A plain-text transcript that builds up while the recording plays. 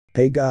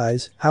Hey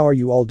guys, how are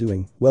you all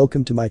doing?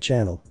 Welcome to my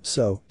channel.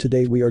 So,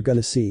 today we are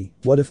gonna see,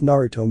 what if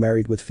Naruto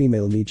married with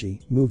female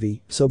Neji,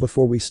 movie. So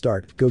before we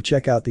start, go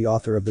check out the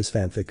author of this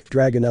fanfic,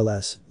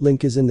 DragonLS,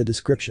 link is in the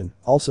description.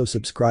 Also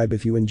subscribe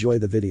if you enjoy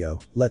the video.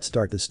 Let's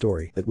start the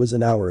story. It was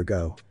an hour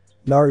ago.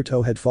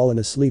 Naruto had fallen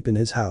asleep in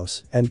his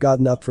house and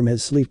gotten up from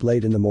his sleep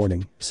late in the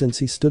morning since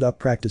he stood up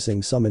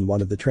practicing some in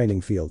one of the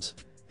training fields.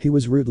 He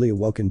was rudely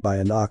awoken by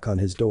a knock on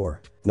his door.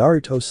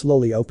 Naruto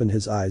slowly opened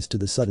his eyes to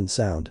the sudden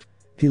sound.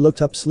 He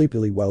looked up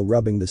sleepily while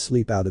rubbing the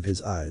sleep out of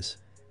his eyes.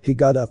 He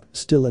got up,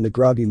 still in a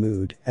groggy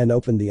mood, and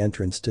opened the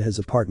entrance to his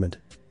apartment.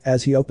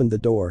 As he opened the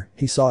door,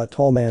 he saw a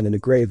tall man in a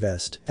grey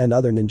vest and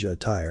other ninja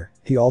attire.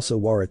 He also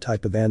wore a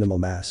type of animal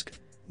mask.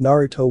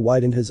 Naruto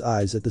widened his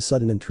eyes at the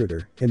sudden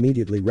intruder,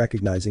 immediately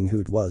recognizing who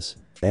it was.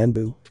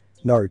 Anbu?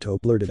 Naruto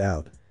blurted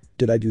out.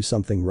 Did I do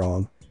something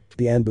wrong?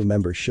 The Anbu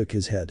member shook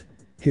his head.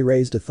 He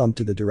raised a thumb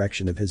to the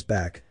direction of his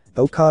back.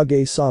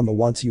 Okage-sama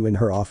wants you in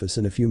her office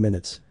in a few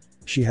minutes.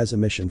 She has a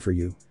mission for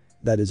you.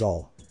 That is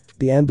all.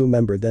 The Anbu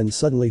member then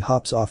suddenly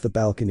hops off the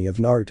balcony of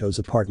Naruto's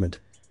apartment.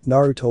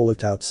 Naruto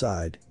looked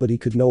outside, but he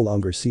could no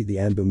longer see the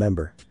Anbu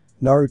member.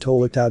 Naruto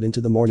looked out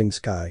into the morning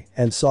sky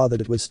and saw that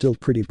it was still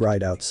pretty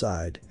bright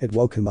outside. It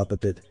woke him up a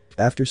bit.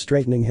 After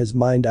straightening his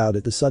mind out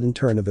at the sudden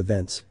turn of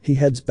events, he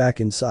heads back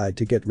inside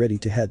to get ready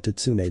to head to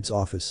Tsunade's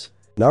office.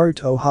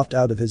 Naruto hopped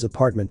out of his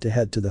apartment to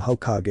head to the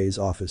Hokage's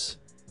office.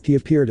 He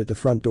appeared at the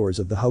front doors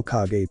of the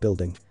Hokage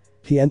building.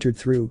 He entered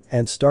through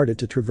and started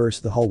to traverse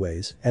the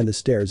hallways and the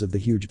stairs of the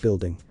huge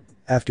building.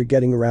 After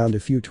getting around a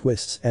few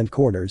twists and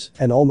corners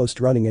and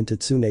almost running into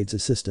Tsunade's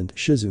assistant,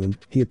 Shizune,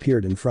 he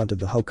appeared in front of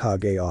the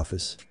Hokage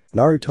office.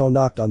 Naruto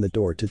knocked on the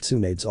door to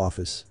Tsunade's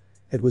office.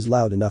 It was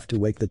loud enough to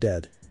wake the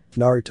dead.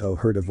 Naruto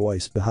heard a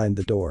voice behind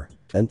the door.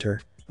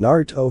 Enter.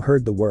 Naruto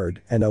heard the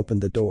word and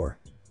opened the door.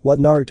 What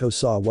Naruto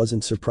saw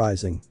wasn't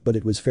surprising, but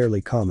it was fairly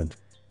common.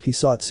 He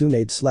saw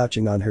Tsunade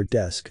slouching on her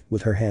desk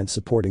with her hand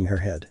supporting her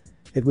head.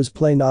 It was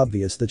plain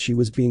obvious that she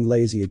was being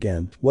lazy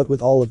again, what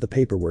with all of the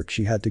paperwork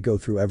she had to go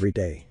through every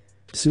day.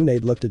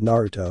 Tsunade looked at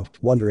Naruto,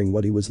 wondering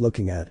what he was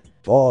looking at.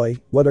 Boy,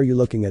 what are you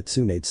looking at?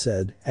 Tsunade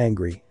said,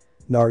 angry.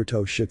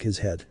 Naruto shook his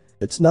head.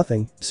 It's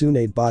nothing,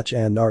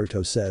 Tsunade-bachan,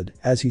 Naruto said,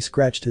 as he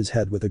scratched his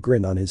head with a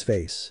grin on his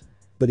face.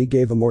 But he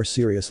gave a more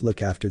serious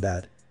look after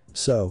that.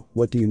 So,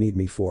 what do you need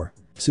me for?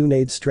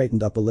 Tsunade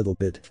straightened up a little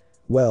bit.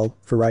 Well,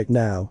 for right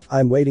now,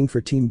 I'm waiting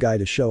for Team Guy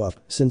to show up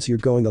since you're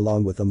going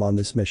along with them on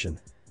this mission.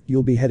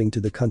 You'll be heading to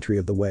the country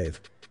of the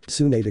wave.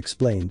 Tsunade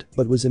explained,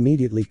 but was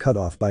immediately cut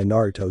off by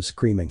Naruto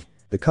screaming.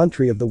 The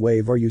country of the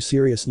wave, are you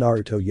serious?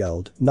 Naruto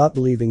yelled, not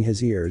believing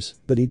his ears,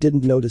 but he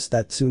didn't notice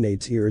that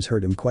Tsunade's ears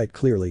heard him quite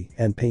clearly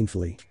and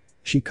painfully.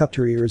 She cupped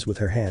her ears with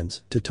her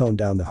hands to tone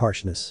down the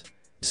harshness.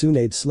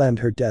 Tsunade slammed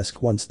her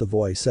desk once the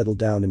voice settled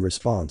down in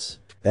response.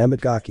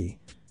 Amagaki.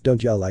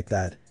 Don't yell like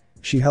that.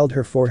 She held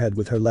her forehead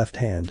with her left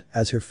hand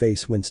as her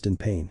face winced in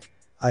pain.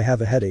 I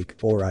have a headache,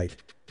 alright.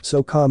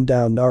 So calm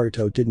down.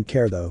 Naruto didn't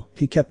care though,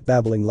 he kept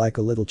babbling like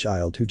a little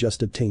child who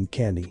just obtained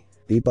candy.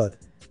 But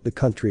the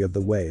country of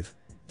the wave.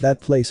 That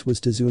place was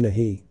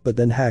Tsunahi, but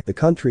then hack the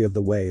country of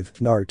the wave,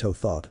 Naruto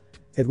thought.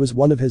 It was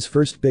one of his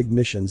first big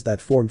missions that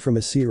formed from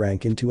a C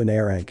rank into an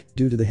A rank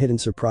due to the hidden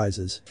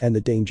surprises and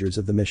the dangers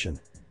of the mission.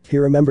 He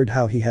remembered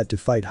how he had to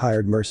fight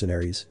hired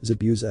mercenaries,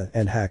 Zabuza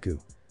and Haku.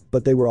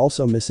 But they were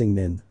also missing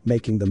Nin,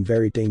 making them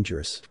very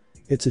dangerous.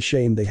 It's a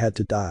shame they had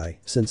to die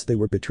since they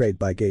were betrayed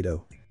by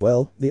Geto.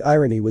 Well, the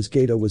irony was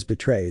Geto was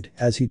betrayed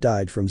as he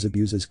died from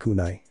Zabuza's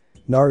kunai.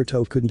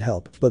 Naruto couldn't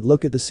help but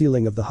look at the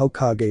ceiling of the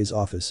Hokage's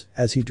office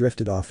as he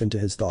drifted off into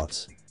his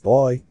thoughts.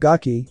 Boy,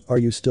 Gaki, are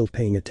you still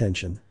paying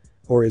attention?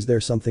 Or is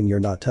there something you're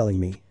not telling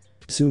me?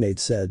 Tsunade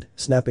said,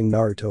 snapping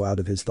Naruto out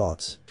of his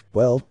thoughts.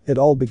 Well, it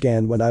all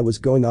began when I was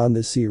going on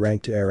this C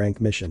rank to A rank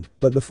mission,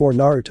 but before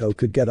Naruto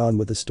could get on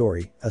with the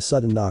story, a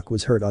sudden knock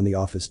was heard on the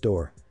office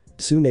door.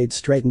 Tsunade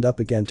straightened up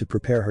again to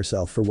prepare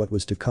herself for what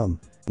was to come.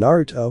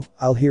 Naruto,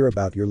 I'll hear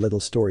about your little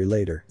story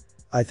later.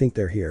 I think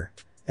they're here.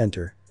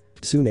 Enter.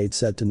 Tsunade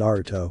said to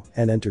Naruto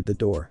and entered the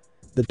door.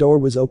 The door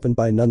was opened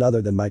by none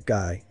other than Might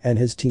Guy and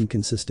his team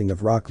consisting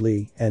of Rock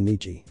Lee and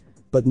Neji.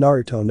 But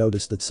Naruto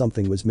noticed that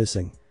something was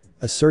missing.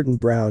 A certain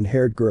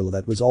brown-haired girl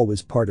that was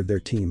always part of their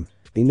team.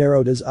 He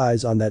narrowed his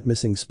eyes on that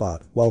missing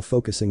spot while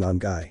focusing on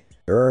Guy.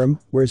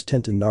 Where's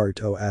Tenten?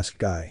 Naruto asked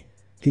Guy.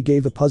 He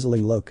gave a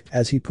puzzling look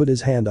as he put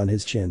his hand on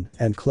his chin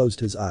and closed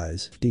his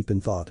eyes, deep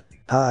in thought.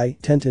 Hi,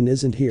 Tenten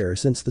isn't here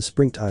since the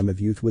springtime of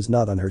youth was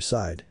not on her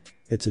side.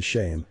 It's a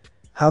shame.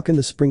 How can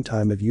the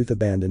springtime of youth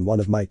abandon one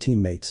of my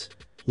teammates?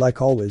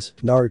 Like always,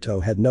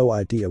 Naruto had no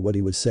idea what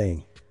he was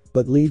saying.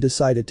 But Lee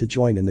decided to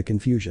join in the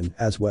confusion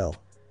as well.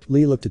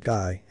 Lee looked at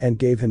Guy and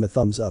gave him a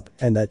thumbs up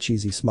and that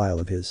cheesy smile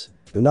of his.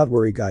 Do not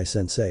worry,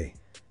 Guy-sensei.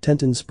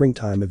 Tenten's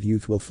springtime of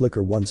youth will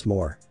flicker once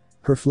more.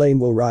 Her flame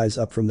will rise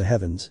up from the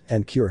heavens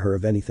and cure her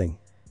of anything.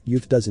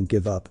 Youth doesn't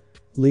give up.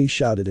 Lee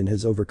shouted in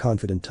his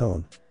overconfident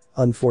tone.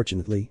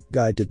 Unfortunately,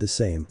 Guy did the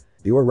same.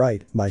 You're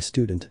right, my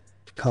student.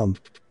 Come.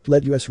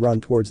 Let us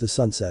run towards the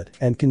sunset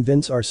and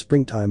convince our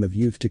springtime of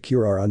youth to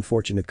cure our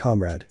unfortunate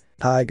comrade.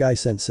 Hi,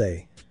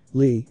 Guy-sensei.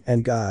 Lee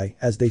and Guy,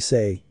 as they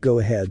say, go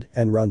ahead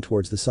and run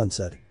towards the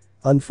sunset.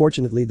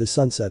 Unfortunately the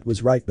sunset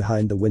was right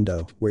behind the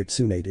window where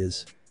Tsunade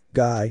is.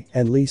 Guy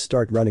and Lee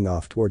start running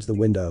off towards the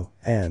window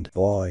and,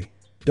 boy.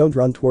 Don't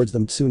run towards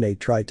them, Tsunade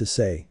tried to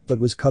say but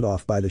was cut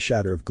off by the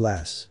shatter of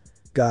glass.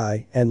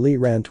 Guy and Lee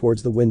ran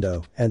towards the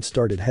window and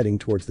started heading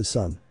towards the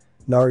sun.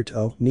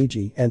 Naruto,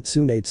 Neji and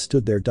Tsunade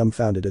stood there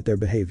dumbfounded at their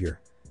behavior.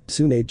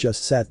 Tsunade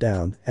just sat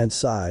down and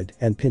sighed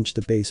and pinched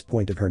the base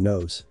point of her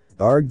nose.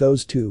 Arg,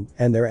 those two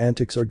and their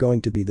antics are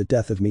going to be the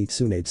death of me,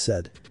 Tsunade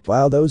said.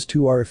 While those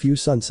two are a few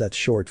sunsets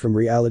short from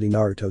reality,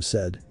 Naruto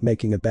said,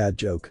 making a bad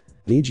joke.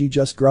 Neji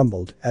just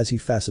grumbled as he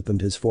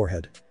facepalmed his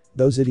forehead.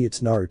 Those idiots.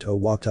 Naruto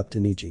walked up to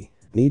Neji.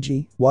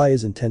 Neji, why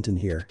isn't Tenten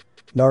here?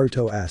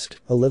 Naruto asked,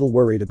 a little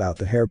worried about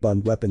the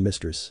hair-bund weapon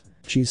mistress.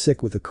 She's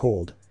sick with a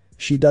cold.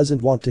 She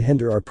doesn't want to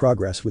hinder our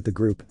progress with the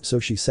group, so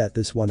she sat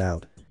this one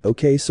out.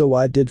 Okay, so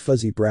I did.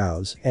 Fuzzy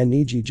brows and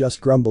Neji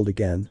just grumbled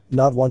again,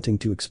 not wanting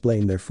to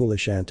explain their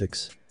foolish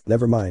antics.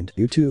 Never mind,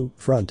 you two,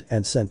 front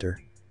and center.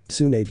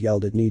 Tsunade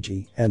yelled at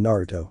Neji and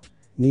Naruto.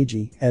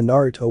 Neji and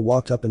Naruto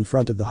walked up in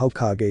front of the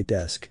Hokage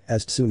desk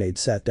as Tsunade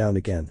sat down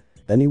again.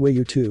 Anyway,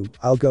 you two,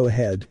 I'll go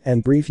ahead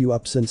and brief you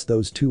up since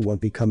those two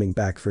won't be coming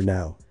back for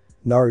now.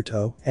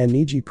 Naruto and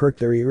Neji perked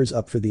their ears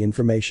up for the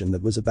information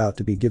that was about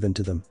to be given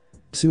to them.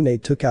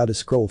 Tsunade took out a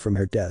scroll from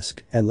her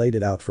desk and laid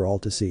it out for all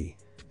to see.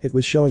 It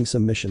was showing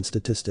some mission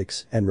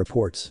statistics and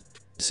reports.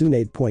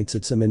 Tsunade points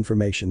at some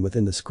information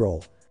within the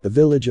scroll. The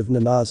village of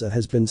Nanaza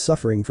has been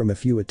suffering from a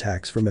few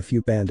attacks from a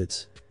few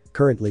bandits.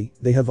 Currently,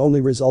 they have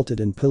only resulted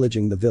in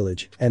pillaging the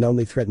village and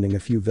only threatening a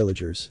few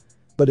villagers.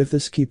 But if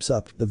this keeps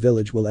up, the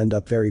village will end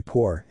up very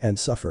poor and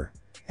suffer.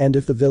 And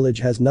if the village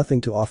has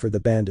nothing to offer the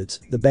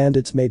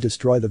bandits may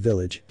destroy the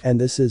village, and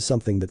this is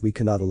something that we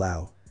cannot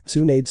allow.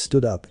 Tsunade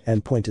stood up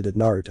and pointed at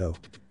Naruto.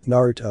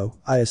 Naruto,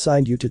 I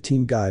assigned you to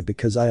Team Guy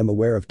because I am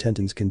aware of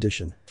Tenten's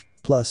condition.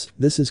 Plus,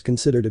 this is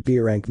considered a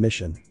B-rank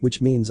mission,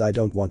 which means I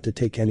don't want to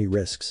take any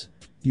risks.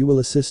 You will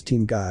assist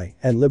Team Guy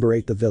and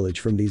liberate the village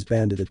from these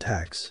bandit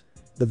attacks.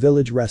 The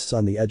village rests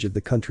on the edge of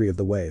the country of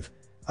the wave.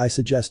 I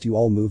suggest you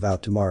all move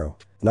out tomorrow.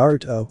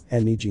 Naruto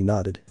and Neji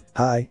nodded.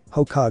 Hi,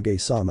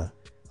 Hokage-sama.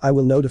 I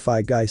will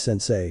notify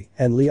Guy-sensei,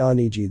 and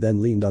Neji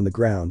then leaned on the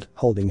ground,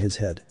 holding his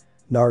head.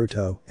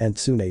 Naruto and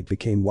Tsunade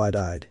became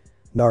wide-eyed.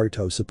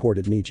 Naruto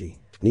supported Neji.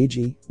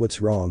 Neji,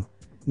 what's wrong?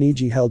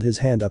 Neji held his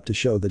hand up to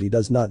show that he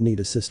does not need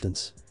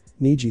assistance.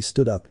 Neji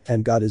stood up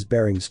and got his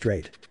bearings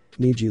straight.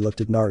 Neji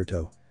looked at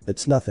Naruto.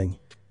 It's nothing.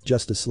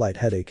 Just a slight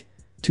headache.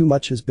 Too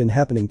much has been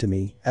happening to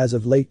me as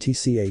of late.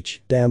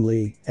 Damn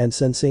Lee and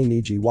Sensei.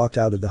 Neji walked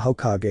out of the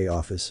Hokage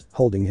office,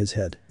 holding his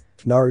head.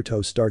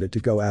 Naruto started to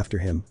go after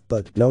him,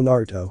 but no,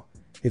 Naruto.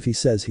 If he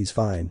says he's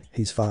fine,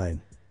 he's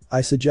fine.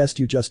 I suggest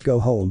you just go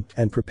home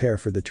and prepare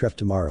for the trip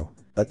tomorrow.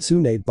 But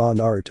Tsunade.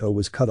 Naruto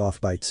was cut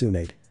off by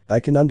Tsunade. I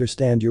can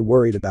understand you're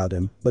worried about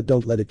him, but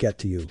don't let it get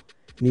to you.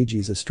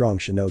 Neji's a strong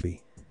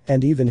shinobi.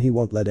 And even he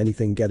won't let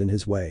anything get in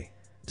his way.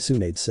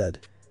 Tsunade said.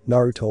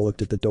 Naruto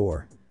looked at the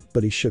door.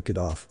 But he shook it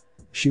off.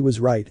 She was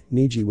right,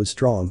 Neji was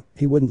strong,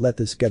 he wouldn't let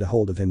this get a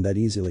hold of him that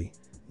easily.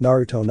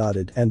 Naruto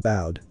nodded and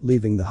bowed,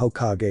 leaving the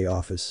Hokage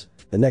office.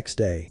 The next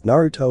day,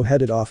 Naruto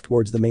headed off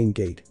towards the main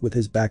gate with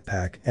his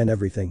backpack and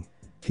everything.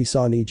 He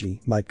saw Neji,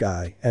 Might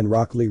Guy, and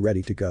Rock Lee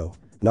ready to go.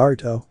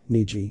 Naruto,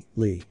 Neji,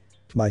 Lee.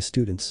 My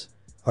students.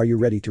 Are you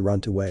ready to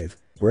run to wave?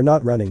 We're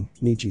not running,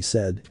 Neji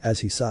said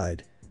as he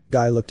sighed.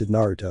 Guy looked at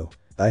Naruto.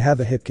 I have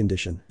a hip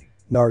condition.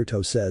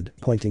 Naruto said,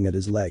 pointing at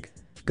his leg.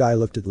 Guy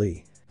looked at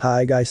Lee.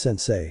 Hi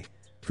Guy-sensei.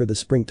 For the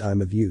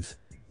springtime of youth.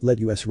 Let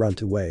us run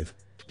to wave.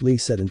 Lee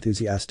said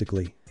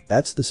enthusiastically.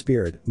 That's the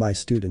spirit, my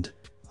student.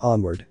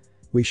 Onward.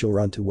 We shall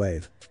run to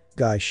wave.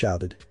 Guy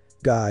shouted.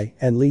 Guy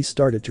and Lee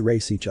started to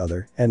race each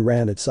other and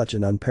ran at such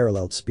an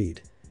unparalleled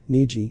speed.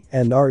 Neji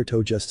and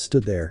Naruto just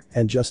stood there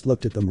and just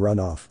looked at them run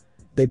off.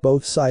 They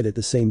both sighed at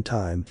the same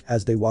time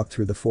as they walked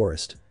through the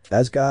forest.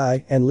 As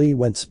Guy and Lee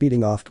went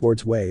speeding off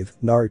towards wave,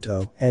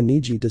 Naruto and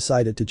Neji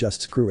decided to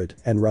just screw it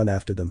and run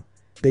after them.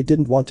 They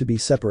didn't want to be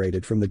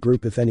separated from the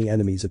group if any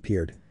enemies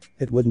appeared.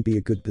 It wouldn't be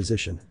a good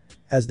position.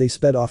 As they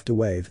sped off to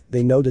wave,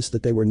 they noticed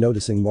that they were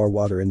noticing more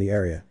water in the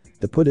area.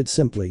 To put it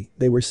simply,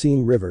 they were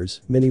seeing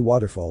rivers, mini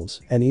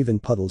waterfalls, and even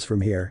puddles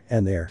from here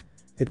and there.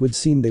 It would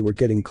seem they were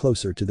getting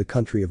closer to the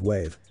country of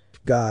wave.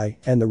 Guy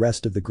and the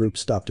rest of the group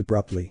stopped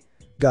abruptly.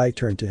 Guy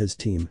turned to his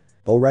team.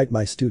 Alright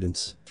my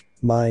students.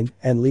 Mine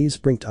and Lee's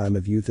springtime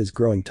of youth is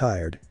growing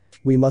tired.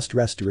 We must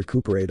rest to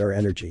recuperate our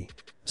energy.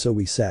 So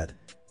we sat.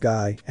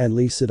 Guy and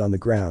Lee sit on the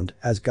ground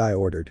as Guy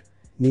ordered.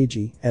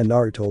 Neji and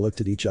Naruto looked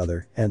at each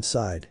other and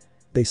sighed.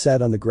 They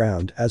sat on the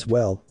ground as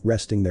well,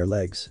 resting their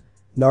legs.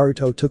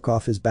 Naruto took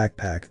off his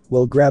backpack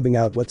while grabbing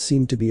out what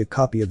seemed to be a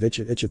copy of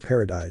Icha Icha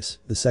Paradise,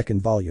 the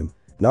second volume.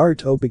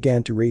 Naruto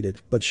began to read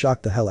it but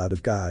shocked the hell out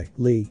of Guy,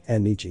 Lee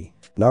and Neji.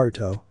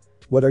 Naruto.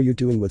 What are you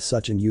doing with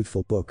such an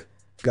youthful book?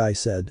 Guy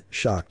said,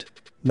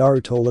 shocked.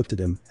 Naruto looked at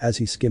him as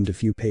he skimmed a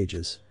few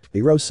pages.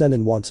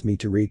 Hiro-sennin wants me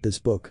to read this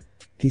book.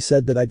 He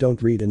said that I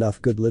don't read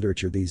enough good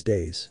literature these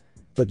days.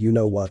 But you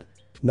know what?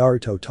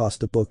 Naruto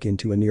tossed the book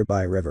into a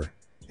nearby river.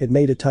 It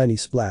made a tiny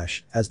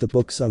splash as the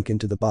book sunk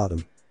into the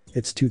bottom.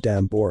 It's too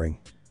damn boring.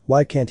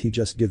 Why can't he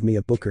just give me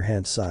a book or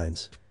hand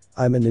signs?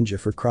 I'm a ninja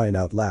for crying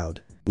out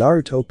loud.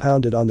 Naruto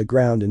pounded on the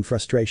ground in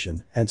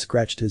frustration and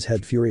scratched his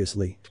head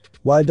furiously.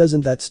 Why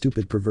doesn't that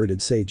stupid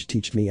perverted sage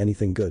teach me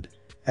anything good?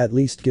 At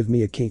least give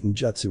me a Kaiten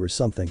jutsu or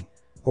something.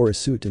 Or a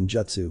Suiten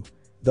jutsu.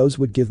 Those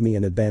would give me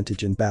an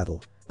advantage in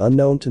battle.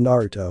 Unknown to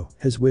Naruto,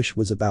 his wish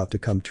was about to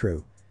come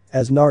true.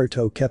 As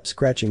Naruto kept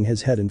scratching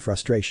his head in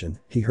frustration,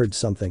 he heard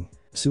something.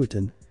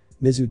 Suiten.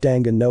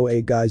 Mizudanga no a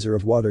geyser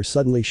of water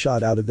suddenly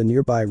shot out of the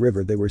nearby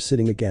river they were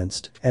sitting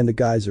against, and the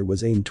geyser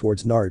was aimed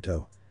towards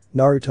Naruto.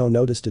 Naruto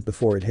noticed it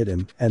before it hit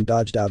him and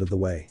dodged out of the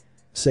way.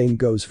 Same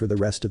goes for the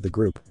rest of the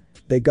group.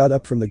 They got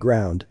up from the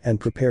ground and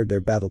prepared their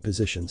battle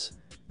positions.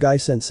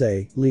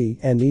 Guy-sensei, Lee,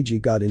 and Neji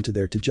got into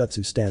their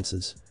taijutsu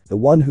stances. The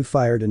one who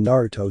fired in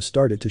Naruto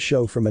started to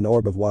show from an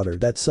orb of water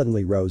that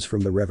suddenly rose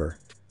from the river.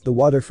 The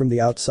water from the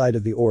outside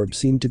of the orb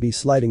seemed to be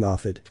sliding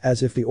off it,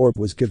 as if the orb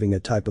was giving a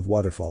type of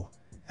waterfall.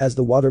 As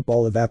the water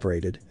ball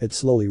evaporated, it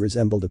slowly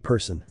resembled a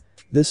person.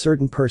 This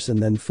certain person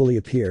then fully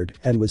appeared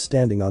and was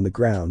standing on the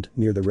ground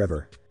near the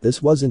river.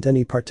 This wasn't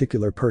any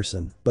particular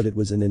person, but it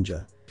was a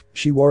ninja.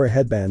 She wore a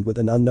headband with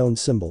an unknown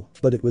symbol,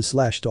 but it was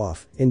slashed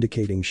off,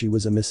 indicating she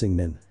was a missing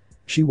nin.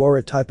 She wore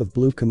a type of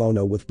blue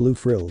kimono with blue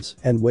frills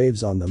and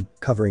waves on them,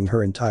 covering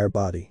her entire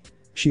body.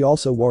 She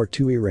also wore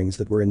 2 earrings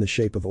that were in the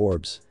shape of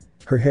orbs.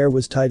 Her hair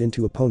was tied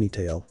into a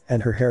ponytail,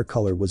 and her hair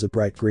color was a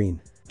bright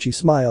green. She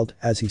smiled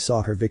as he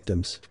saw her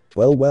victims.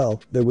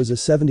 Well, there was a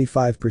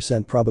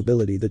 75%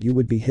 probability that you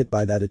would be hit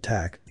by that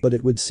attack, but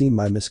it would seem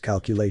my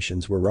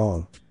miscalculations were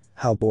wrong.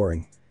 How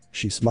boring.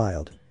 She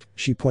smiled.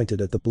 She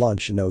pointed at the blonde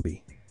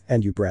shinobi.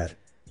 And you brat.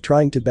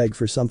 Trying to beg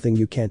for something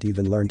you can't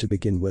even learn to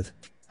begin with.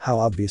 How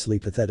obviously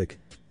pathetic.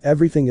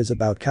 Everything is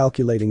about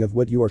calculating of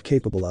what you are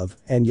capable of,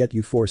 and yet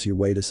you force your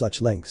way to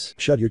such lengths.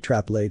 Shut your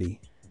trap, lady.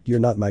 You're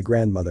not my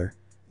grandmother.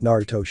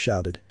 Naruto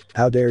shouted.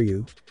 How dare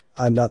you?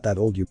 I'm not that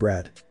old, you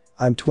brat.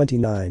 I'm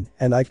 29,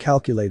 and I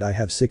calculate I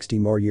have 60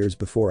 more years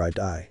before I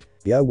die.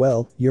 Yeah,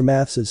 well, your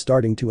maths is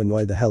starting to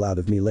annoy the hell out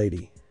of me,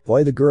 lady.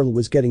 Boy, the girl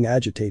was getting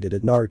agitated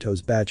at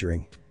Naruto's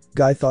badgering.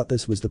 Guy thought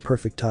this was the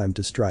perfect time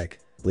to strike.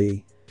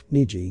 Lee.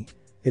 Neji.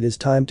 It is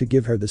time to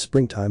give her the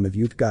springtime of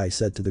youth, Guy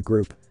said to the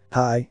group.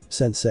 Hi,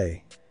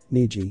 sensei.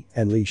 Neji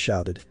and Lee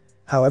shouted.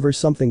 However,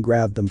 something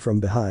grabbed them from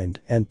behind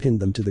and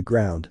pinned them to the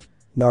ground.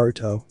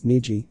 Naruto,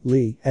 Neji,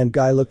 Lee, and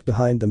Guy looked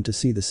behind them to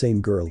see the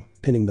same girl,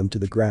 pinning them to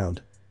the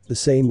ground. The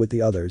same with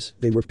the others,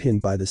 they were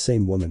pinned by the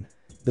same woman.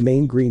 The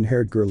main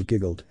green-haired girl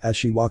giggled as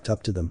she walked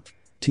up to them.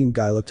 Team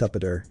Guy looked up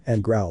at her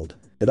and growled.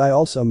 Did I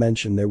also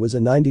mention there was a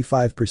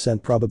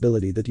 95%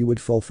 probability that you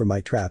would fall for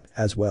my trap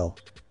as well?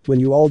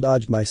 When you all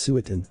dodged my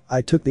Suiten,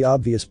 I took the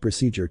obvious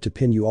procedure to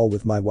pin you all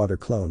with my water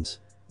clones.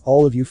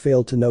 All of you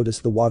failed to notice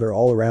the water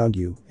all around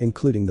you,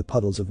 including the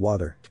puddles of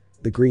water.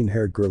 The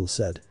green-haired girl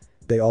said.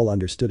 They all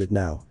understood it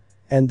now.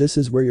 And this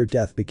is where your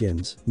death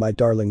begins, my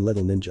darling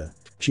little ninja.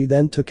 She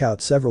then took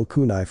out several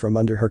kunai from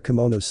under her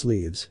kimono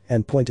sleeves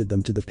and pointed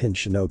them to the pinned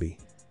shinobi.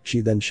 She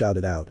then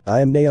shouted out,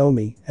 I am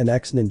Naomi, an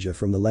ex-ninja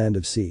from the land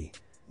of sea.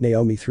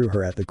 Naomi threw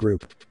her at the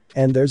group.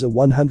 And there's a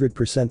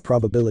 100%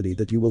 probability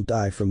that you will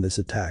die from this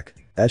attack.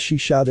 As she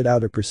shouted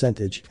out a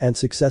percentage and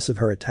success of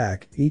her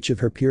attack, each of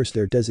her pierced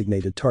their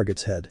designated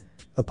target's head.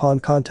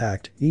 Upon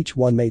contact, each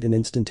one made an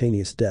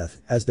instantaneous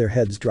death as their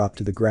heads dropped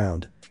to the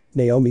ground.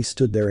 Naomi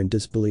stood there in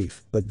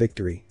disbelief, but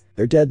victory.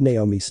 Their dead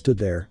Naomi stood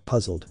there,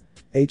 puzzled.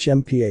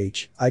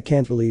 HMPH, I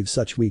can't believe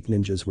such weak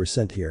ninjas were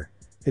sent here.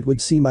 It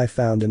would seem I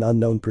found an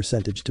unknown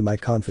percentage to my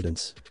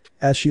confidence.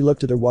 As she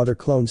looked at her water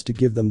clones to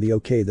give them the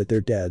okay that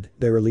they're dead,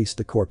 they released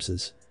the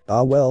corpses.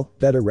 Ah well,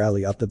 better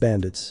rally up the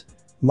bandits.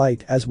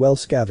 Might as well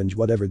scavenge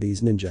whatever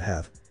these ninja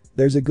have.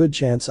 There's a good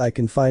chance I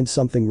can find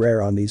something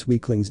rare on these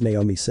weaklings,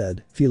 Naomi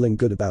said, feeling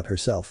good about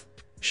herself.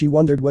 She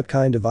wondered what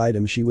kind of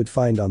item she would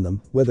find on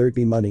them, whether it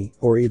be money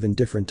or even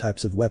different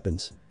types of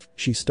weapons.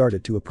 She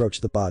started to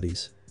approach the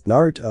bodies.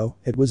 Naruto,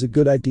 it was a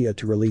good idea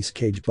to release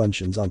cage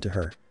buncheons onto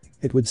her.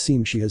 It would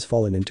seem she has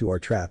fallen into our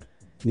trap.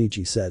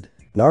 Neji said.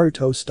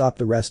 Naruto stopped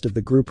the rest of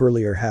the group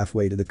earlier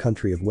halfway to the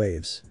country of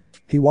waves.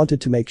 He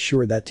wanted to make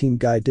sure that Team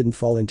Guy didn't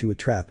fall into a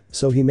trap,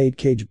 so he made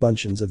cage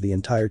buncheons of the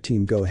entire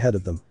team go ahead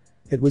of them.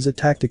 It was a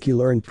tactic he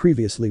learned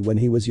previously when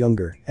he was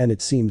younger, and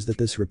it seems that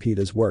this repeat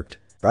has worked.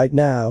 Right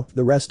now,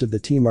 the rest of the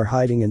team are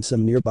hiding in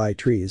some nearby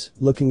trees,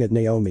 looking at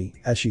Naomi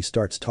as she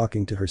starts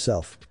talking to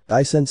herself.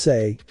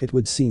 Sensei, it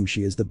would seem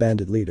she is the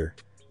bandit leader.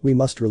 We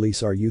must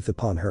release our youth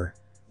upon her.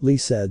 Lee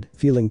said,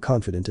 feeling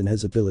confident in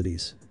his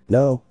abilities.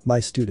 No,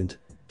 my student.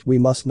 We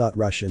must not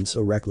rush in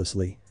so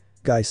recklessly.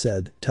 Guy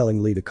said,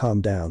 telling Lee to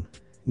calm down.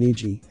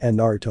 Neji and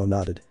Naruto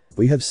nodded.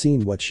 We have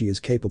seen what she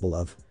is capable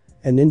of.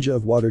 A ninja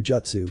of water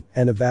jutsu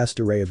and a vast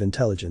array of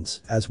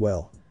intelligence as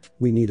well.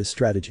 We need a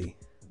strategy.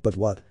 But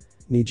what?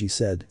 Neji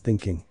said,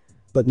 thinking.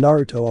 But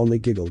Naruto only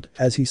giggled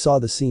as he saw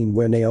the scene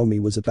where Naomi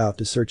was about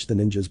to search the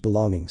ninja's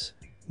belongings.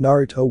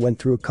 Naruto went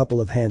through a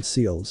couple of hand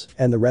seals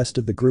and the rest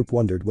of the group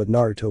wondered what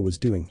Naruto was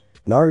doing.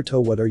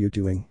 Naruto, what are you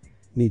doing?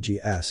 Neji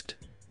asked.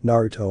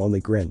 Naruto only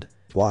grinned.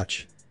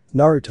 Watch.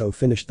 Naruto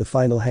finished the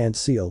final hand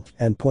seal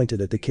and pointed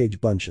at the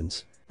cage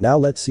buncheons. Now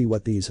let's see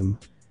what these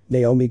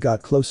Naomi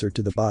got closer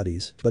to the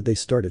bodies, but they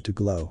started to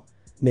glow.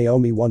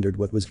 Naomi wondered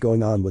what was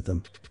going on with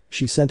them.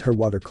 She sent her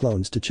water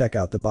clones to check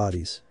out the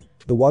bodies.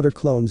 The water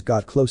clones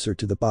got closer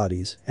to the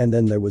bodies and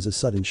then there was a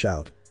sudden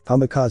shout.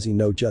 "Kamikaze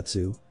no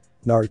jutsu!"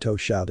 Naruto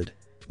shouted.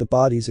 The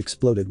bodies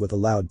exploded with a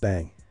loud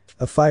bang.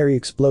 A fiery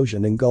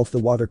explosion engulfed the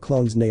water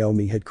clones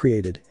Naomi had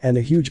created and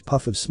a huge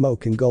puff of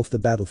smoke engulfed the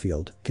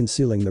battlefield,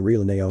 concealing the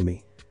real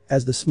Naomi.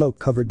 As the smoke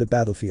covered the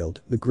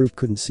battlefield, the group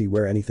couldn't see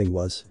where anything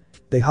was.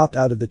 They hopped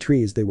out of the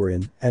trees they were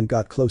in and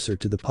got closer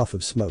to the puff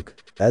of smoke.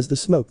 As the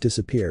smoke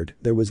disappeared,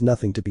 there was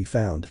nothing to be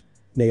found.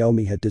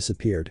 Naomi had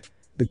disappeared.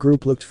 The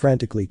group looked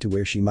frantically to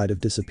where she might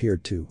have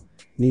disappeared to.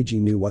 Neji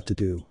knew what to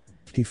do.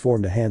 He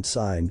formed a hand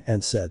sign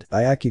and said,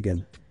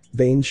 "Byakugan."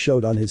 Veins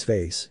showed on his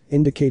face,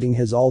 indicating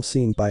his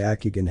all-seeing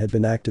Byakugan had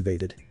been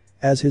activated.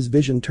 As his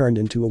vision turned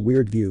into a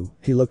weird view,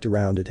 he looked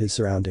around at his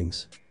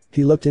surroundings.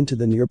 He looked into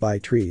the nearby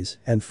trees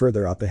and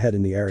further up ahead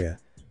in the area.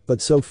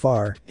 But so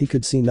far, he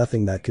could see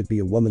nothing that could be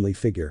a womanly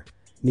figure.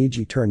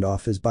 Neji turned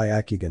off his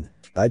Byakugan.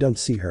 "I don't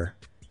see her.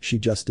 She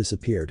just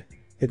disappeared.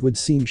 It would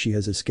seem she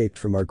has escaped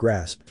from our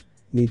grasp,"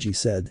 Neji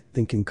said,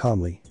 thinking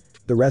calmly.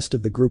 The rest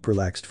of the group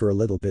relaxed for a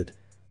little bit.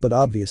 But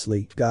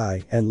obviously,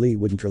 Guy and Lee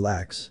wouldn't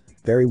relax.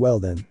 "Very well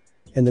then.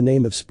 In the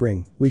name of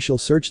spring, we shall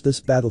search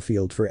this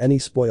battlefield for any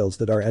spoils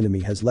that our enemy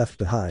has left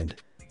behind."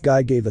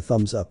 Guy gave a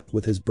thumbs up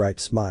with his bright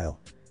smile.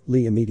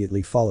 Lee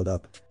immediately followed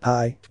up.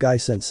 "Hi,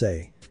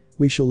 Guy-sensei.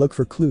 We shall look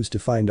for clues to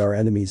find our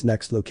enemy's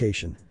next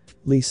location,"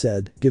 Lee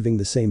said, giving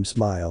the same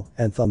smile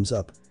and thumbs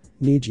up.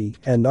 Neji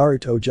and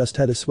Naruto just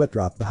had a sweat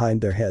drop behind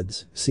their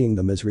heads, seeing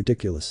them as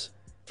ridiculous.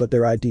 But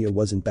their idea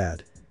wasn't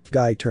bad.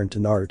 Guy turned to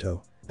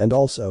Naruto. "And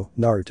also,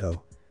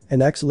 Naruto.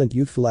 An excellent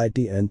youthful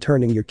idea in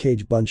turning your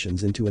cage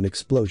buncheons into an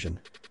explosion.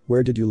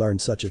 Where did you learn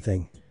such a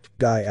thing?"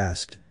 Guy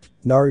asked.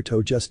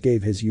 Naruto just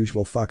gave his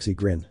usual foxy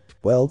grin.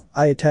 "Well,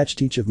 I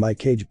attached each of my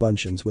cage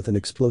buncheons with an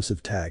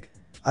explosive tag.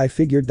 I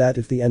figured that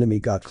if the enemy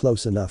got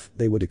close enough,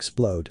 they would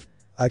explode.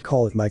 I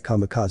call it my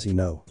kamikaze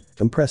no."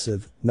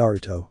 "Impressive,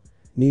 Naruto."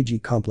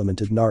 Neji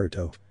complimented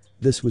Naruto.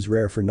 This was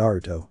rare for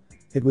Naruto.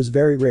 It was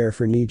very rare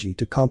for Neji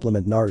to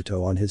compliment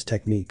Naruto on his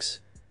techniques.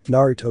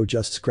 Naruto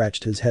just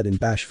scratched his head in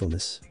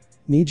bashfulness.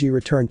 Neji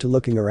returned to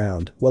looking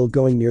around while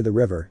going near the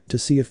river to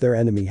see if their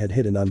enemy had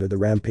hidden under the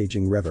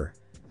rampaging river.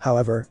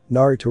 However,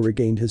 Naruto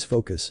regained his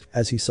focus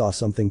as he saw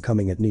something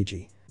coming at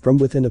Neji. From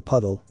within a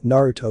puddle,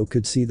 Naruto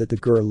could see that the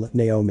girl,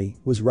 Naomi,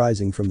 was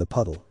rising from the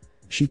puddle.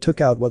 She took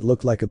out what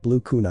looked like a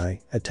blue kunai,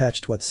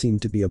 attached what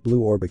seemed to be a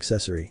blue orb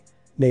accessory.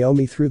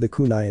 Naomi threw the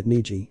kunai at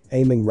Neji,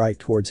 aiming right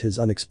towards his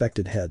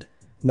unexpected head.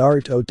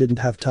 Naruto didn't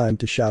have time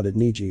to shout at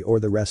Neji or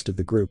the rest of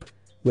the group.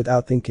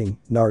 Without thinking,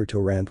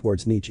 Naruto ran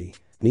towards Neji.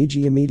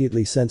 Neji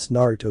immediately sensed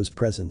Naruto's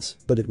presence,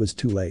 but it was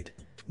too late.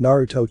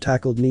 Naruto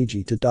tackled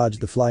Neji to dodge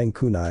the flying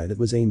kunai that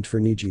was aimed for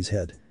Neji's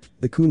head.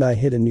 The kunai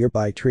hit a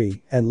nearby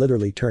tree and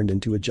literally turned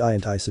into a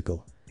giant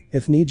icicle.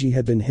 If Neji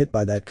had been hit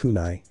by that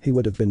kunai, he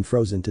would have been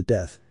frozen to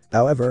death.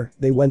 However,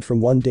 they went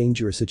from one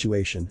dangerous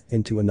situation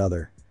into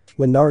another.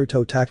 When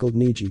Naruto tackled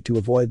Neji to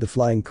avoid the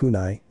flying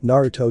kunai,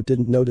 Naruto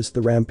didn't notice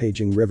the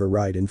rampaging river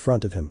right in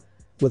front of him.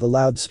 With a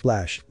loud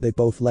splash, they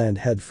both land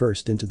head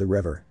first into the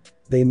river.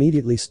 They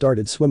immediately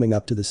started swimming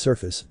up to the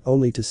surface,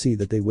 only to see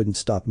that they wouldn't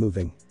stop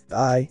moving.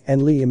 I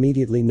and Lee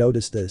immediately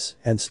noticed this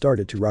and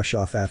started to rush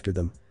off after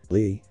them.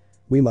 "Lee.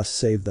 We must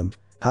save them.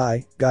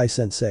 Hi,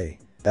 Guy-sensei."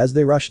 As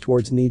they rushed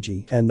towards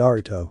Neji and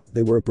Naruto,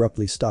 they were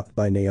abruptly stopped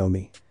by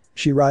Naomi.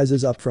 She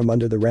rises up from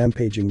under the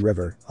rampaging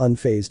river,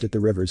 unfazed at the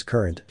river's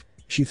current.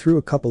 She threw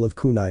a couple of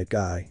kunai at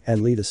Guy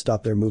and Lee to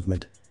stop their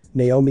movement.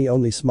 Naomi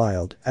only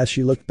smiled as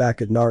she looked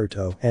back at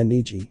Naruto and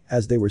Neji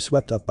as they were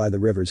swept up by the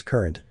river's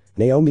current.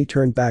 Naomi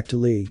turned back to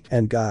Lee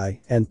and Guy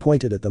and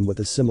pointed at them with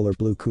a similar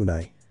blue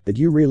kunai. "Did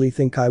you really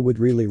think I would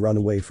really run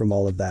away from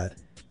all of that?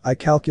 I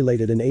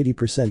calculated an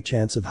 80%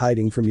 chance of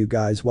hiding from you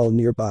guys while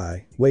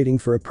nearby, waiting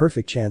for a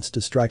perfect chance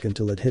to strike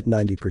until it hit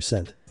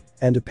 90%.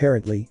 And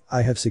apparently,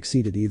 I have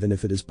succeeded even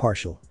if it is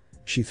partial."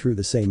 She threw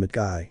the same at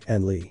Guy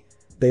and Lee.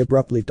 They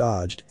abruptly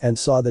dodged and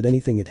saw that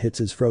anything it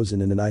hits is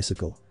frozen in an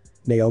icicle.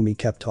 Naomi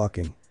kept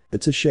talking.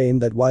 "It's a shame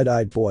that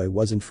wide-eyed boy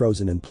wasn't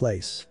frozen in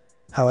place."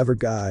 However,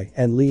 Guy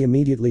and Lee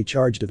immediately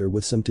charged at her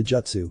with some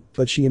taijutsu,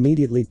 but she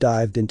immediately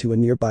dived into a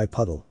nearby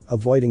puddle,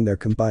 avoiding their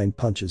combined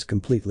punches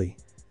completely.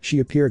 She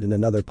appeared in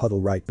another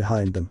puddle right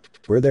behind them.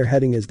 Where they're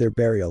heading is their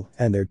burial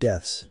and their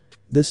deaths.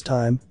 This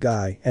time,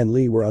 Guy and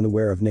Lee were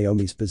unaware of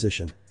Naomi's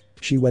position.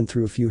 She went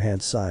through a few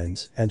hand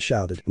signs and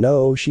shouted,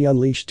 "No!" She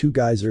unleashed two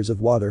geysers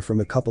of water from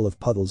a couple of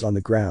puddles on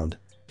the ground.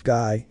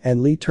 Guy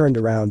and Lee turned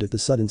around at the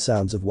sudden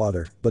sounds of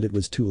water, but it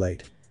was too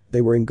late. They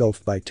were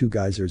engulfed by two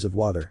geysers of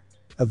water.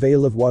 A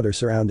veil of water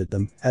surrounded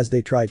them as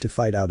they tried to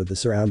fight out of the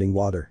surrounding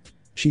water.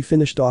 She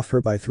finished off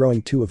her by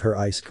throwing two of her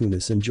ice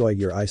kunas. "Enjoy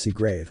your icy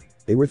grave."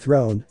 They were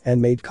thrown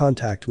and made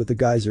contact with the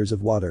geysers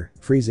of water,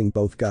 freezing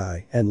both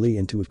Guy and Lee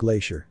into a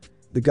glacier.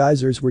 The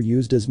geysers were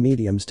used as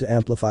mediums to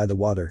amplify the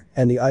water,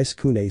 and the ice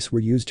kunes were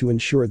used to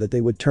ensure that they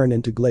would turn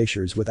into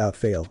glaciers without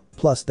fail,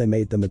 plus they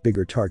made them a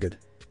bigger target.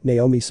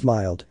 Naomi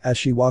smiled as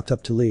she walked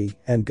up to Lee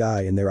and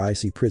Guy in their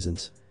icy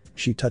prisons.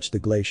 She touched the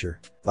glacier.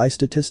 My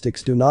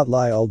statistics do not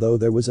lie, although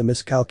there was a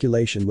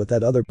miscalculation with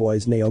that other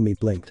boys. Naomi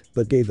blinked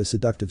but gave a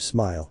seductive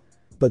smile.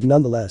 But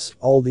nonetheless,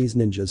 all these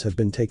ninjas have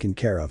been taken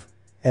care of.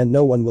 And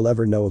no one will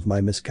ever know of my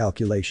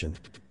miscalculation.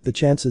 The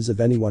chances of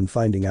anyone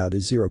finding out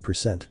is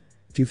 0%.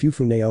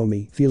 Fufu.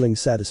 Naomi, feeling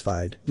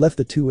satisfied, left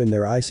the two in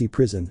their icy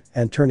prison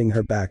and turning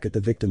her back at the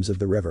victims of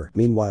the river.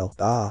 Meanwhile,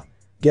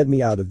 get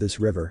me out of this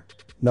river.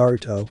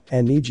 Naruto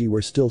and Neji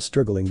were still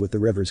struggling with the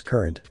river's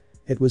current.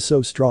 It was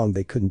so strong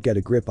they couldn't get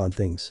a grip on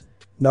things.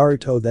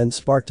 Naruto then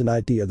sparked an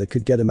idea that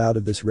could get him out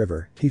of this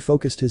river. He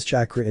focused his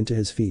chakra into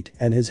his feet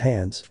and his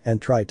hands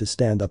and tried to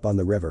stand up on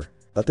the river.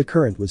 But the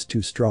current was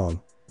too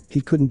strong.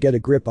 He couldn't get a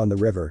grip on the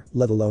river,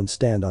 let alone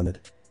stand on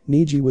it.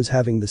 Neji was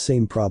having the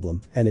same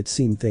problem and it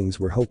seemed things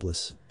were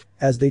hopeless.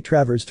 As they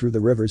traversed through the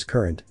river's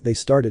current, they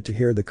started to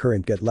hear the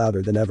current get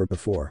louder than ever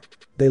before.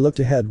 They looked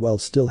ahead while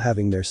still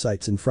having their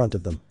sights in front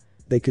of them.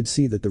 They could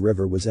see that the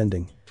river was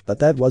ending. But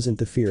that wasn't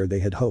the fear they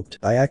had hoped.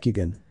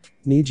 Byakugan.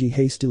 Neji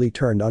hastily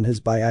turned on his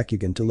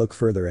Byakugan to look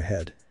further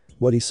ahead.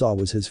 What he saw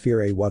was his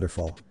fear a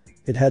waterfall.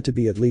 It had to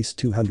be at least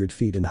 200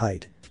 feet in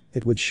height.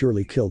 It would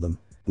surely kill them.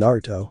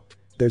 Naruto.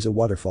 There's a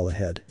waterfall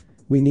ahead.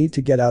 We need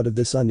to get out of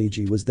this.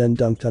 Neji was then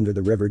dunked under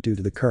the river due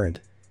to the current.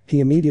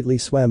 He immediately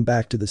swam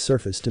back to the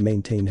surface to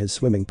maintain his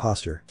swimming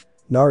posture.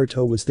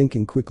 Naruto was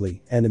thinking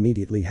quickly and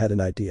immediately had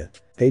an idea.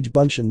 Cage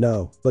Bunshin.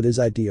 No, but his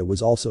idea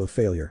was also a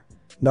failure.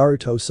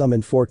 Naruto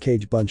summoned 4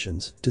 cage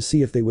bunshins to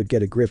see if they would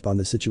get a grip on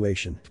the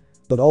situation.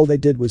 But all they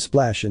did was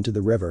splash into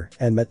the river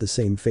and met the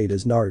same fate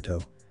as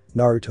Naruto.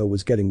 Naruto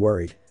was getting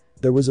worried.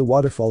 There was a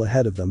waterfall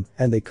ahead of them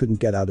and they couldn't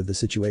get out of the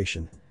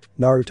situation.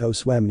 Naruto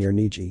swam near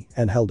Neji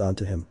and held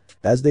onto him.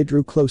 As they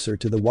drew closer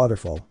to the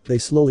waterfall, they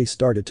slowly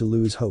started to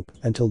lose hope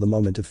until the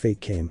moment of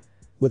fate came.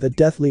 With a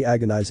deathly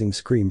agonizing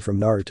scream from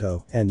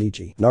Naruto and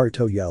Neji,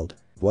 Naruto yelled,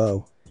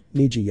 "Whoa!"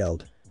 Neji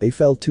yelled. They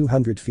fell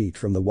 200 feet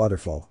from the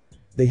waterfall.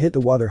 They hit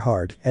the water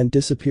hard and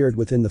disappeared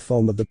within the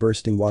foam of the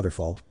bursting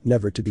waterfall,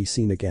 never to be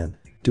seen again.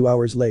 2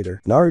 hours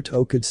later,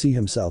 Naruto could see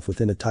himself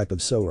within a type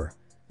of sewer.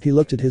 He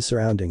looked at his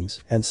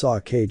surroundings and saw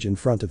a cage in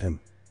front of him.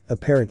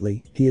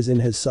 Apparently, he is in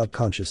his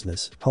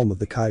subconsciousness, home of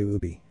the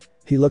Kyuubi.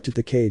 He looked at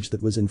the cage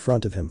that was in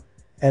front of him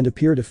and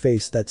appeared a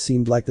face that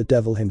seemed like the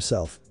devil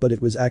himself, but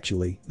it was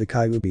actually the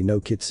Kyuubi no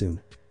Kitsune.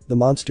 The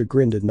monster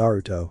grinned at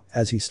Naruto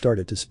as he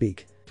started to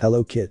speak.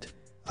 "Hello, Kit.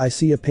 I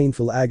see a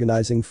painful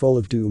agonizing full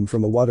of doom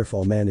from a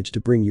waterfall managed to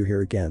bring you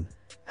here again.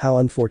 How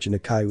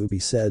unfortunate,"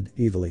 Kyuubi said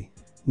evilly.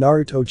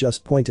 Naruto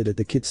just pointed at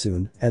the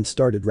Kitsune and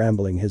started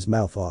rambling his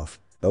mouth off.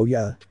 "Oh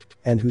yeah?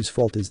 And whose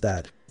fault is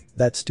that?"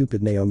 "That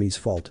stupid Naomi's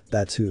fault,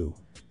 that's who.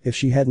 If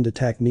she hadn't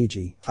attacked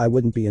Neji, I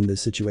wouldn't be in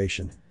this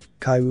situation."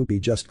 Kyuubi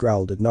just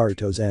growled at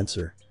Naruto's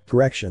answer.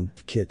 "Correction,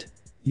 Kit.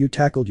 You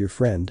tackled your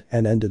friend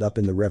and ended up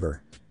in the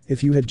river.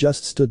 If you had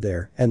just stood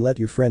there and let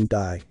your friend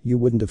die, you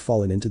wouldn't have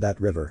fallen into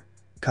that river."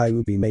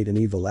 Kyuubi made an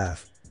evil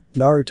laugh.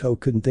 Naruto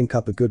couldn't think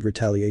up a good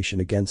retaliation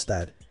against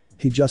that.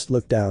 He just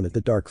looked down at the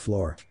dark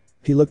floor.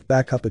 He looked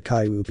back up at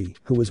Kyuubi,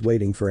 who was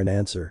waiting for an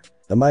answer.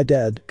 "Am I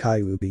dead,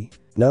 Kyuubi?"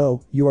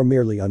 "No, you are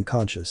merely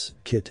unconscious,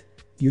 Kit.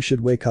 You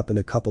should wake up in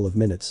a couple of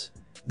minutes.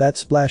 That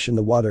splash in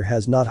the water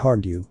has not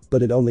harmed you,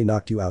 but it only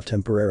knocked you out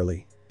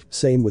temporarily.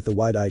 Same with the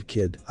wide-eyed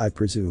kid, I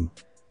presume."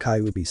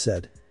 Kyuubi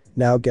said.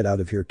 "Now get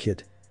out of here,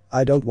 Kit.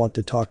 I don't want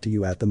to talk to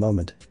you at the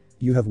moment.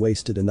 You have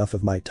wasted enough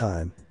of my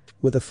time."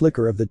 With a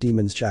flicker of the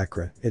demon's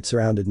chakra, it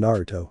surrounded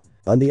Naruto.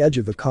 On the edge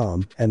of a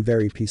calm and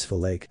very peaceful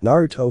lake,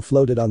 Naruto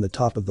floated on the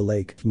top of the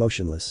lake,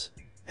 motionless.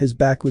 His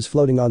back was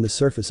floating on the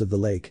surface of the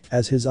lake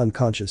as his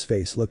unconscious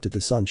face looked at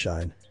the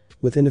sunshine.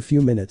 Within a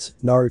few minutes,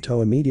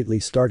 Naruto immediately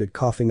started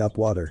coughing up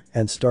water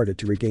and started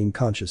to regain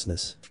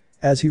consciousness.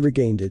 As he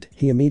regained it,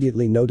 he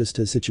immediately noticed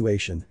his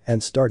situation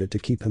and started to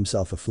keep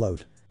himself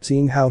afloat.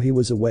 Seeing how he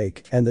was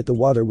awake and that the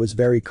water was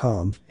very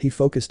calm, he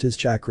focused his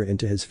chakra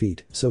into his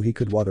feet so he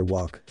could water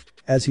walk.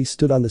 As he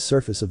stood on the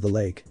surface of the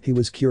lake, he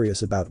was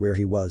curious about where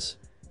he was.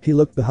 He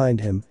looked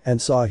behind him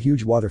and saw a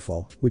huge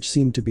waterfall which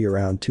seemed to be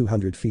around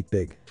 200 feet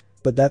big.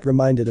 But that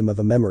reminded him of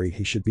a memory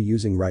he should be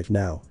using right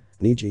now.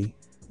 "Neji?"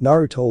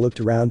 Naruto looked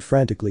around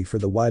frantically for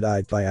the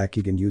wide-eyed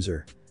Byakugan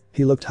user.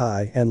 He looked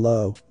high and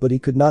low, but he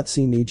could not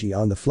see Neji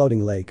on the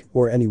floating lake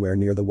or anywhere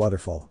near the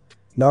waterfall.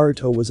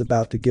 Naruto was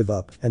about to give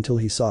up until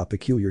he saw a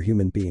peculiar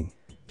human being.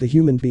 The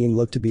human being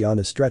looked to be on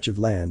a stretch of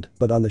land,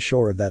 but on the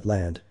shore of that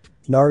land.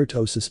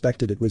 Naruto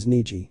suspected it was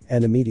Neji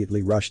and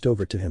immediately rushed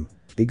over to him.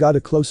 He got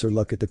a closer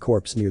look at the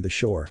corpse near the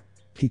shore.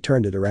 He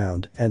turned it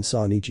around and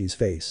saw Neji's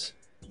face.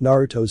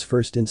 Naruto's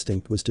first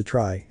instinct was to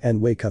try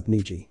and wake up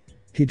Neji.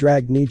 He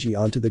dragged Neji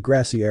onto the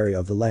grassy area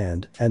of the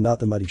land and not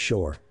the muddy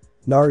shore.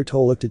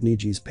 Naruto looked at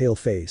Neji's pale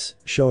face,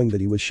 showing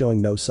that he was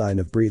showing no sign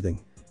of breathing.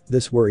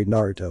 This worried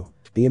Naruto.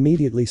 He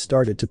immediately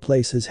started to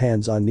place his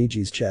hands on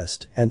Neji's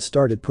chest and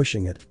started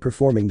pushing it,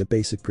 performing the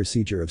basic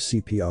procedure of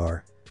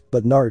CPR.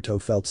 But Naruto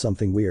felt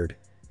something weird.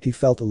 He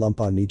felt a lump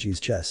on Neji's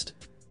chest.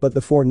 But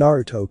before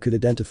Naruto could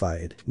identify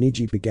it,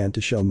 Neji began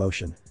to show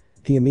motion.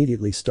 He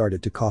immediately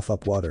started to cough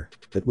up water.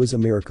 It was a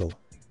miracle.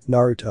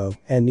 Naruto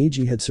and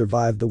Neji had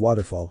survived the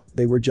waterfall,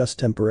 they were just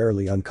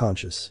temporarily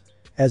unconscious.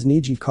 As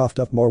Neji coughed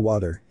up more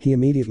water, he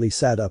immediately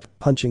sat up,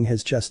 punching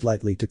his chest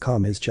lightly to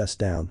calm his chest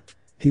down.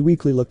 He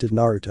weakly looked at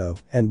Naruto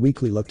and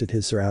weakly looked at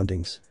his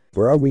surroundings.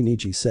 "Where are we?"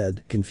 Neji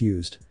said,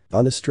 confused.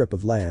 "On a strip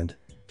of land.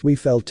 We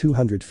fell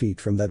 200 feet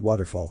from that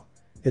waterfall.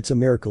 It's a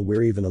miracle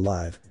we're even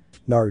alive,"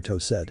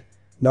 Naruto said.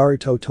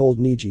 Naruto told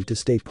Neji to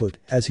stay put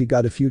as he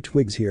got a few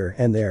twigs here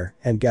and there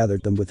and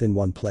gathered them within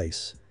one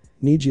place.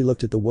 Neji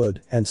looked at the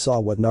wood and saw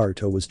what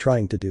Naruto was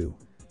trying to do.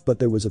 But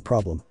there was a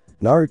problem.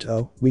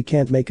 "Naruto, we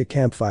can't make a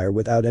campfire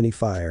without any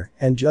fire,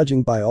 and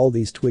judging by all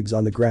these twigs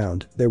on the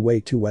ground, they're way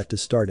too wet to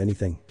start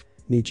anything,"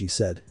 Neji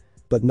said.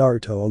 But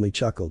Naruto only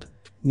chuckled.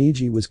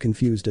 Neji was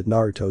confused at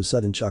Naruto's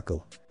sudden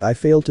chuckle. "I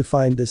failed to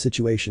find this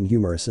situation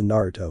humorous in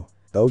Naruto.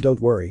 Oh,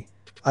 don't worry.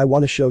 I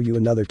want to show you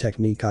another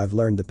technique I've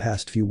learned the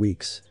past few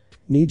weeks."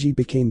 Neji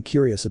became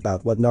curious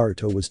about what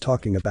Naruto was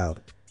talking about.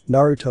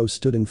 Naruto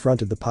stood in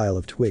front of the pile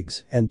of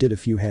twigs and did a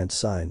few hand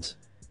signs.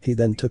 He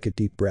then took a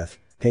deep breath.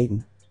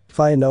 "Hayten.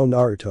 Fire." No,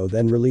 Naruto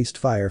then released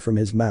fire from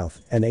his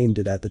mouth and aimed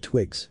it at the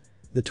twigs.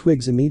 The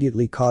twigs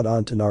immediately caught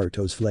on to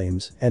Naruto's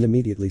flames and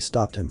immediately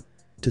stopped him.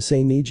 To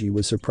say Neji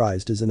was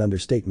surprised is an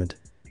understatement.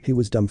 He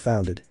was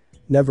dumbfounded.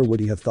 Never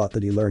would he have thought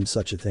that he learned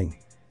such a thing.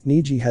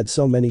 Neji had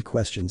so many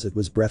questions it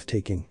was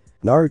breathtaking.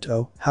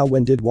 "Naruto, how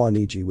when did wa?"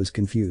 Neji was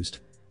confused.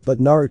 But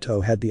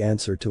Naruto had the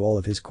answer to all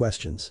of his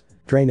questions.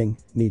 "Training,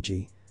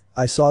 Neji.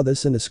 I saw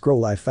this in a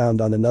scroll I found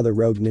on another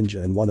rogue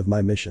ninja in one of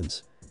my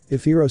missions.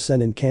 If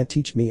Hiro-Sennin can't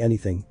teach me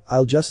anything,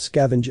 I'll just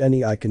scavenge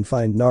any I can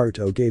find."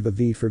 Naruto gave a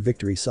V for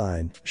victory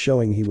sign,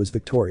 showing he was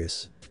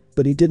victorious.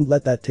 But he didn't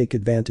let that take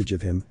advantage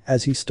of him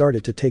as he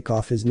started to take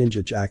off his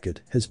ninja jacket,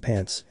 his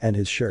pants, and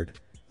his shirt.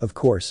 Of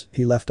course,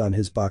 he left on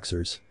his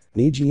boxers.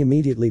 Neji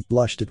immediately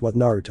blushed at what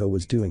Naruto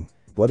was doing.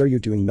 "What are you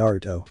doing,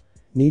 Naruto?"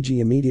 Neji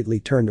immediately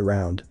turned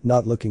around,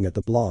 not looking at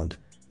the blonde.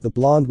 The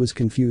blonde was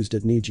confused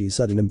at Neji's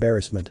sudden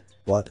embarrassment.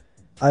 "What?"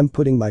 "I'm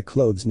putting my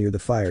clothes near the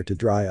fire to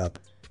dry up.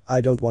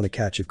 I don't want to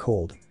catch a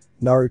cold."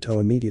 Naruto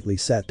immediately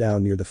sat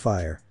down near the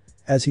fire.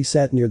 As he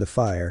sat near the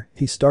fire,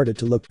 he started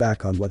to look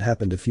back on what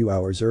happened a few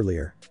hours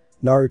earlier.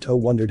 Naruto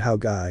wondered how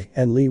Guy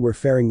and Lee were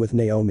faring with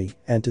Naomi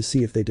and to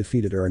see if they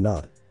defeated her or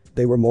not.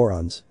 They were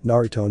morons,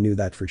 Naruto knew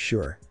that for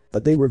sure.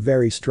 But they were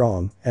very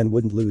strong and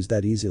wouldn't lose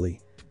that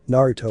easily.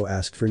 Naruto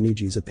asked for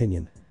Neji's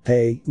opinion.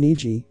 "Hey,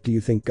 Neji, do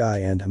you think Guy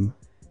and him?"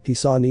 He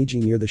saw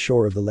Neji near the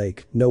shore of the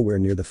lake, nowhere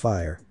near the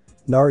fire.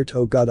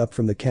 Naruto got up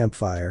from the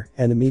campfire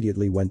and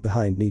immediately went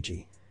behind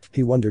Neji.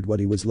 He wondered what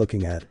he was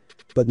looking at.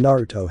 But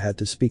Naruto had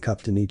to speak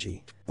up to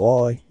Neji.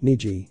 "Boy,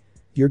 Neji.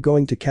 You're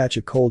going to catch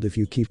a cold if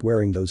you keep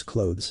wearing those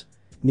clothes."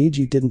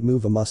 Neji didn't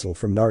move a muscle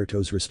from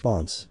Naruto's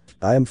response.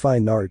 "I am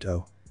fine,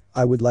 Naruto.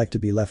 I would like to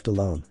be left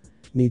alone,"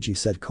 Neji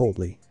said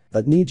coldly.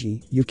 "But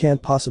Neji, you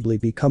can't possibly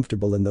be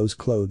comfortable in those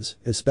clothes,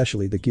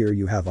 especially the gear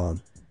you have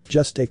on.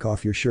 Just take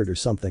off your shirt or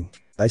something."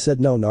 I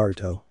said no,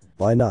 Naruto.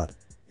 "Why not?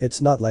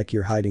 It's not like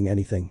you're hiding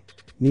anything."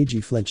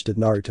 Neji flinched at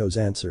Naruto's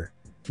answer.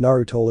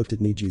 Naruto looked at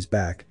Neji's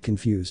back,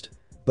 confused.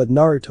 But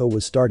Naruto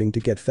was starting to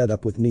get fed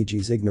up with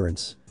Neji's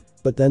ignorance.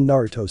 But then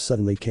Naruto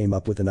suddenly came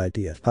up with an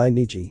idea. "Hi,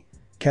 Neji.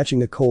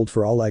 Catching a cold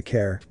for all I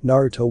care."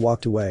 Naruto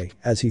walked away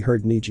as he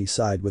heard Neji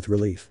sighed with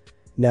relief.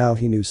 Now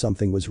he knew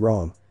something was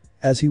wrong.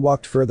 As he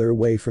walked further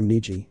away from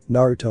Neji,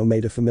 Naruto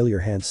made a familiar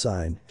hand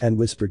sign and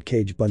whispered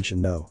Kage Bunshin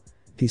no.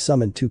 He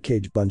summoned 2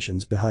 Kage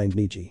Bunshins behind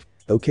Neji.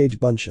 "Oh, Kage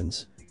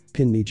Bunshins.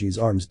 Pin Neji's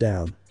arms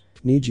down."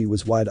 Neji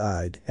was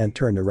wide-eyed and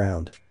turned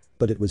around.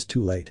 But it was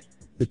too late.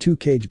 The 2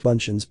 Kage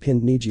Bunshins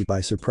pinned Neji by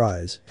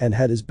surprise and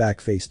had his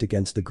back faced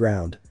against the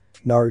ground.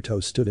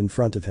 Naruto stood in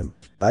front of him.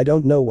 "I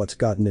don't know what's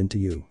gotten into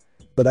you.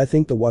 But I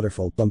think the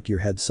waterfall bumped your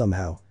head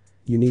somehow.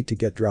 You need to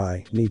get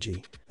dry,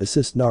 Neji.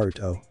 Assist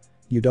Naruto.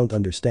 You don't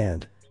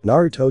understand."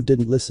 Naruto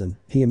didn't listen,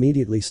 he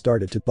immediately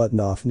started to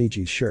button off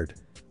Neji's shirt.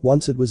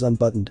 Once it was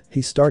unbuttoned,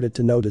 he started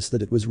to notice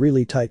that it was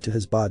really tight to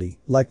his body,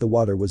 like the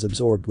water was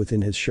absorbed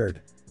within his shirt.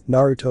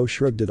 Naruto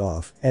shrugged it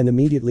off and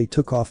immediately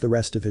took off the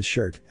rest of his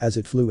shirt as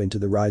it flew into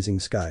the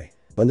rising sky.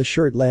 When the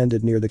shirt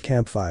landed near the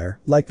campfire,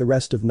 like the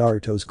rest of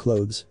Naruto's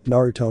clothes,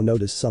 Naruto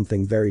noticed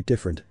something very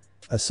different.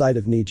 A side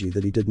of Neji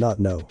that he did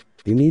not know.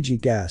 Neji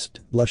gasped,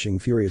 blushing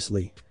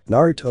furiously.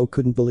 Naruto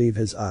couldn't believe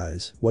his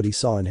eyes, what he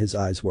saw in his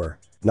eyes were.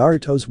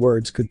 Naruto's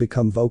words could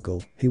become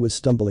vocal, he was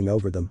stumbling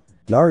over them.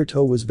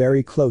 Naruto was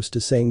very close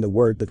to saying the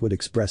word that would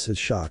express his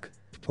shock.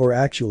 Or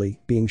actually,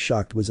 being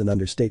shocked was an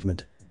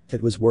understatement.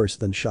 It was worse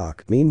than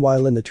shock.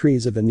 Meanwhile, in the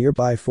trees of a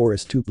nearby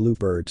forest, 2 blue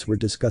birds were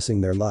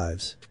discussing their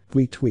lives.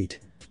 Tweet tweet.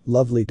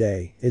 "Lovely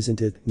day,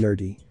 isn't it,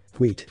 nerdy?"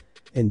 Tweet.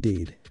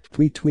 "Indeed."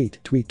 Tweet tweet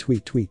tweet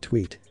tweet tweet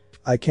tweet.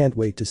 "I can't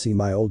wait to see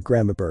my old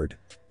grandma bird.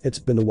 It's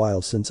been a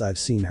while since I've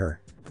seen her."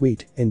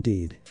 Tweet.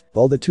 "Indeed."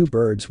 While the 2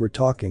 birds were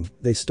talking,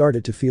 they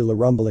started to feel a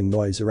rumbling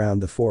noise around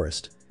the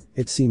forest.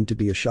 It seemed to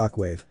be a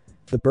shockwave.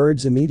 The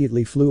birds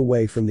immediately flew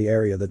away from the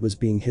area that was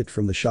being hit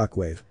from the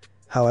shockwave.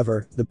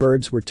 However, the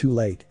birds were too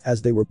late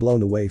as they were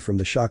blown away from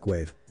the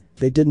shockwave.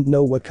 They didn't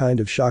know what kind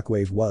of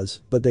shockwave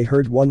was, but they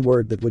heard one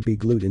word that would be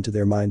glued into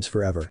their minds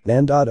forever.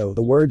 Nandato,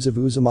 the words of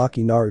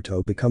Uzumaki.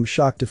 Naruto becomes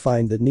shocked to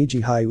find that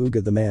Neji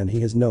Hyuga, the man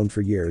he has known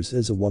for years,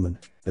 is a woman.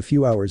 A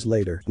few hours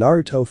later,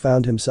 Naruto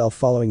found himself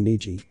following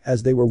Neji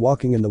as they were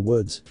walking in the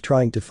woods,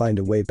 trying to find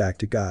a way back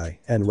to Guy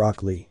and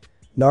Rock Lee.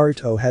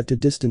 Naruto had to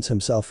distance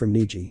himself from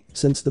Neji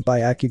since the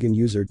Byakugan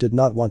user did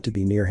not want to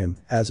be near him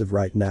as of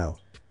right now.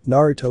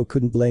 Naruto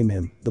couldn't blame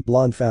him, the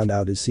blonde found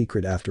out his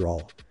secret after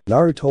all.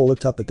 Naruto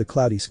looked up at the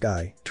cloudy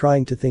sky,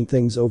 trying to think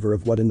things over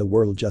of what in the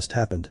world just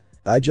happened.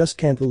 I just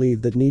can't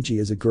believe that Neji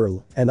is a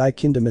girl and I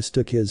kinda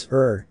mistook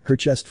her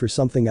chest for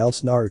something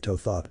else, Naruto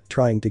thought,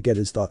 trying to get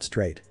his thoughts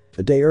straight.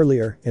 A day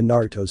earlier, in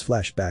Naruto's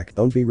flashback,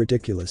 don't be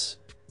ridiculous.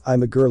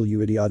 I'm a girl,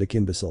 you idiotic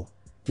imbecile.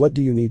 What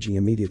do you? Neji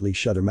immediately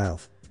shut her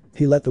mouth.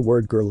 He let the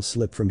word girl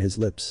slip from his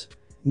lips.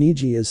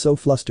 Neji is so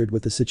flustered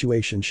with the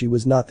situation she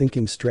was not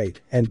thinking straight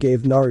and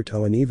gave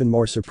Naruto an even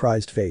more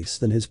surprised face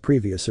than his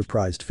previous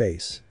surprised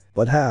face.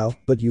 But how?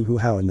 But you who?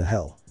 How in the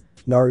hell?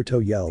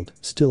 Naruto yelled,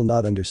 still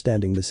not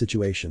understanding the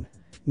situation.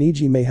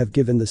 Neji may have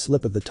given the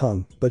slip of the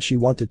tongue, but she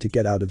wanted to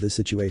get out of this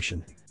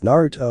situation.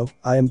 Naruto,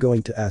 I am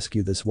going to ask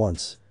you this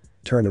once.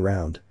 Turn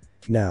around.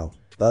 Now.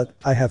 But,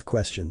 I have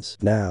questions.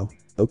 Now.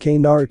 Okay,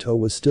 Naruto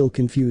was still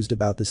confused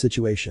about the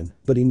situation,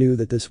 but he knew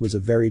that this was a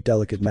very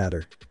delicate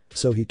matter.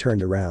 So he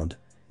turned around.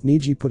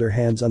 Neji put her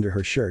hands under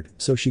her shirt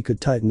so she could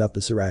tighten up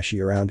the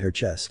sarashi around her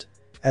chest.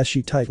 As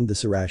she tightened the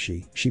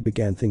sarashi, she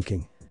began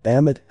thinking.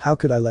 Damn it, how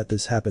could I let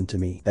this happen to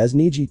me? As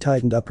Neji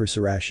tightened up her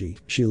sarashi,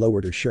 she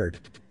lowered her shirt.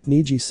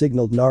 Neji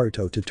signaled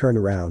Naruto to turn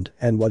around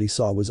and what he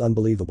saw was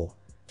unbelievable.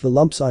 The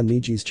lumps on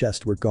Neji's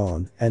chest were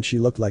gone and she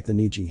looked like the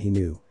Neji he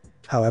knew.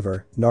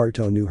 However,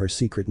 Naruto knew her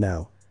secret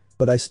now.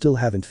 But I still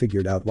haven't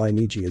figured out why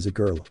Neji is a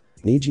girl.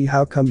 Neji,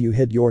 how come you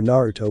hid your?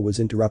 Naruto was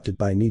interrupted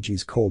by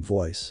Neji's cold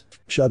voice.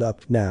 Shut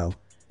up, now.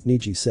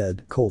 Neji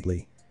said,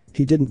 coldly.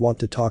 He didn't want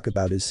to talk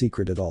about his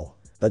secret at all.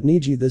 But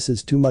Neji, this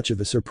is too much of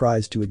a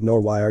surprise to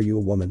ignore. Why are you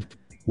a woman?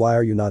 Why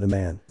are you not a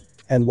man?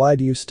 And why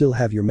do you still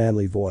have your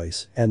manly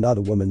voice and not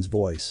a woman's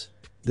voice?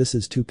 This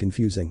is too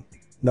confusing.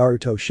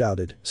 Naruto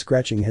shouted,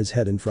 scratching his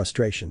head in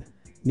frustration.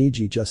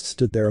 Neji just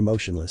stood there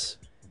emotionless.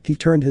 He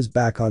turned his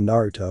back on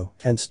Naruto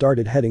and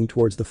started heading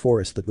towards the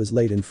forest that was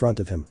laid in front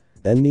of him.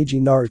 Then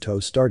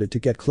Naruto started to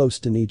get close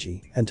to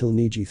Neji until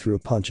Neji threw a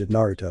punch at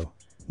Naruto.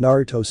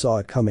 Naruto saw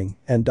it coming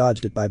and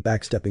dodged it by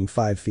backstepping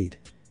 5 feet.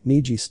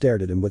 Neji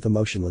stared at him with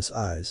emotionless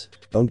eyes.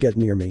 Don't get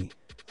near me.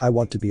 I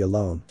want to be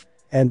alone.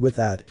 And with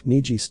that,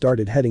 Neji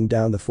started heading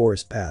down the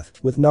forest path,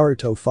 with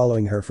Naruto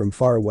following her from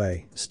far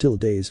away, still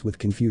dazed with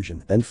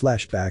confusion. Then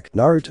flashback,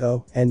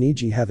 Naruto and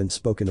Neji haven't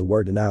spoken a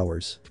word in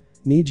hours.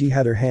 Neji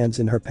had her hands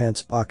in her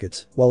pants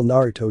pockets while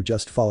Naruto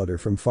just followed her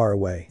from far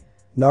away.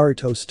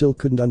 Naruto still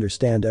couldn't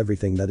understand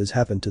everything that has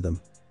happened to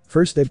them.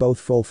 First they both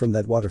fall from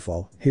that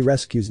waterfall, he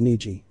rescues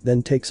Neji,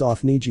 then takes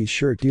off Neji's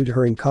shirt due to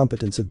her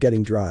incompetence of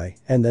getting dry,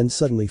 and then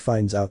suddenly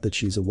finds out that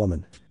she's a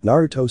woman.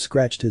 Naruto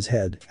scratched his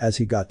head as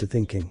he got to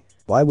thinking.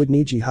 Why would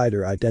Neji hide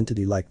her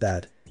identity like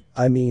that?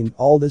 I mean,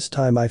 all this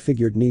time I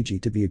figured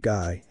Neji to be a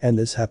guy and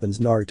this happens,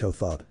 Naruto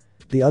thought.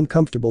 The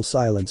uncomfortable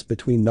silence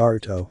between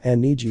Naruto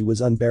and Neji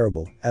was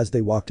unbearable as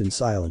they walked in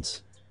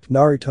silence.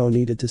 Naruto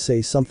needed to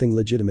say something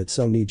legitimate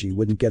so Neji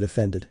wouldn't get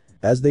offended.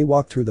 As they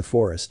walked through the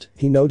forest,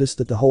 he noticed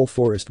that the whole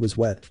forest was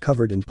wet,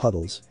 covered in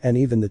puddles, and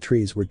even the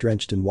trees were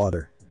drenched in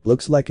water.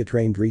 Looks like it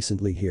rained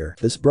recently here.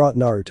 This brought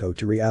Naruto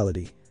to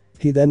reality.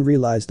 He then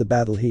realized the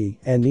battle he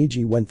and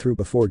Neji went through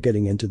before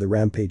getting into the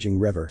rampaging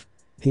river.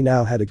 He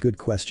now had a good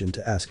question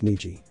to ask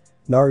Neji.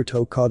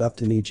 Naruto caught up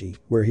to Neji,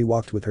 where he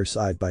walked with her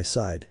side by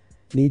side.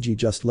 Neji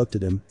just looked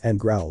at him and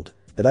growled.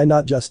 Did I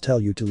not just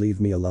tell you to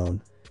leave me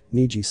alone?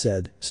 Neji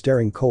said,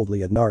 staring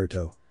coldly at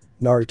Naruto.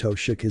 Naruto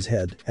shook his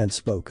head and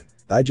spoke.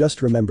 I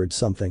just remembered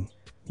something.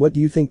 What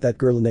do you think that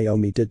girl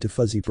Naomi did to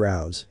Fuzzy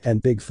Brows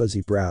and Big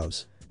Fuzzy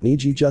Brows?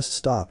 Neji just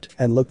stopped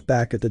and looked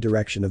back at the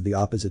direction of the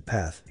opposite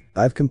path.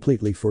 I've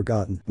completely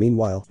forgotten.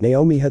 Meanwhile,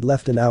 Naomi had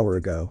left an hour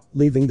ago,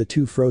 leaving the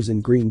 2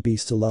 frozen green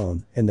beasts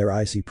alone in their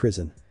icy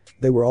prison.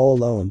 They were all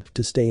alone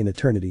to stay in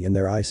eternity in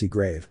their icy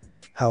grave.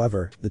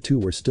 However, the 2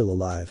 were still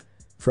alive.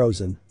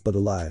 Frozen, but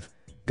alive.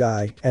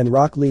 Guy and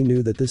Rock Lee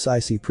knew that this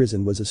icy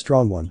prison was a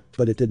strong one,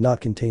 but it did not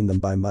contain them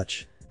by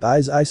much.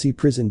 Guy's icy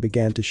prison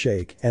began to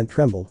shake and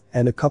tremble,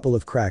 and a couple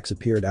of cracks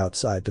appeared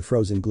outside the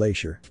frozen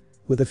glacier.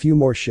 With a few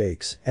more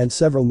shakes and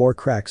several more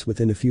cracks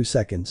within a few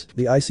seconds,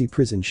 the icy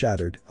prison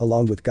shattered,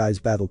 along with Guy's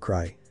battle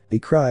cry. He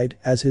cried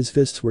as his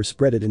fists were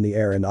spreaded in the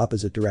air in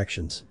opposite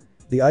directions.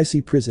 The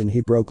icy prison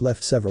he broke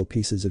left several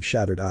pieces of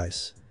shattered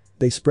ice.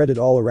 They spread it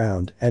all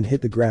around and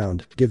hit the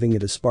ground, giving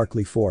it a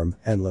sparkly form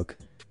and look.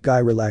 Guy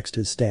relaxed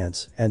his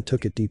stance and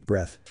took a deep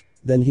breath.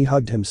 Then he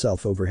hugged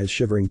himself over his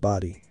shivering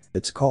body.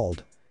 It's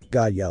called.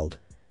 Guy yelled.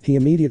 He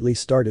immediately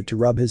started to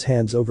rub his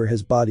hands over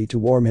his body to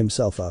warm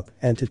himself up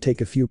and to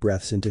take a few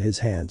breaths into his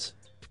hands.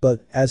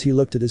 But, as he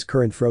looked at his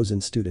current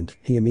frozen student,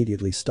 he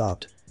immediately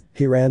stopped.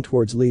 He ran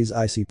towards Lee's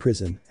icy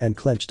prison and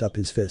clenched up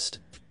his fist.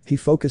 He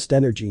focused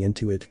energy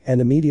into it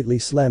and immediately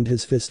slammed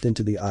his fist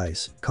into the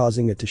ice,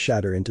 causing it to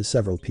shatter into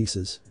several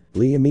pieces.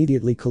 Lee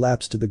immediately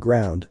collapsed to the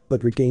ground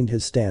but regained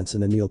his stance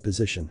in a kneel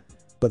position.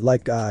 But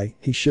like Guy,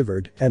 he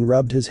shivered and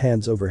rubbed his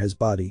hands over his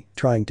body,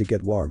 trying to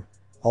get warm.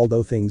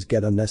 Although things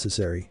get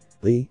unnecessary.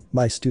 Lee,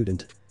 my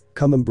student.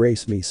 Come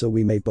embrace me so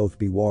we may both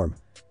be warm.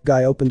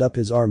 Guy opened up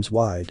his arms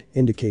wide,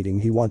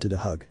 indicating he wanted a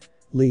hug.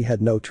 Lee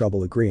had no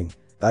trouble agreeing.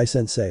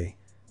 Guy-sensei.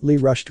 Lee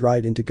rushed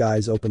right into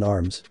Guy's open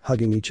arms,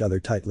 hugging each other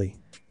tightly.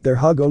 Their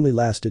hug only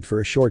lasted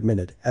for a short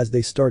minute as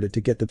they started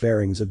to get the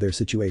bearings of their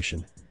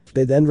situation.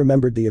 They then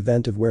remembered the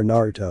event of where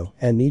Naruto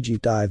and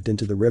Neji dived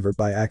into the river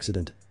by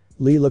accident.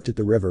 Lee looked at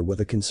the river with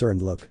a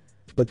concerned look.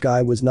 But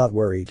Guy was not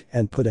worried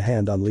and put a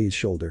hand on Lee's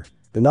shoulder.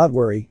 Do not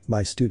worry,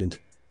 my student.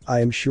 I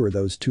am sure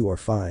those two are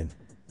fine.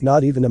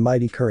 Not even a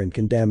mighty current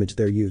can damage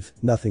their youth,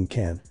 nothing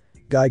can.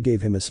 Guy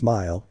gave him a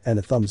smile and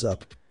a thumbs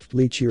up.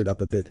 Lee cheered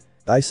up a bit.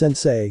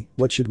 Guy-sensei,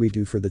 what should we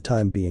do for the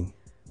time being?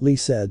 Lee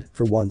said,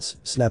 for once,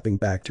 snapping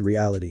back to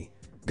reality.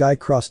 Guy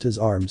crossed his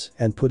arms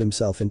and put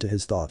himself into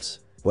his thoughts.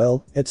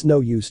 Well, it's no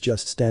use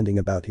just standing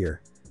about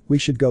here. We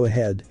should go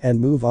ahead and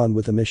move on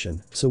with the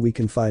mission so we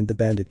can find the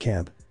bandit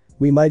camp.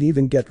 We might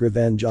even get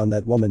revenge on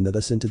that woman that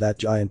us into that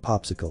giant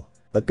popsicle.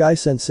 But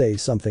Guy-sensei,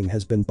 something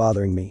has been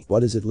bothering me.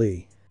 What is it,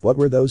 Lee? What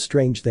were those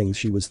strange things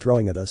she was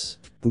throwing at us?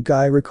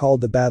 Guy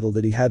recalled the battle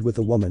that he had with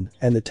a woman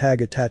and the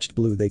tag attached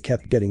blue they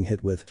kept getting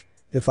hit with.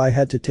 If I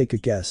had to take a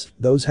guess,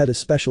 those had a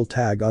special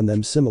tag on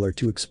them similar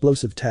to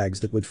explosive tags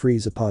that would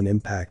freeze upon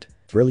impact.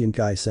 Brilliant,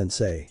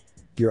 Guy-sensei.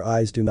 Your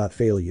eyes do not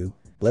fail you.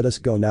 Let us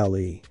go now,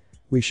 Lee.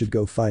 We should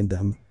go find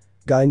them.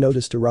 Guy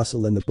noticed a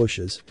rustle in the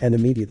bushes and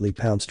immediately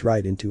pounced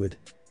right into it.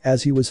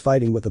 As he was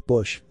fighting with a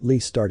bush, Lee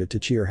started to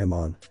cheer him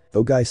on.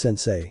 Oh,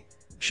 Guy-sensei.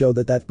 Show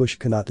that bush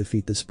cannot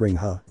defeat the spring,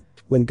 huh?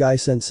 When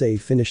Guy-sensei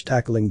finished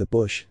tackling the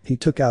bush, he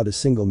took out a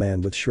single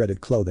man with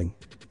shredded clothing.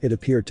 It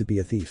appeared to be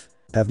a thief.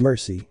 Have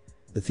mercy.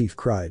 The thief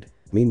cried.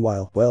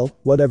 Meanwhile, well,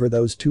 whatever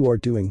those two are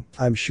doing,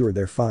 I'm sure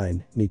they're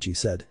fine, Neji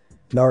said.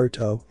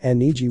 Naruto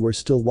and Neji were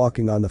still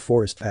walking on the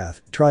forest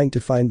path, trying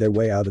to find their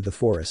way out of the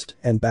forest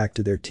and back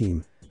to their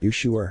team. You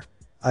sure?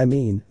 I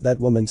mean, that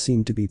woman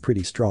seemed to be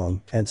pretty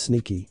strong and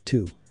sneaky,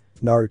 too.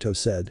 Naruto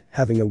said,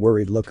 having a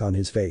worried look on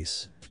his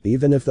face.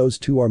 Even if those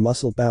two are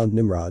muscle-bound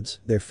Nimrods,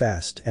 they're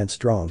fast and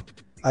strong.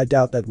 I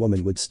doubt that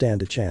woman would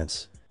stand a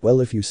chance.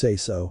 Well, if you say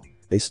so.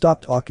 They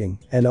stopped talking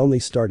and only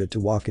started to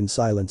walk in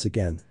silence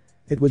again.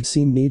 It would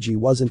seem Neji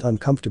wasn't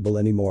uncomfortable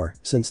anymore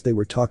since they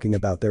were talking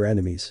about their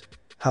enemies.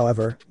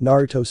 However,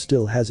 Naruto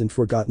still hasn't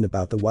forgotten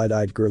about the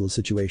wide-eyed girl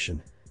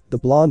situation. The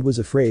blonde was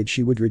afraid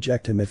she would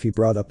reject him if he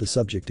brought up the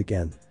subject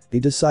again. He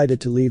decided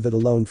to leave it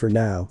alone for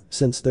now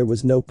since there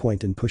was no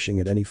point in pushing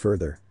it any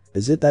further.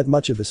 Is it that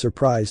much of a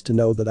surprise to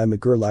know that I'm a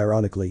girl?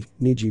 Ironically,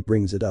 Neji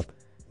brings it up.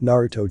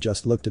 Naruto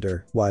just looked at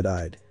her,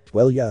 wide-eyed.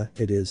 Well, yeah,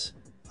 it is.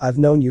 I've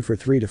known you for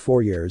 3 to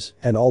 4 years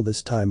and all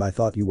this time I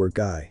thought you were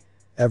Guy.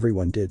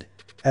 Everyone did.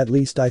 At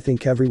least I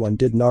think everyone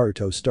did.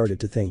 Naruto started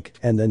to think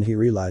and then he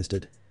realized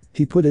it.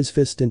 He put his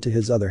fist into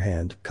his other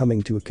hand,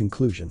 coming to a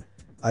conclusion.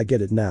 I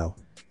get it now.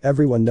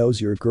 Everyone knows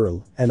you're a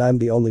girl and I'm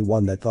the only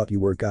one that thought you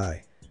were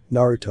Guy.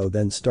 Naruto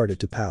then started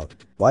to pout.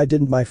 Why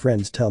didn't my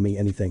friends tell me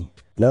anything?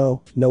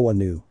 No one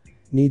knew.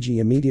 Neji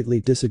immediately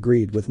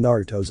disagreed with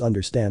Naruto's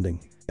understanding.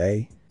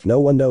 Eh?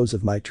 No one knows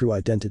of my true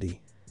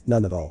identity.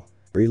 None at all.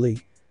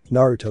 Really?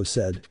 Naruto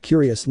said,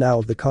 curious now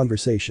of the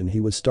conversation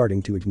he was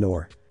starting to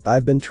ignore.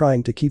 I've been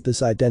trying to keep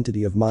this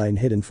identity of mine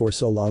hidden for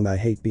so long. I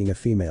hate being a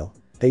female.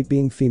 Hate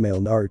being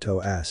female?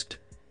 Naruto asked.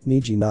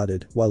 Neji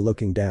nodded while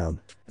looking down.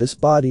 This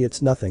body,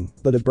 it's nothing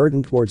but a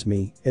burden towards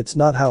me. It's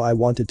not how I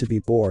wanted to be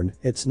born,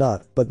 it's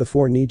not. But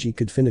before Neji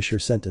could finish her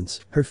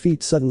sentence, her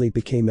feet suddenly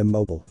became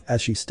immobile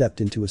as she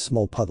stepped into a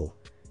small puddle.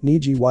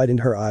 Neji widened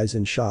her eyes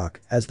in shock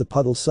as the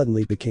puddle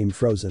suddenly became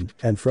frozen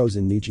and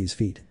frozen Neji's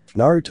feet.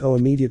 Naruto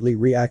immediately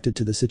reacted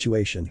to the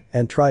situation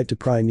and tried to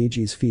pry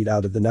Neji's feet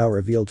out of the now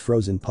revealed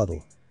frozen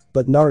puddle.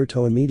 But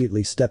Naruto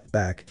immediately stepped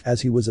back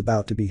as he was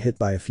about to be hit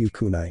by a few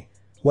kunai.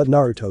 What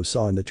Naruto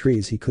saw in the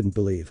trees he couldn't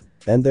believe.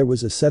 And there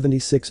was a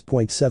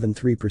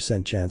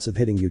 76.73% chance of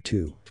hitting you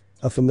too.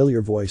 A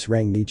familiar voice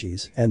rang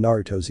Neji's and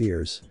Naruto's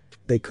ears.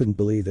 They couldn't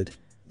believe it.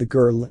 The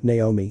girl,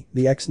 Naomi,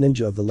 the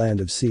ex-ninja of the Land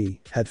of Sea,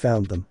 had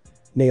found them.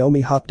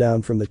 Naomi hopped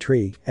down from the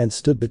tree and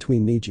stood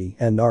between Neji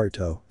and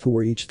Naruto, who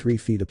were each 3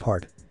 feet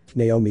apart.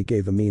 Naomi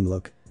gave a mean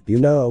look. You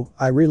know,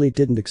 I really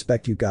didn't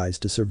expect you guys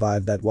to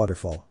survive that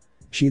waterfall.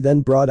 She then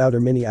brought out her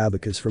mini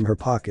abacus from her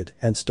pocket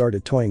and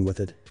started toying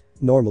with it.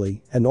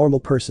 Normally, a normal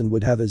person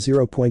would have a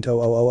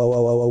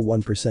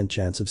 0.0000001%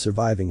 chance of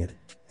surviving it.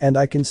 And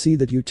I can see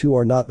that you two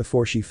are not.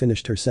 Before she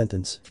finished her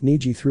sentence,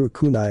 Neji threw a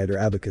kunai at her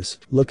abacus,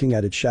 looking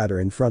at it shatter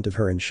in front of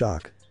her in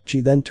shock. She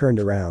then turned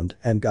around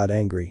and got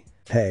angry.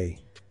 Hey.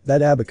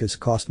 That abacus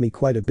cost me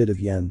quite a bit of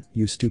yen,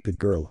 you stupid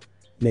girl.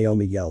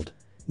 Naomi yelled.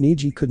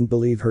 Neji couldn't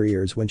believe her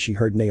ears when she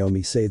heard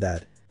Naomi say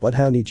that. What?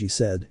 How? Neji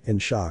said, in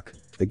shock.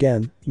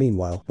 Again,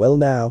 meanwhile, well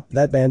now,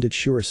 that bandit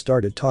sure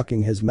started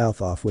talking his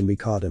mouth off when we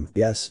caught him.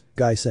 Yes,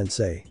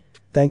 Guy-sensei.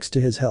 Thanks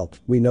to his help,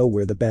 we know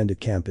where the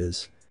bandit camp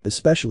is.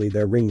 Especially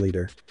their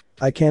ringleader.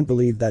 I can't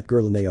believe that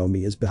girl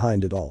Naomi is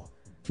behind it all.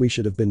 We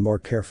should have been more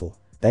careful.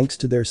 Thanks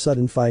to their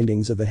sudden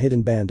findings of a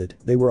hidden bandit,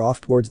 they were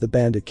off towards the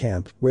bandit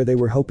camp where they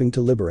were hoping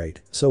to liberate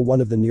so one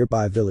of the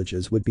nearby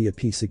villages would be at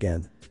peace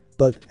again.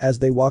 But, as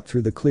they walked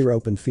through the clear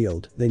open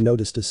field, they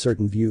noticed a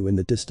certain view in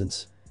the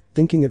distance.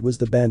 Thinking it was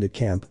the bandit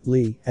camp,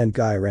 Lee and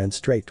Guy ran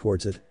straight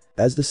towards it.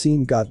 As the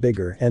scene got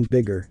bigger and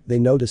bigger, they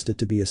noticed it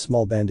to be a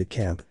small bandit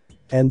camp.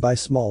 And by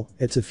small,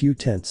 it's a few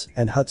tents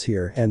and huts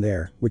here and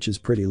there, which is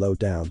pretty low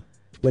down.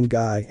 When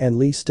Guy and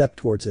Lee stepped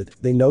towards it,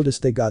 they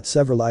noticed they got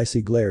several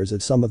icy glares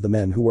at some of the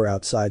men who were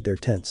outside their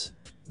tents.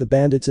 The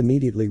bandits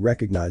immediately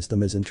recognized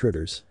them as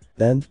intruders.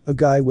 Then, a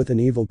guy with an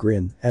evil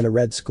grin and a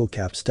red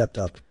skullcap stepped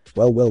up.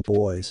 Well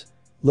boys.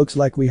 Looks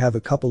like we have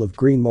a couple of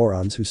green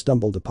morons who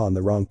stumbled upon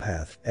the wrong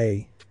path,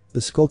 eh? The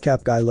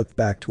skullcap guy looked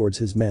back towards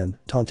his men,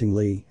 taunting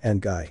Lee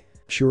and Guy.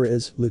 Sure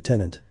is,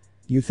 Lieutenant.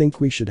 You think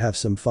we should have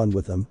some fun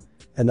with them?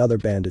 Another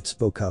bandit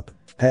spoke up.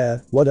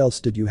 What else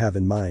did you have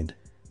in mind?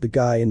 The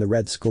guy in the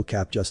red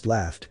skullcap just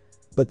laughed.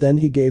 But then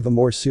he gave a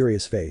more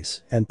serious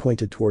face and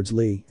pointed towards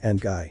Lee and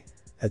Guy.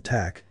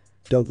 Attack.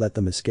 Don't let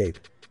them escape.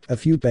 A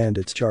few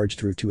bandits charged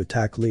through to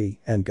attack Lee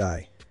and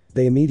Guy.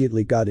 They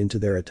immediately got into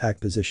their attack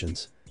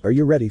positions. Are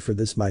you ready for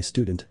this, my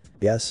student?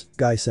 Yes,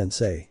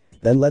 Guy-sensei.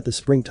 Then let the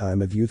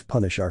springtime of youth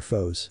punish our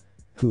foes.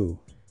 Who?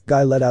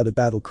 Guy let out a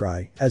battle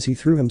cry as he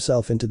threw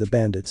himself into the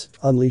bandits,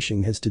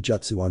 unleashing his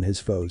taijutsu on his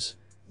foes.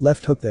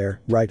 Left hook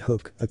there, right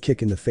hook, a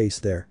kick in the face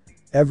there.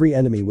 Every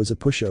enemy was a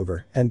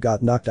pushover and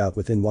got knocked out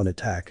within one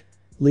attack.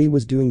 Lee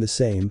was doing the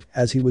same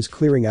as he was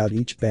clearing out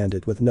each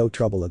bandit with no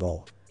trouble at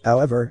all.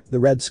 However, the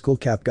red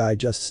skullcap guy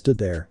just stood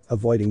there,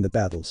 avoiding the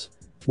battles.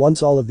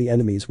 Once all of the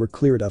enemies were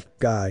cleared up,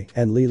 Guy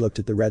and Lee looked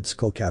at the red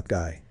skullcap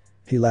guy.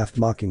 He laughed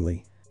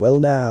mockingly. Well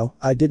now,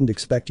 I didn't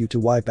expect you to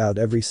wipe out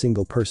every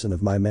single person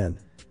of my men.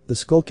 The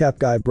skullcap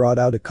guy brought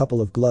out a couple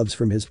of gloves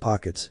from his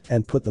pockets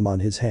and put them on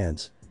his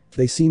hands.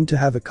 They seemed to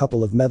have a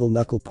couple of metal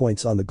knuckle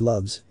points on the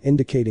gloves,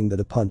 indicating that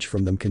a punch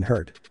from them can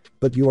hurt.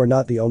 But you are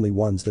not the only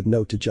ones that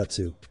know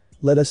taijutsu.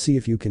 Let us see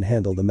if you can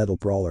handle the metal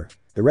brawler.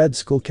 The red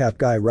skullcap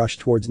guy rushed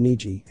towards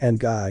Neji and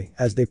Guy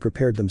as they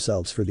prepared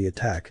themselves for the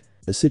attack.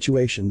 A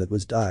situation that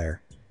was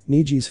dire.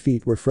 Neji's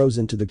feet were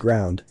frozen to the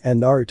ground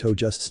and Naruto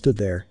just stood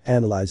there,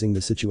 analyzing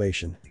the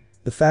situation.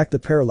 The fact that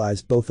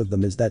paralyzed both of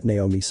them is that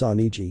Naomi saw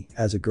Neji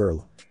as a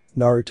girl.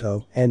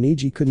 Naruto and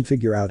Neji couldn't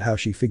figure out how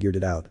she figured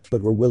it out,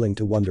 but were willing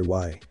to wonder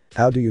why.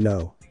 How do you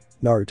know?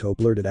 Naruto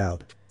blurted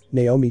out.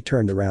 Naomi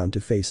turned around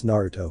to face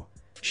Naruto.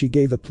 She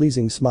gave a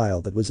pleasing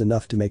smile that was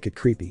enough to make it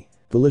creepy.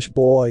 Foolish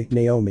boy,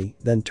 Naomi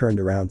then turned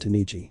around to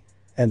Neji.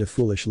 And a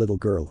foolish little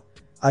girl.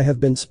 I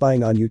have been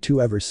spying on you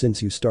two ever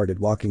since you started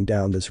walking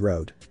down this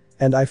road.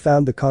 And I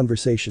found the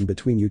conversation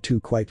between you two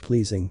quite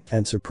pleasing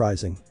and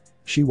surprising.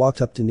 She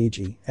walked up to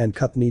Neji and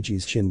cupped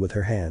Neji's chin with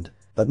her hand.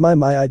 But my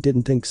I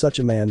didn't think such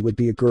a man would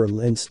be a girl.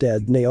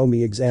 Instead,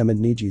 Naomi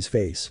examined Neji's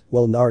face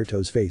while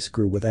Naruto's face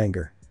grew with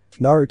anger.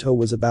 Naruto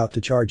was about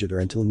to charge at her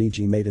until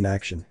Neji made an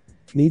action.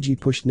 Neji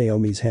pushed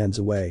Naomi's hands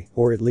away,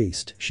 or at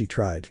least, she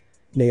tried.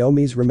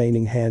 Naomi's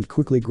remaining hand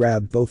quickly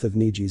grabbed both of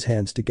Neji's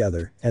hands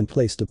together and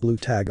placed a blue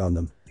tag on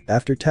them.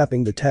 After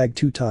tapping the tag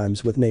 2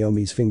 times with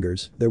Naomi's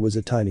fingers, there was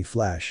a tiny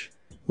flash.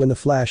 When the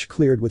flash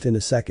cleared within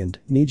a second,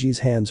 Neji's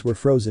hands were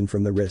frozen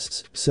from the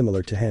wrists,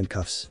 similar to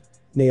handcuffs.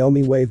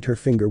 Naomi waved her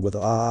finger with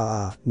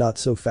a not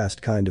so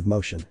fast kind of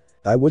motion.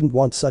 I wouldn't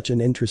want such an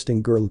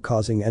interesting girl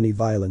causing any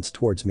violence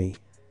towards me.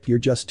 You're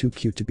just too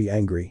cute to be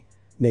angry.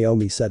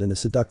 Naomi said in a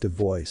seductive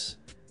voice.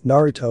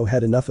 Naruto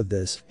had enough of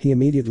this, he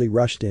immediately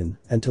rushed in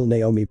until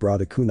Naomi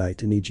brought a kunai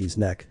to Neji's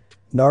neck.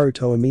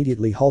 Naruto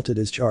immediately halted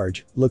his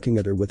charge, looking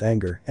at her with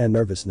anger and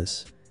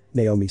nervousness.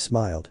 Naomi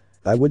smiled.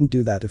 I wouldn't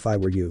do that if I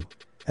were you.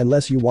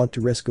 Unless you want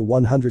to risk a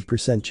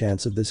 100%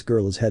 chance of this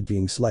girl's head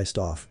being sliced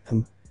off.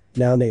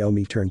 Now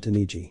Naomi turned to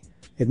Neji.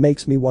 It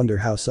makes me wonder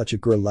how such a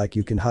girl like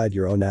you can hide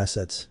your own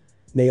assets.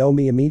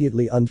 Naomi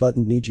immediately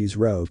unbuttoned Neji's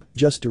robe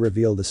just to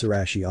reveal the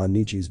sarashi on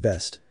Neji's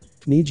vest.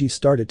 Neji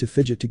started to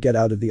fidget to get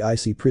out of the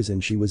icy prison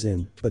she was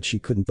in, but she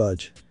couldn't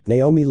budge.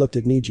 Naomi looked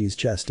at Neji's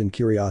chest in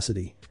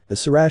curiosity. The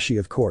sarashi,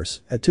 of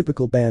course, a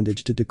typical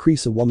bandage to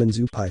decrease a woman's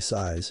upai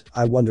size.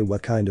 I wonder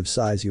what kind of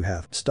size you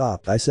have.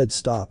 Stop, I said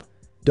stop.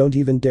 Don't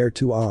even dare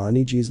to.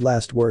 Neji's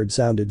last word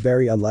sounded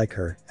very unlike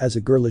her as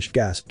a girlish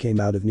gasp came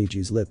out of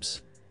Neji's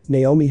lips.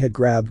 Naomi had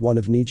grabbed one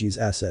of Neji's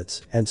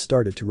assets and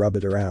started to rub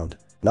it around.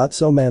 Not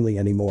so manly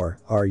anymore,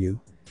 are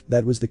you?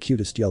 That was the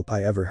cutest yelp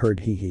I ever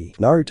heard, hee hee.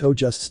 Naruto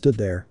just stood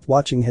there,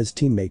 watching his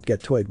teammate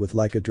get toyed with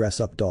like a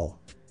dress-up doll.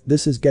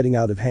 This is getting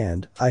out of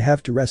hand, I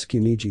have to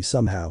rescue Neji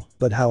somehow,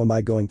 but how am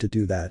I going to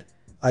do that?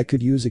 I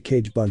could use a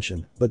cage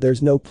bunshin, but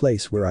there's no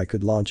place where I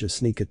could launch a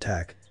sneak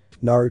attack.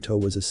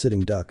 Naruto was a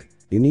sitting duck.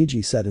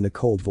 Neji said in a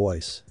cold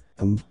voice.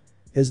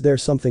 Is there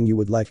something you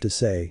would like to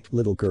say,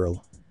 little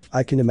girl?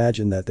 I can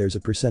imagine that there's a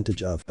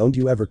percentage of, don't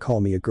you ever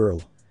call me a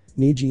girl.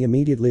 Neji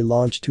immediately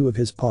launched 2 of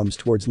his palms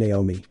towards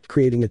Naomi,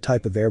 creating a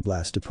type of air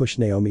blast to push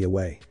Naomi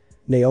away.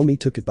 Naomi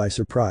took it by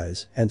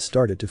surprise and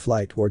started to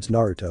fly towards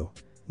Naruto.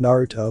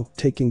 Naruto,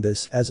 taking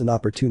this as an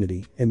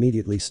opportunity,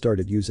 immediately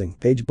started using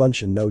Kage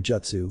Bunshin no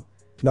Jutsu.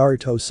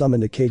 Naruto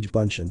summoned a Kage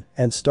Bunshin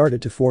and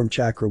started to form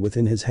chakra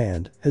within his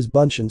hand. His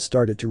Bunshin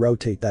started to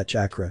rotate that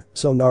chakra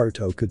so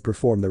Naruto could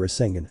perform the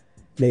Rasengan.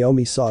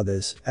 Naomi saw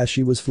this as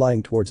she was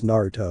flying towards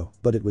Naruto,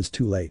 but it was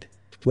too late.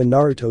 When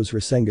Naruto's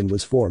Rasengan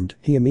was formed,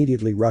 he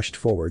immediately rushed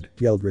forward,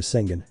 yelled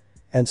Rasengan,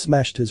 and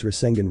smashed his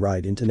Rasengan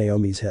right into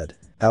Naomi's head.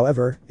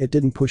 However, it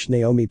didn't push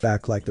Naomi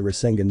back like the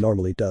Rasengan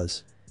normally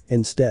does.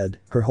 Instead,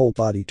 her whole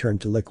body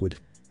turned to liquid.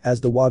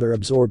 As the water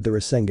absorbed the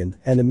Rasengan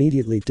and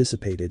immediately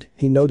dissipated,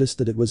 he noticed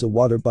that it was a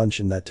water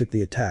Bunshin that took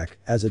the attack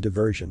as a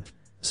diversion.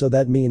 So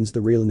that means the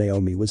real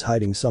Naomi was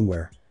hiding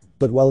somewhere.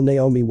 But while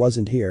Naomi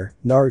wasn't here,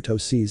 Naruto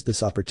seized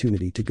this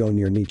opportunity to go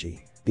near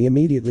Neji. He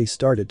immediately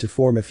started to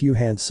form a few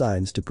hand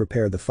signs to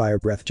prepare the fire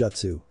breath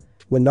jutsu.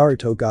 When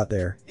Naruto got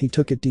there, he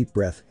took a deep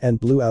breath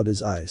and blew out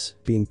his eyes,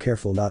 being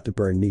careful not to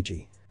burn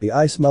Neji. The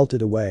ice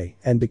melted away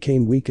and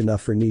became weak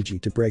enough for Neji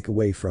to break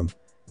away from.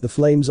 The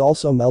flames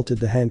also melted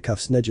the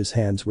handcuffs Neji's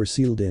hands were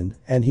sealed in,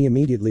 and he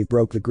immediately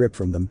broke the grip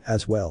from them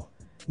as well.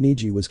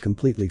 Neji was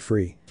completely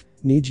free.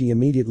 Neji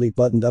immediately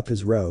buttoned up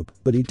his robe,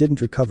 but he didn't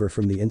recover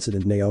from the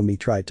incident Naomi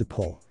tried to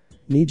pull.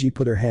 Neji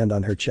put her hand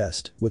on her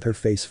chest, with her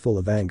face full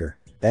of anger.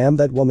 "Damn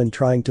that woman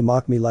trying to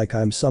mock me like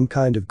I'm some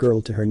kind of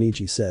girl," to her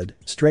Neji said,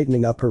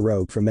 straightening up her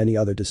robe from any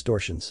other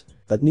distortions.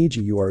 "But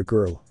Neji, you are a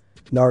girl,"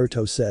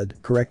 Naruto said,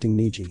 correcting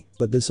Neji,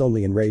 but this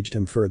only enraged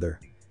him further.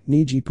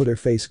 Neji put her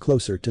face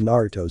closer to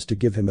Naruto's to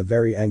give him a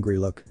very angry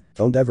look.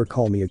 "Don't ever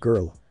call me a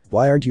girl.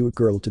 Why aren't you a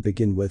girl to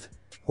begin with?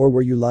 Or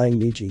were you lying?"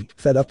 Neji,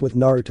 fed up with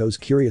Naruto's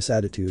curious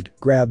attitude,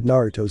 grabbed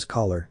Naruto's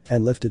collar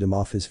and lifted him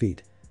off his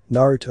feet.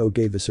 Naruto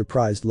gave a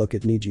surprised look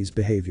at Neji's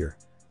behavior.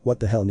 "What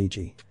the hell,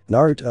 Neji?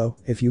 Naruto,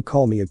 if you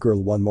call me a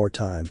girl one more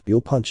time, you'll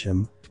punch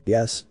him?"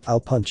 "Yes, I'll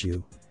punch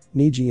you."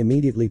 Neji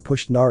immediately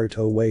pushed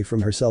Naruto away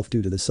from herself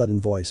due to the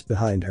sudden voice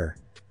behind her.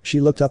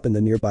 She looked up in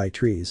the nearby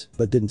trees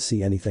but didn't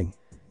see anything.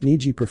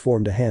 Neji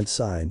performed a hand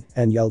sign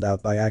and yelled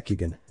out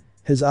Byakugan.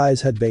 His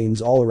eyes had veins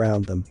all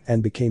around them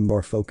and became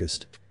more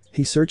focused.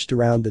 He searched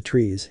around the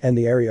trees and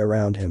the area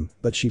around him,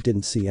 but she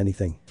didn't see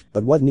anything.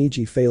 But what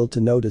Neji failed to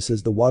notice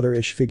is the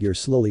water-ish figure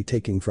slowly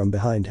taking from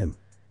behind him.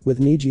 With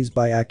Neji's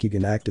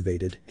Byakugan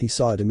activated, he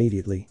saw it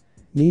immediately.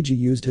 Neji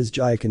used his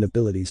Jaiken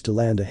abilities to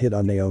land a hit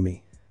on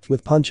Naomi.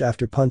 With punch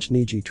after punch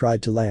Neji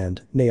tried to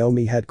land,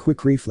 Naomi had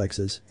quick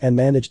reflexes and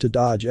managed to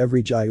dodge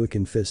every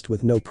Jaiken fist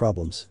with no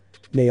problems.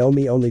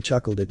 Naomi only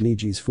chuckled at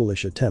Neji's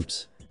foolish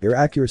attempts. "Your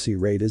accuracy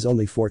rate is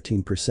only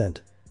 14%.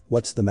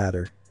 What's the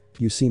matter?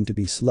 You seem to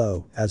be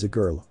slow, as a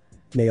girl,"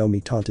 Naomi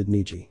taunted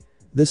Neji.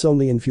 This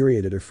only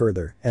infuriated her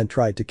further and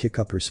tried to kick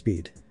up her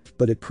speed.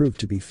 But it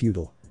proved to be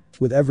futile.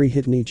 With every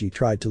hit Neji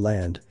tried to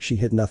land, she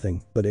hit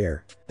nothing but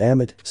air.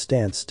 "Damn it,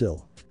 stand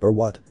still. Or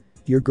what?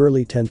 Your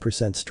girly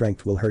 10%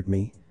 strength will hurt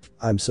me?"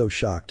 "I'm so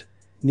shocked."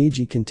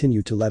 Neji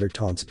continued to let her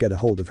taunts get a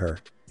hold of her.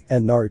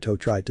 And Naruto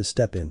tried to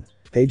step in.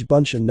 Kage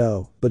Bunshin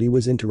no, but he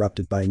was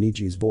interrupted by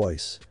Neji's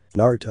voice.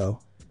 "Naruto,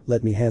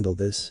 let me handle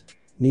this,"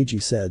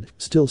 Neji said,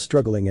 still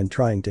struggling and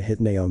trying to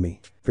hit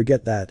Naomi.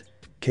 "Forget that.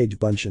 Kage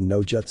Bunshin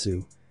no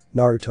Jutsu."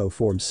 Naruto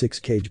formed 6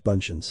 Kage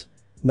Bunshins.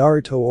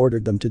 Naruto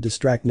ordered them to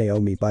distract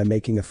Naomi by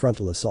making a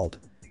frontal assault.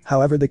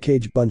 However, the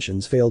Kage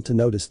Bunshins failed to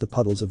notice the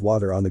puddles of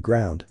water on the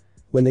ground.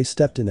 When they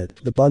stepped in it,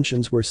 the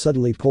Bunshins were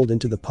suddenly pulled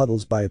into the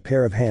puddles by a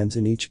pair of hands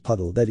in each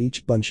puddle that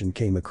each Bunshin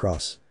came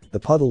across. The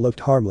puddle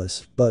looked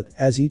harmless, but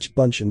as each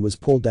Bunshin was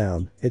pulled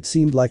down, it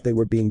seemed like they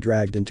were being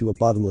dragged into a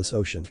bottomless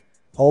ocean.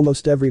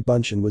 Almost every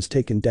Bunshin was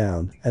taken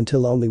down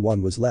until only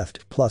one was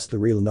left, plus the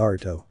real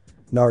Naruto.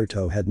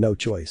 Naruto had no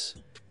choice.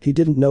 He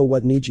didn't know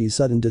what Neji's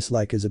sudden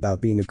dislike is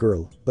about being a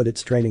girl, but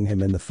it's training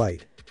him in the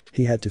fight.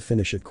 He had to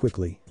finish it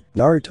quickly.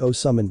 Naruto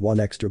summoned one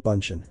extra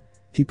Bunshin.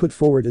 He put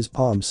forward his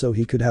palm so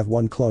he could have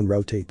one clone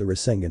rotate the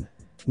Rasengan.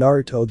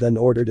 Naruto then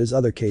ordered his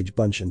other Kage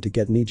Bunshin to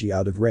get Neji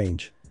out of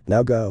range.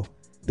 "Now go."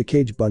 The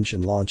Kage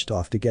Bunshin launched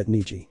off to get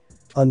Neji.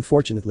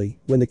 Unfortunately,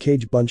 when the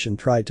Kage Bunshin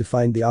tried to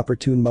find the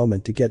opportune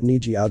moment to get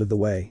Neji out of the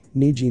way,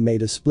 Neji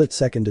made a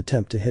split-second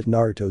attempt to hit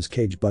Naruto's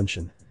Kage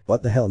Bunshin.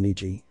 "What the hell,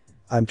 Neji?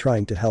 I'm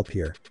trying to help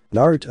here."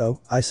 "Naruto,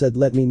 I said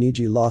let me."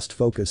 Neji lost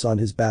focus on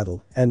his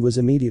battle and was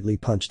immediately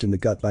punched in the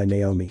gut by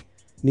Naomi.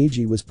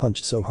 Neji was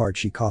punched so hard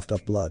she coughed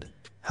up blood.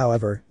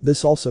 However,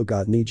 this also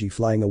got Neji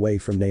flying away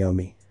from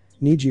Naomi.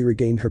 Neji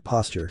regained her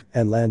posture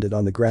and landed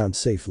on the ground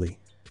safely.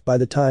 By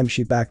the time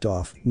she backed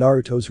off,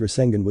 Naruto's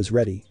Rasengan was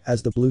ready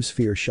as the blue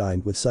sphere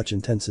shined with such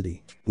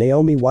intensity.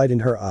 Naomi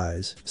widened her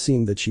eyes,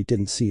 seeing that she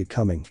didn't see it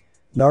coming.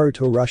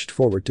 Naruto rushed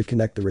forward to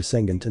connect the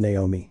Rasengan to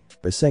Naomi.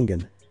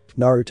 "Rasengan!"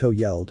 Naruto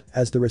yelled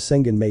as the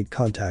Rasengan made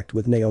contact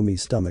with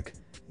Naomi's stomach.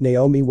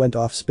 Naomi went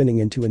off spinning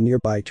into a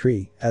nearby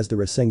tree as the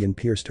Rasengan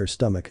pierced her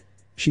stomach.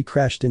 She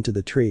crashed into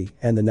the tree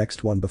and the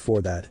next one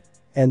before that.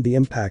 And the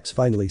impacts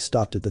finally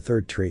stopped at the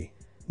third tree.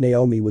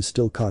 Naomi was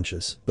still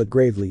conscious, but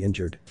gravely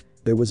injured.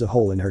 There was a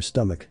hole in her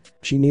stomach.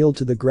 She kneeled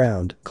to the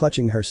ground,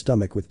 clutching her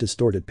stomach with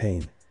distorted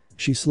pain.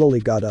 She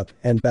slowly got up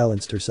and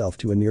balanced herself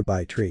to a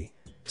nearby tree.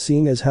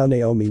 Seeing as how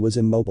Naomi was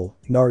immobile,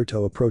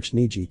 Naruto approached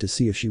Neji to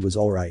see if she was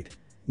alright.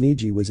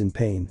 Neji was in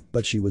pain,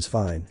 but she was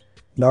fine.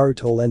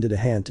 Naruto lended a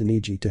hand to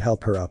Neji to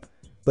help her up.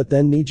 But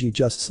then Neji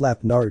just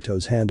slapped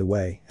Naruto's hand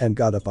away and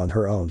got up on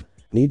her own.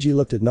 Neji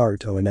looked at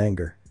Naruto in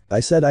anger. I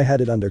said I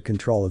had it under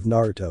control of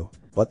Naruto.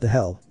 What the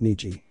hell,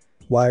 Neji?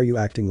 Why are you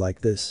acting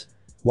like this?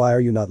 Why are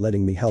you not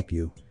letting me help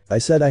you? I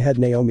said I had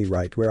Naomi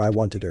right where I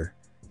wanted her.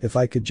 If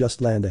I could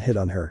just land a hit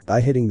on her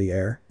by hitting the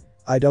air.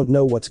 I don't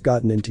know what's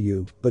gotten into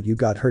you, but you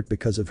got hurt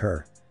because of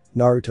her.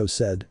 Naruto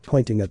said,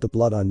 pointing at the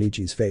blood on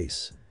Neji's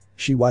face.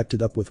 She wiped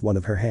it up with one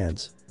of her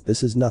hands.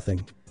 This is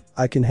nothing.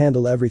 I can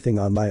handle everything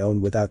on my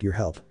own without your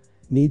help.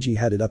 Neji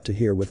had it up to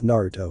here with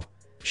Naruto.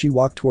 She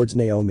walked towards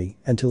Naomi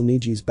until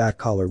Neji's back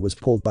collar was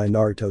pulled by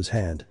Naruto's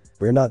hand.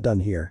 We're not done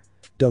here.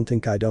 Don't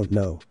think I don't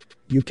know.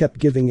 You kept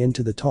giving in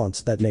to the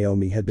taunts that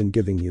Naomi had been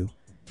giving you.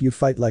 You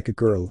fight like a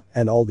girl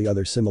and all the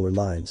other similar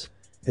lines.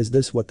 Is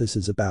this what this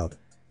is about?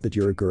 That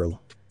you're a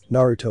girl?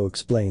 Naruto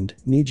explained.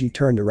 Neji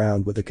turned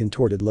around with a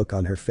contorted look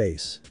on her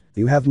face.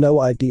 You have no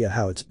idea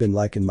how it's been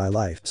like in my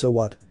life. So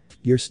what?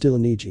 You're still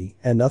Neji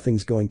and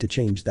nothing's going to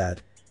change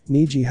that.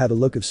 Neji had a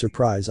look of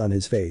surprise on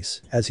his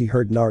face as he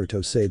heard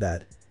Naruto say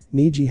that.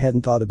 Neji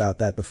hadn't thought about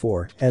that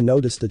before and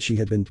noticed that she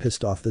had been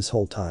pissed off this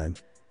whole time.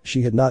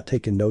 She had not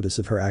taken notice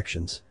of her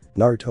actions.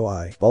 While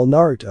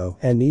Naruto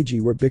and Neji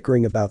were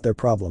bickering about their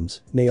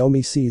problems,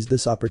 Naomi seized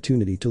this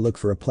opportunity to look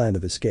for a plan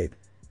of escape.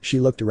 She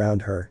looked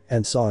around her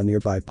and saw a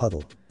nearby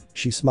puddle.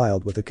 She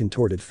smiled with a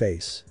contorted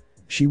face.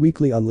 She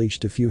weakly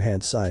unleashed a few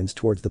hand signs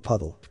towards the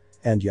puddle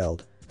and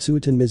yelled,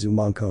 Suiten Mizu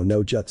Manko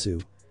no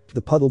Jutsu.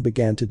 The puddle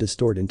began to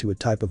distort into a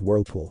type of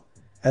whirlpool.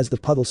 As the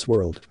puddle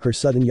swirled, her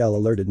sudden yell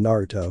alerted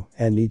Naruto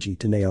and Neji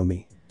to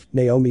Naomi.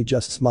 Naomi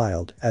just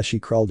smiled as she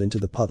crawled into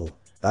the puddle.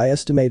 I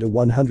estimate a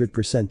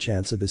 100%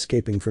 chance of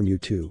escaping from you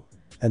two.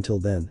 Until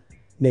then.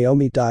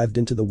 Naomi dived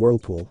into the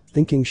whirlpool,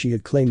 thinking she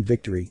had claimed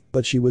victory,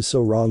 but she was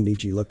so wrong.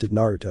 Neji looked at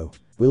Naruto.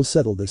 We'll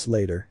settle this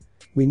later.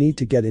 We need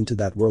to get into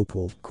that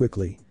whirlpool,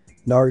 quickly.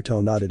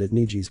 Naruto nodded at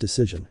Neji's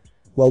decision.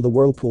 While the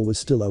whirlpool was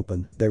still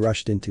open, they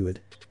rushed into it.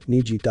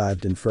 Neji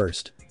dived in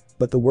first.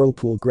 But the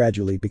whirlpool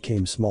gradually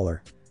became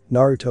smaller.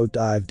 Naruto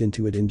dived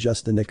into it in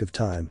just the nick of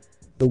time.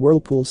 The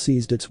whirlpool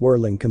ceased its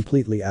whirling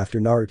completely after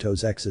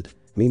Naruto's exit.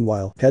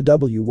 Meanwhile,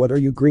 KW, what are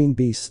you green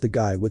beasts? The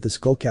guy with the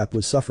skullcap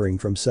was suffering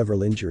from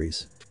several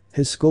injuries.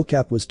 His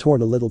skullcap was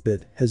torn a little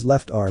bit, his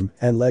left arm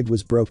and leg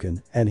was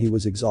broken, and he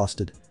was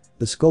exhausted.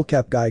 The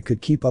skullcap guy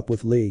could keep up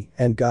with Lee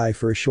and Guy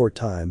for a short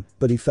time,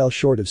 but he fell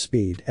short of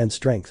speed and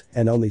strength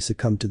and only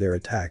succumbed to their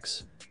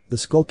attacks. The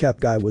skullcap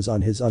guy was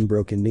on his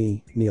unbroken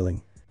knee,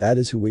 kneeling. That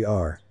is who we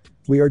are.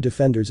 We are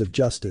defenders of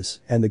justice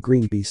and the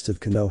green beasts of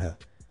Konoha.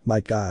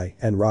 Might Guy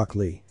and Rock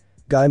Lee.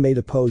 Guy made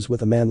a pose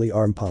with a manly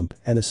arm pump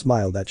and a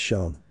smile that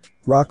shone.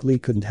 Rock Lee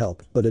couldn't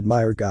help but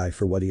admire Guy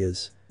for what he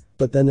is.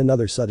 But then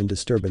another sudden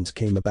disturbance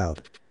came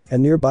about. A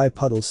nearby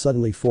puddle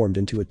suddenly formed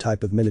into a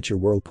type of miniature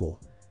whirlpool.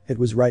 It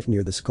was right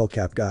near the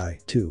skullcap guy,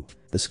 too.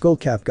 The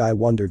skullcap guy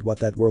wondered what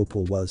that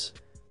whirlpool was.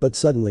 But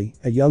suddenly,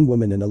 a young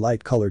woman in a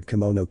light-colored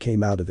kimono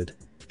came out of it.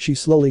 She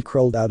slowly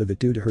crawled out of it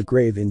due to her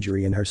grave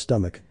injury in her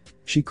stomach.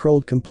 She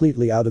crawled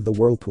completely out of the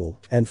whirlpool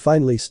and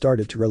finally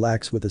started to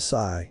relax with a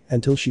sigh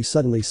until she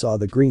suddenly saw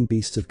the green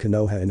beasts of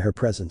Konoha in her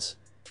presence.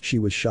 She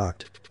was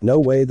shocked. No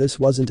way, this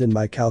wasn't in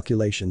my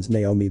calculations,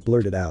 Naomi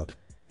blurted out.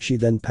 She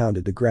then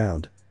pounded the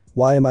ground.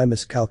 Why am I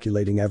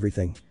miscalculating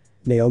everything?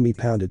 Naomi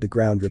pounded the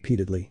ground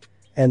repeatedly.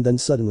 And then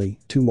suddenly,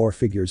 two more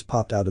figures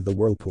popped out of the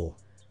whirlpool.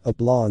 A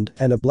blonde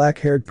and a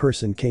black-haired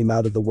person came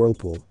out of the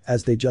whirlpool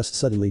as they just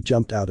suddenly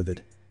jumped out of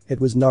it. It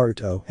was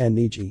Naruto and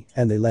Neji,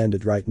 and they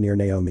landed right near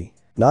Naomi.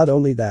 Not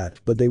only that,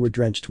 but they were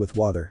drenched with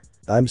water.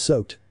 I'm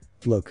soaked.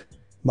 Look.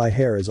 My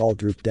hair is all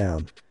drooped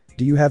down.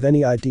 Do you have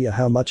any idea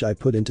how much I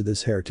put into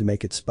this hair to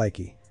make it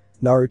spiky?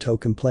 Naruto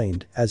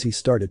complained as he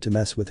started to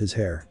mess with his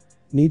hair.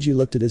 Neji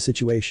looked at his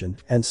situation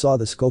and saw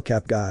the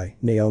skullcap guy,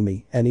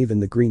 Naomi, and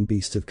even the green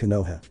beasts of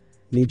Konoha.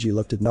 Neji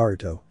looked at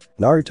Naruto.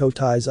 Naruto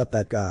ties up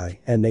that guy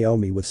and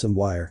Naomi with some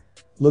wire.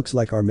 Looks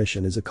like our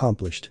mission is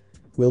accomplished.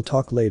 We'll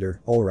talk later,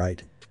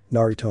 alright?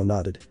 Naruto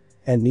nodded.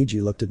 And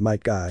Neji looked at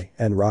Might Guy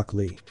and Rock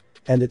Lee.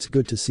 And it's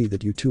good to see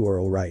that you two are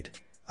alright.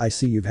 I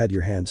see you've had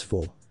your hands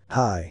full.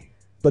 Hi.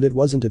 But it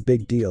wasn't a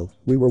big deal,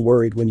 we were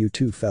worried when you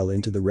two fell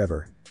into the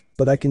river.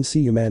 But I can see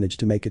you managed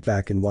to make it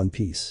back in one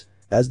piece.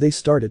 As they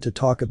started to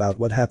talk about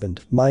what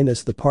happened,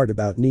 minus the part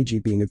about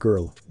Neji being a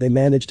girl, they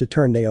managed to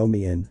turn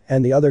Naomi in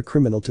and the other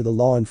criminal to the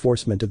law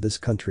enforcement of this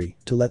country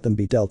to let them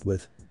be dealt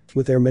with.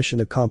 With their mission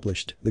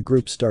accomplished, the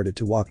group started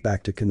to walk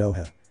back to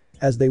Konoha.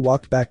 As they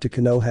walked back to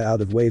Konoha out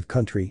of Wave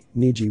Country,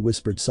 Neji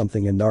whispered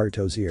something in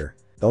Naruto's ear.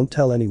 Don't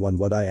tell anyone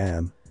what I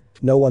am.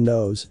 No one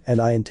knows, and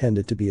I intend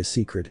it to be a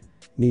secret.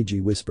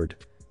 Neji whispered.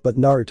 But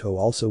Naruto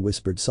also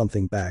whispered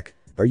something back.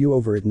 Are you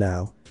over it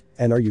now?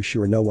 And are you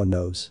sure no one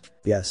knows?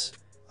 Yes.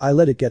 I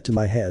let it get to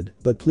my head,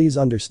 but please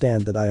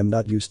understand that I am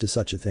not used to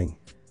such a thing.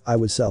 I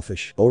was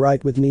selfish.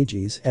 Alright, with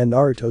Neji's and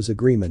Naruto's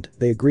agreement,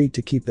 they agreed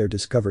to keep their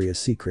discovery a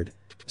secret.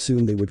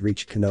 Soon they would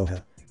reach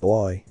Konoha.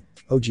 Boy.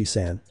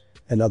 Oji-san.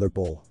 Another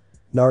bowl.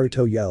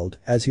 Naruto yelled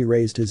as he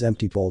raised his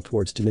empty bowl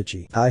towards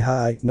Tanichi.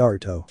 Hi,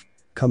 Naruto.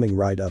 Coming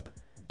right up.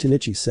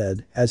 Tanichi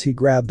said as he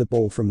grabbed the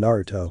bowl from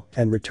Naruto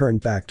and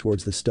returned back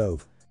towards the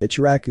stove.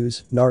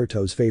 Ichiraku's,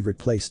 Naruto's favorite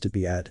place to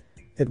be at.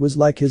 It was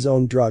like his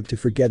own drug to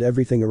forget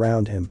everything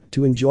around him,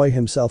 to enjoy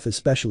himself,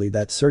 especially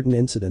that certain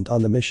incident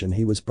on the mission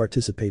he was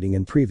participating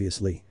in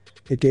previously.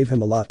 It gave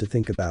him a lot to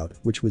think about,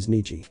 which was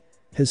Neji.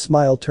 His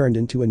smile turned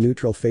into a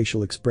neutral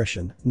facial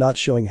expression, not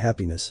showing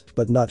happiness,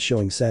 but not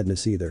showing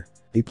sadness either.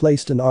 He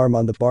placed an arm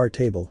on the bar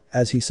table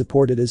as he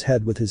supported his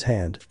head with his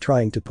hand,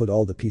 trying to put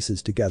all the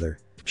pieces together.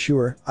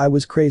 Sure, I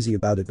was crazy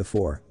about it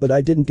before, but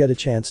I didn't get a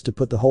chance to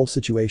put the whole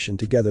situation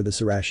together. The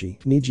Sarashi,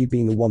 Neji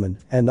being a woman,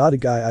 and not a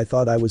guy. I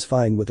thought I was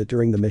fine with it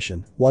during the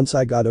mission, once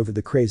I got over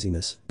the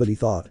craziness, but he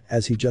thought,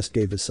 as he just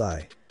gave a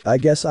sigh. I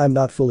guess I'm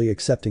not fully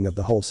accepting of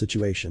the whole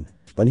situation.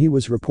 When he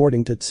was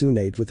reporting to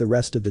Tsunade with the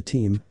rest of the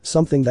team,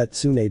 something that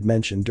Tsunade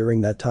mentioned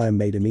during that time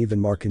made him even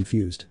more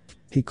confused.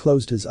 He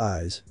closed his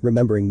eyes,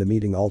 remembering the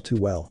meeting all too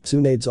well.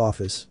 Tsunade's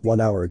office,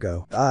 1 hour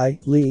ago.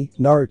 Lee,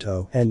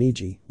 Naruto, and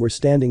Neji were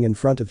standing in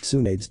front of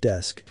Tsunade's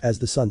desk as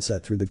the sun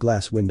set through the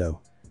glass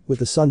window. With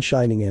the sun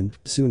shining in,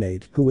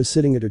 Tsunade, who was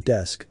sitting at her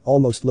desk,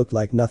 almost looked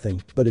like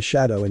nothing but a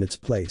shadow in its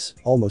place,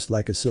 almost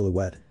like a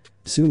silhouette.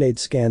 Tsunade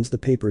scans the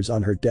papers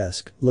on her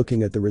desk,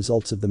 looking at the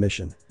results of the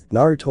mission.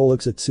 Naruto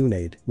looks at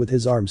Tsunade with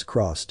his arms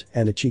crossed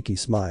and a cheeky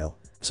smile.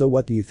 So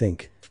what do you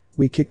think?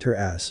 We kicked her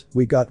ass,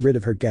 we got rid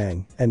of her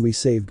gang, and we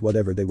saved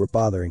whatever they were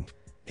bothering.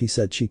 He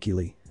said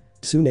cheekily.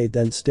 Tsunade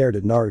then stared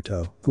at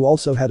Naruto, who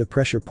also had a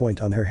pressure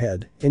point on her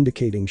head,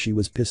 indicating she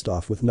was pissed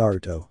off with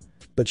Naruto.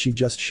 But she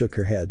just shook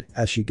her head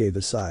as she gave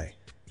a sigh.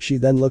 She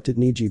then looked at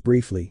Neji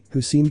briefly,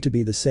 who seemed to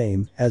be the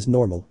same as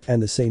normal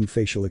and the same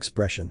facial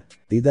expression.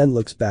 He then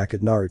looks back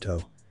at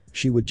Naruto.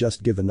 She would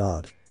just give a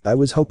nod. I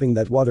was hoping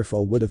that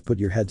waterfall would have put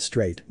your head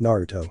straight,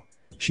 Naruto.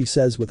 She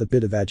says with a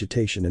bit of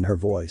agitation in her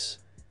voice.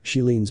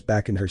 She leans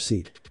back in her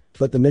seat.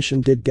 But the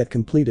mission did get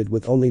completed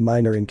with only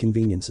minor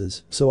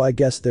inconveniences, so I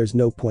guess there's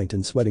no point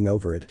in sweating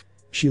over it.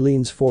 She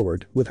leans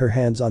forward with her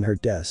hands on her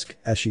desk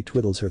as she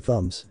twiddles her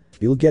thumbs.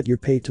 You'll get your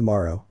pay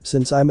tomorrow,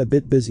 since I'm a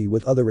bit busy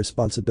with other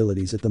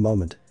responsibilities at the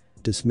moment.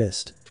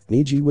 Dismissed.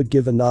 Neji would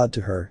give a nod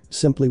to her,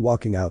 simply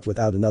walking out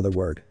without another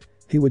word.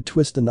 He would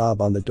twist the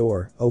knob on the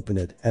door, open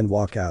it, and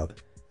walk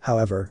out.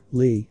 However,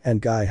 Lee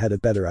and Guy had a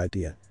better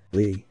idea.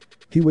 Lee.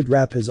 He would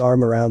wrap his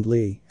arm around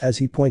Lee as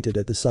he pointed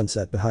at the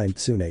sunset behind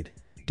Tsunade.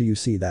 Do you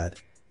see that?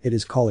 It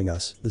is calling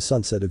us, the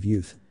sunset of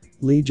youth.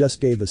 Lee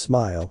just gave a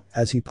smile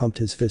as he pumped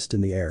his fist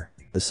in the air.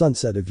 The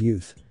sunset of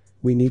youth.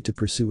 We need to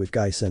pursue it,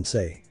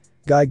 Guy-sensei.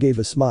 Guy gave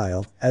a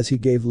smile as he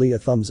gave Lee a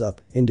thumbs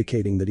up,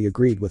 indicating that he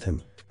agreed with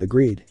him.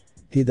 Agreed.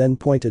 He then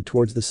pointed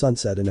towards the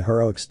sunset in a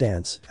heroic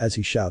stance as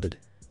he shouted.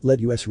 Let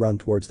us run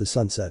towards the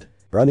sunset.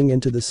 Running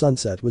into the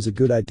sunset was a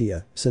good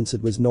idea since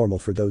it was normal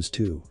for those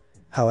two.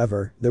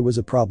 However, there was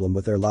a problem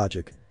with their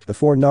logic.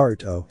 Before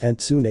Naruto and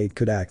Tsunade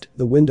could act,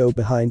 the window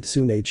behind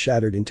Tsunade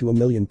shattered into a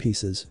million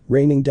pieces,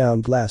 raining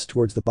down glass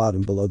towards the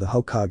bottom below the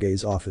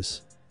Hokage's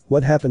office.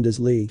 What happened is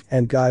Lee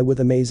and Guy with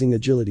amazing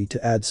agility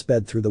to add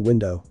sped through the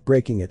window,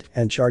 breaking it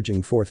and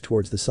charging forth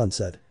towards the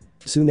sunset.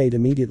 Tsunade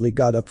immediately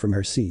got up from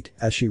her seat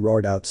as she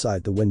roared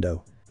outside the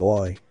window.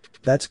 Boy.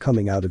 That's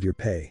coming out of your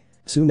pay.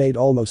 Tsunade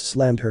almost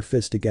slammed her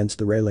fist against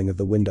the railing of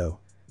the window.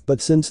 But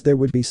since there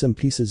would be some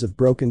pieces of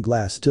broken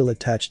glass still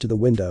attached to the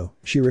window,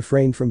 she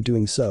refrained from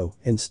doing so.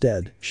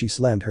 Instead, she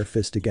slammed her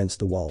fist against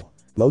the wall.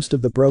 Most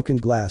of the broken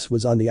glass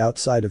was on the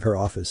outside of her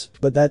office,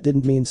 but that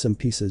didn't mean some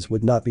pieces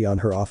would not be on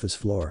her office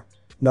floor.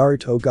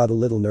 Naruto got a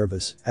little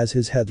nervous as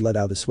his head let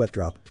out a sweat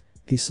drop.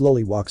 He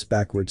slowly walks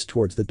backwards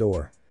towards the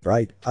door.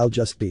 Right, I'll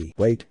just be.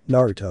 Wait,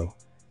 Naruto.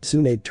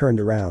 Tsunade turned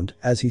around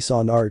as he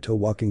saw Naruto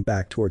walking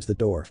back towards the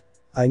door.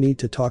 I need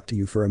to talk to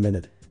you for a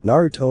minute.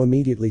 Naruto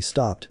immediately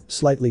stopped,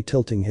 slightly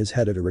tilting his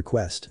head at a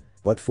request.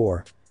 What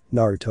for?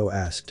 Naruto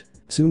asked.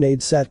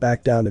 Tsunade sat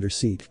back down at her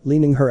seat,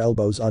 leaning her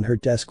elbows on her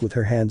desk with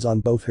her hands on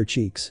both her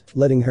cheeks,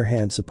 letting her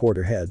hand support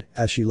her head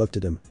as she looked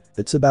at him.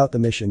 It's about the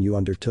mission you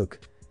undertook.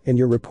 In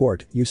your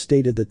report, you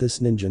stated that this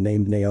ninja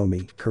named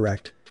Naomi,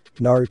 correct?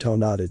 Naruto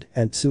nodded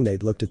and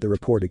Tsunade looked at the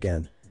report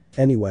again.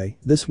 Anyway,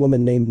 this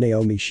woman named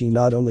Naomi, she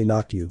not only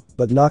knocked you,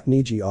 but knocked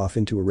Neji off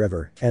into a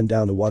river and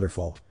down a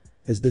waterfall.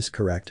 Is this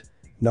correct?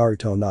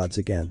 Naruto nods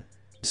again.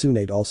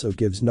 Tsunade also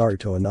gives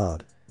Naruto a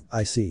nod.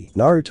 I see.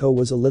 Naruto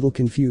was a little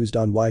confused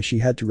on why she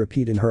had to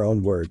repeat in her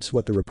own words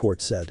what the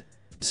report said.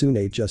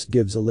 Tsunade just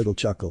gives a little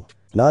chuckle.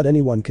 Not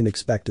anyone can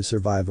expect to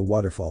survive a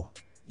waterfall.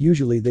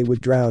 Usually they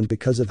would drown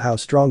because of how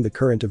strong the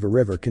current of a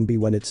river can be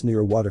when it's near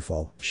a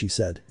waterfall, she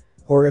said.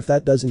 Or if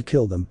that doesn't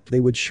kill them,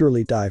 they would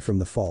surely die from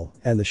the fall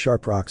and the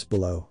sharp rocks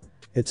below.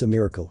 It's a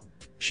miracle.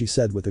 She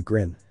said with a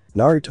grin.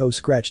 Naruto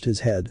scratched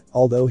his head,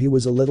 although he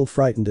was a little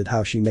frightened at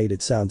how she made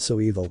it sound so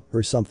evil,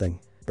 or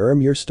something.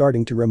 You're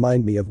starting to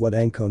remind me of what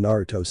Anko,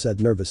 Naruto said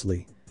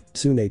nervously.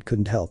 Tsunade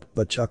couldn't help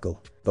but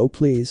chuckle. Oh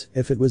please,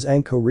 if it was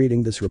Anko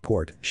reading this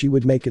report, she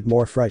would make it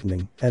more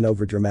frightening and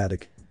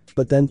overdramatic.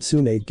 But then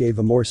Tsunade gave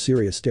a more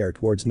serious stare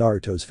towards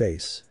Naruto's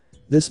face.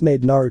 This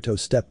made Naruto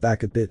step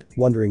back a bit,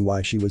 wondering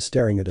why she was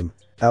staring at him.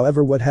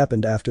 However, what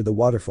happened after the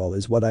waterfall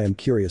is what I am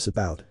curious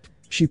about.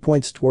 She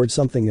points towards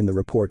something in the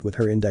report with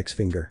her index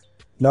finger.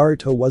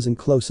 Naruto wasn't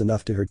close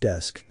enough to her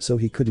desk, so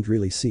he couldn't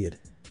really see it.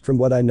 From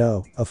what I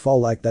know, a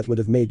fall like that would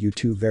have made you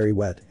two very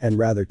wet and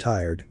rather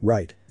tired,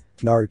 right?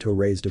 Naruto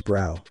raised a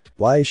brow.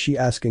 Why is she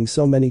asking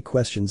so many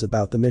questions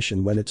about the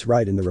mission when it's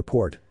right in the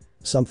report?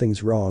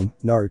 Something's wrong,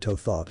 Naruto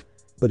thought.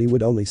 But he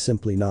would only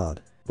simply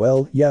nod.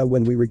 Well, yeah,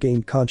 when we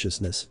regained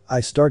consciousness, I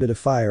started a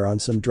fire on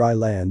some dry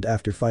land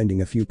after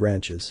finding a few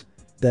branches.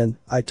 Then,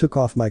 I took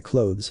off my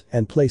clothes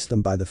and placed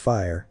them by the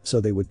fire so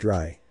they would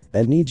dry.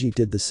 And Neji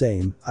did the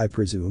same, I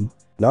presume.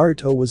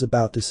 Naruto was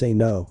about to say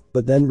no,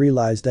 but then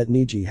realized that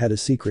Neji had a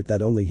secret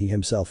that only he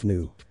himself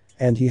knew.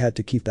 And he had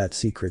to keep that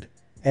secret.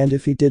 And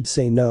if he did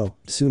say no,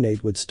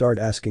 Tsunade would start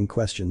asking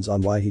questions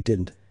on why he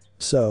didn't.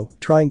 So,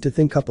 trying to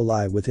think up a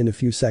lie within a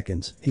few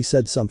seconds, he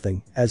said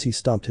something as he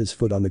stomped his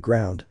foot on the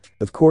ground.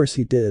 Of course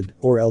he did,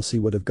 or else he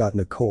would have gotten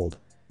a cold.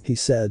 He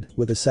said,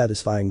 with a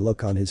satisfying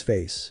look on his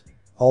face.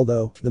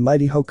 Although, the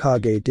mighty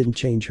Hokage didn't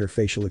change her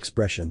facial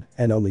expression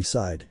and only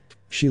sighed.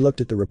 She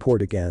looked at the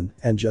report again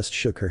and just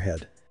shook her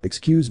head.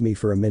 Excuse me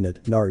for a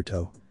minute,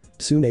 Naruto.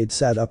 Tsunade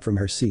sat up from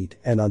her seat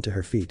and onto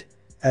her feet.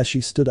 As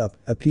she stood up,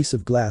 a piece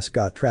of glass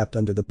got trapped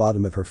under the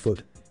bottom of her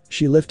foot.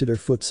 She lifted her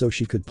foot so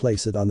she could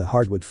place it on the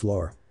hardwood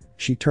floor.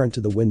 She turned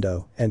to the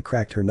window and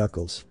cracked her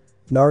knuckles.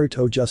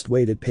 Naruto just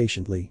waited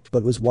patiently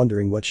but was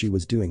wondering what she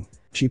was doing.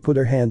 She put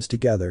her hands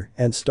together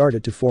and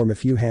started to form a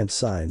few hand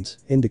signs,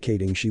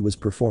 indicating she was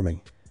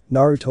performing.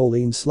 Naruto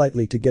leaned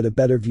slightly to get a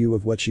better view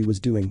of what she was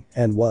doing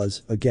and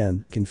was,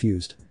 again,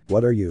 confused.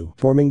 What are you?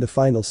 Forming the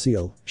final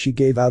seal, she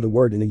gave out a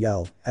word in a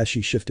yell as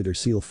she shifted her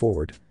seal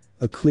forward.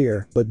 A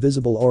clear but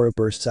visible aura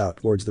bursts out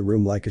towards the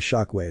room like a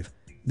shockwave.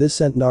 This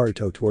sent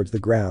Naruto towards the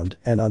ground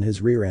and on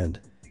his rear end.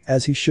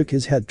 As he shook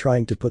his head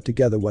trying to put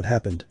together what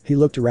happened, he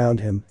looked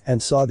around him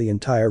and saw the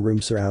entire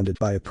room surrounded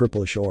by a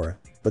purplish aura.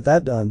 But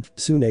that done,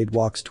 Tsunade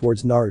walks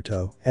towards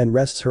Naruto and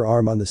rests her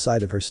arm on the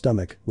side of her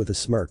stomach with a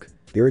smirk.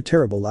 You're a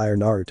terrible liar,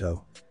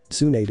 Naruto.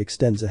 Tsunade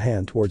extends a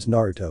hand towards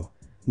Naruto.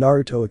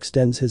 Naruto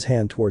extends his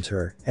hand towards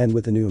her and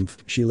with an oomph,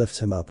 she lifts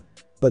him up.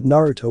 But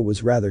Naruto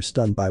was rather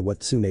stunned by what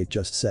Tsunade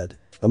just said.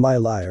 Am I a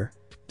liar?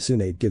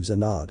 Tsunade gives a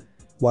nod.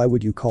 Why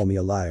would you call me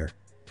a liar?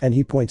 And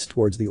he points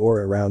towards the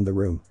aura around the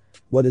room.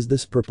 What is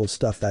this purple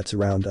stuff that's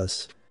around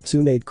us?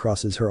 Tsunade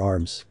crosses her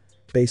arms.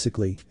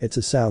 Basically, it's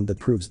a sound that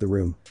proves the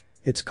room.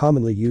 It's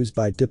commonly used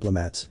by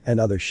diplomats and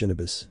other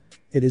shinobis.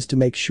 It is to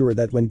make sure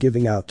that when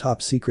giving out top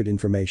secret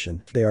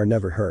information, they are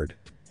never heard.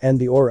 And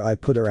the aura I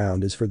put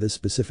around is for this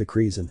specific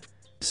reason.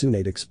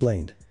 Tsunade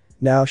explained.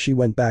 Now she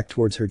went back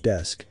towards her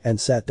desk and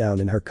sat down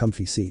in her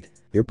comfy seat.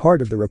 Your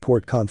part of the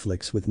report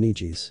conflicts with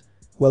Neji's.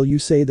 Well, you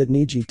say that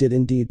Neji did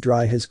indeed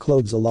dry his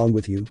clothes along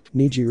with you.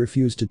 Neji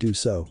refused to do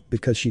so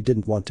because she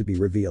didn't want to be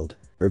revealed.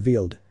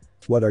 Revealed?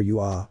 What are you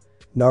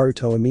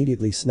Naruto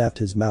immediately snapped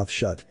his mouth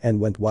shut and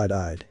went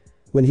wide-eyed.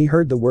 When he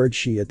heard the word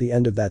she at the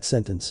end of that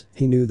sentence,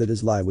 he knew that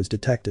his lie was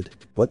detected.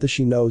 What the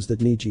she knows that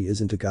Neji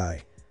isn't a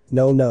guy.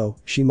 No,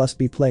 she must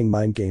be playing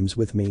mind games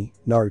with me,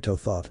 Naruto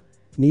thought.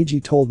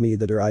 Neji told me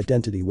that her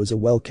identity was a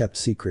well-kept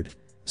secret.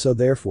 So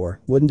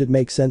therefore, wouldn't it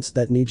make sense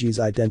that Neji's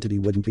identity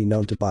wouldn't be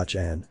known to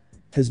Bachan?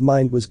 His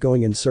mind was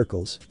going in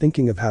circles,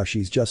 thinking of how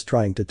she's just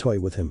trying to toy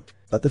with him.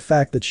 But the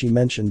fact that she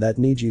mentioned that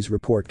Neji's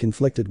report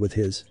conflicted with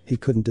his, he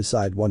couldn't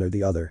decide one or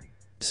the other.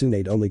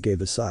 Tsunade only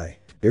gave a sigh.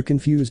 You're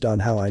confused on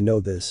how I know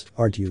this,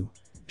 aren't you?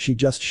 She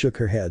just shook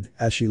her head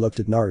as she looked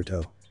at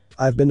Naruto.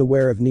 I've been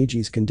aware of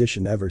Neji's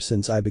condition ever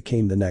since I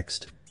became the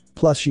next.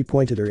 Plus she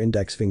pointed her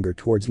index finger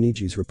towards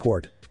Neji's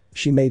report.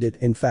 She made it,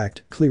 in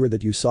fact, clearer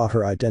that you saw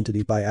her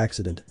identity by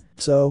accident.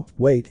 So,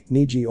 wait,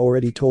 Neji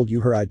already told you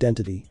her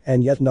identity,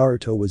 and yet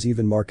Naruto was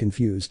even more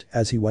confused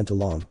as he went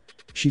along.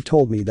 She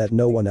told me that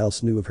no one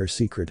else knew of her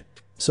secret.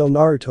 So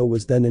Naruto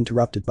was then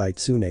interrupted by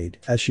Tsunade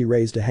as she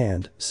raised a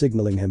hand,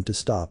 signaling him to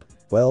stop.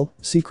 Well,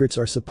 secrets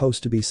are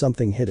supposed to be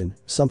something hidden,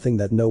 something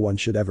that no one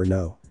should ever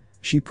know.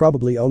 She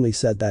probably only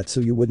said that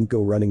so you wouldn't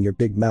go running your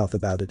big mouth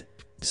about it.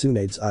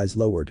 Tsunade's eyes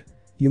lowered.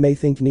 You may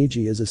think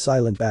Neji is a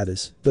silent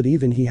badass, but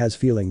even he has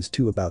feelings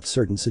too about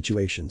certain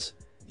situations.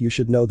 You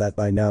should know that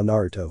by now,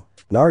 Naruto.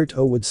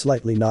 Naruto would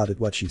slightly nod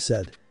at what she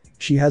said.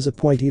 She has a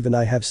point, even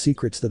I have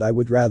secrets that I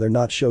would rather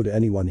not show to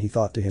anyone, he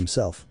thought to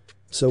himself.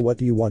 So what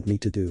do you want me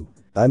to do?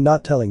 I'm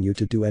not telling you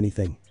to do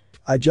anything.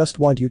 I just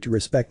want you to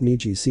respect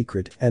Neji's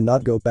secret and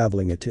not go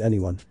babbling it to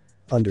anyone.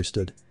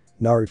 Understood?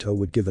 Naruto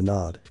would give a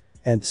nod.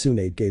 And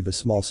Tsunade gave a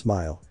small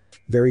smile.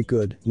 Very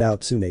good, now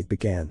Tsunade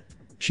began.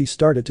 She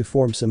started to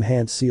form some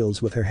hand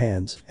seals with her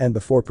hands and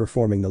before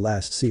performing the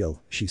last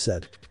seal, she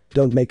said.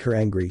 Don't make her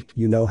angry,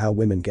 you know how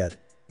women get.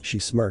 She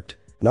smirked.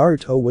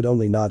 Naruto would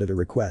only nod at a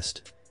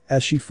request.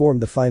 As she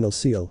formed the final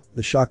seal,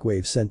 the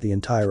shockwave sent the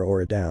entire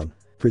aura down.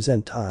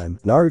 Present time.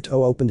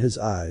 Naruto opened his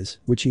eyes,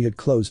 which he had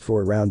closed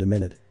for around a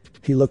minute.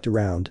 He looked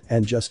around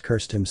and just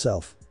cursed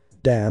himself.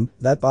 Damn,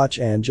 that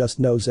Bachan just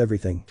knows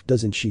everything,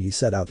 doesn't she, he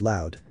said out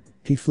loud.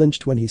 He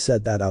flinched when he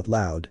said that out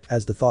loud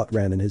as the thought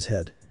ran in his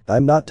head.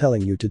 I'm not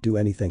telling you to do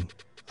anything.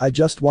 I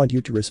just want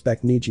you to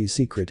respect Neji's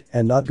secret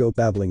and not go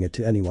babbling it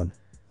to anyone.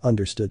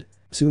 Understood?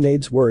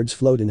 Tsunade's words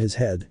flowed in his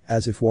head,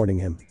 as if warning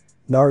him.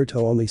 Naruto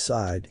only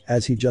sighed,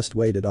 as he just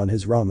waited on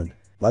his ramen.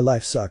 My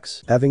life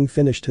sucks. Having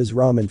finished his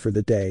ramen for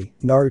the day,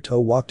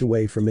 Naruto walked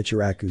away from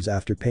Ichiraku's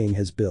after paying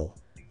his bill.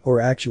 Or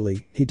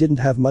actually, he didn't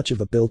have much of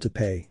a bill to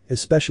pay,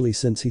 especially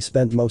since he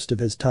spent most of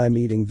his time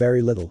eating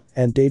very little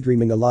and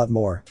daydreaming a lot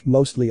more,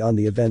 mostly on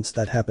the events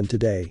that happened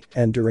today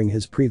and during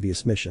his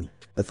previous mission.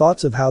 The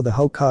thoughts of how the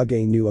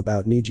Hokage knew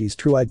about Neji's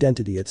true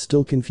identity, it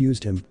still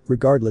confused him,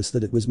 regardless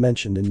that it was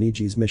mentioned in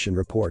Neji's mission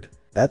report.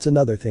 That's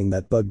another thing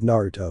that bugged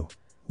Naruto.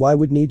 Why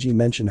would Neji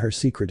mention her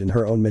secret in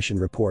her own mission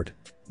report?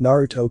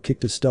 Naruto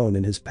kicked a stone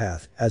in his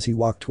path as he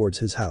walked towards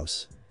his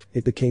house.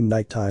 It became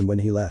nighttime when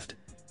he left.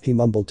 He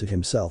mumbled to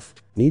himself.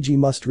 Neji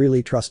must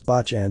really trust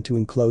Bachan to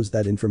enclose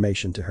that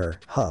information to her,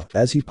 huh?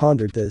 As he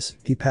pondered this,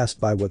 he passed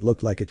by what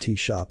looked like a tea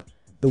shop.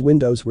 The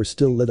windows were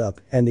still lit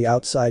up and the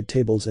outside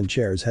tables and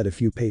chairs had a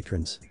few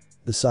patrons.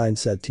 The sign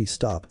said tea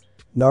stop.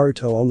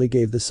 Naruto only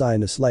gave the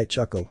sign a slight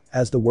chuckle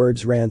as the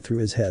words ran through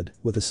his head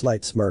with a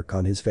slight smirk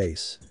on his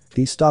face.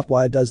 Tea stop,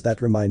 why does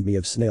that remind me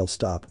of snail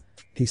stop?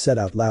 He said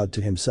out loud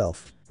to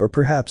himself. Or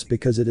perhaps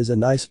because it is a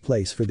nice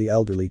place for the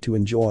elderly to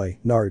enjoy,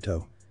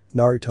 Naruto.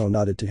 Naruto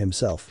nodded to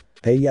himself.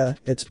 Hey yeah,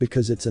 it's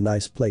because it's a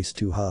nice place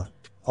too, huh?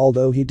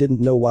 Although he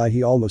didn't know why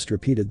he almost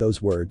repeated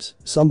those words,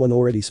 someone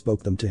already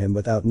spoke them to him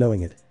without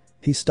knowing it.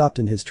 He stopped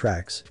in his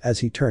tracks as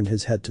he turned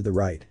his head to the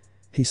right.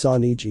 He saw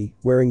Neji,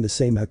 wearing the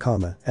same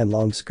hakama and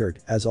long skirt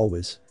as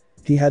always.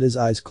 He had his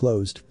eyes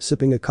closed,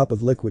 sipping a cup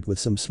of liquid with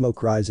some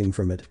smoke rising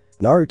from it.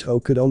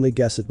 Naruto could only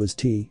guess it was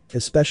tea,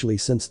 especially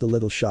since the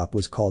little shop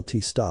was called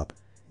Tea Stop.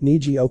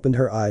 Neji opened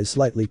her eyes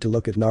slightly to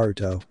look at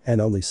Naruto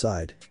and only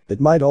sighed. It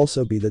might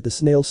also be that the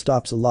snail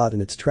stops a lot in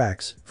its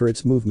tracks, for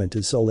its movement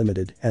is so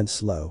limited and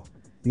slow.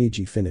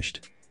 Neji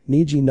finished.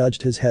 Neji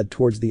nudged his head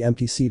towards the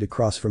empty seat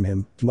across from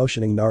him,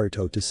 motioning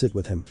Naruto to sit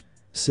with him.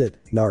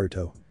 Sit,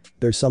 Naruto.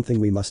 There's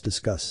something we must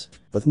discuss.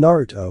 With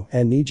Naruto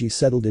and Neji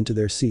settled into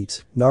their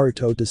seats,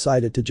 Naruto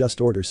decided to just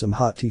order some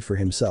hot tea for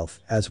himself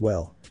as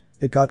well.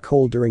 It got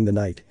cold during the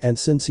night and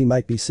since he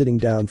might be sitting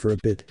down for a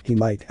bit, he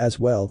might as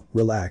well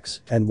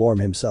relax and warm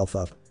himself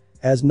up.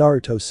 As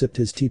Naruto sipped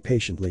his tea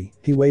patiently,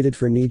 he waited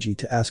for Neji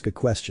to ask a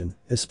question,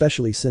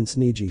 especially since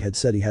Neji had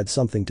said he had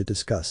something to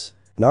discuss.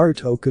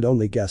 Naruto could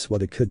only guess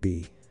what it could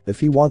be. If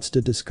he wants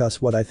to discuss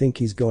what I think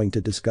he's going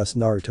to discuss,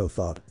 Naruto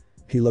thought.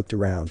 He looked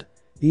around.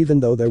 Even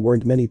though there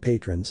weren't many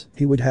patrons,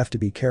 he would have to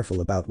be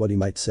careful about what he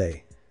might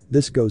say.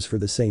 This goes for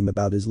the same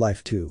about his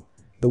life too.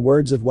 The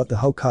words of what the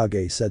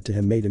Hokage said to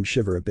him made him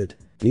shiver a bit.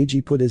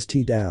 Neji put his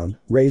tea down,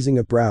 raising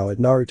a brow at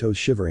Naruto's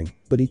shivering,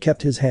 but he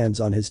kept his hands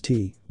on his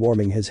tea,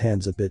 warming his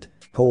hands a bit.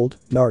 Cold,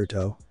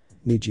 Naruto?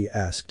 Neji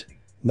asked.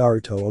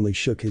 Naruto only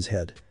shook his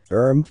head.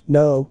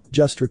 No,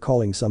 just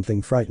recalling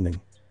something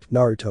frightening.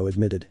 Naruto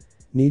admitted.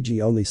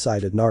 Neji only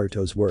sighed at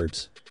Naruto's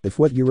words. If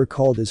what you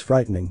recalled is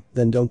frightening,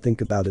 then don't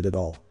think about it at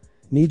all.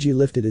 Neji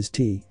lifted his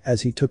tea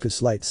as he took a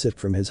slight sip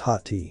from his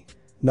hot tea.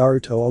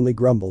 Naruto only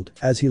grumbled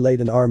as he laid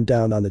an arm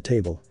down on the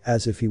table,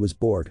 as if he was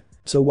bored.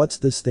 So what's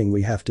this thing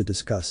we have to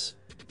discuss?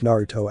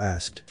 Naruto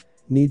asked.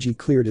 Neji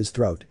cleared his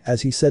throat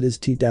as he set his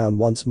tea down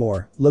once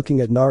more, looking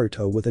at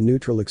Naruto with a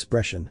neutral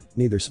expression,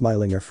 neither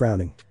smiling or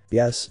frowning.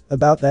 Yes,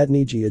 about that.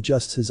 Neji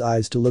adjusts his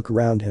eyes to look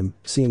around him,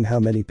 seeing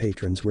how many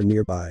patrons were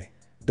nearby.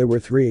 There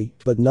were 3,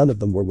 but none of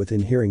them were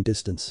within hearing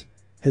distance.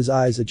 His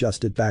eyes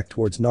adjusted back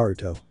towards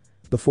Naruto.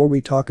 Before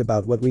we talk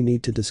about what we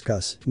need to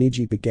discuss,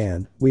 Neji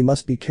began, we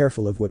must be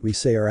careful of what we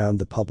say around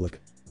the public.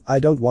 I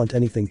don't want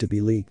anything to be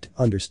leaked,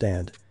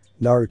 understand?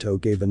 Naruto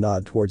gave a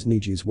nod towards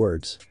Neji's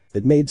words.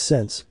 It made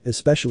sense,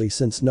 especially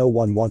since no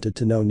one wanted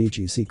to know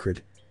Neji's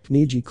secret.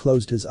 Neji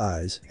closed his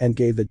eyes and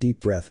gave a deep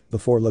breath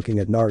before looking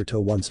at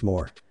Naruto once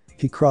more.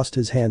 He crossed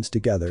his hands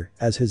together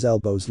as his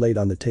elbows laid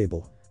on the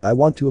table. I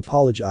want to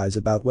apologize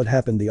about what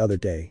happened the other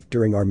day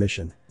during our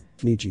mission.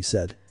 Neji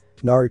said.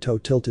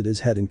 Naruto tilted his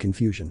head in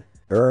confusion.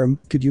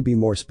 Could you be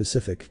more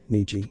specific,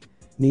 Neji?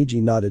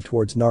 Neji nodded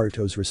towards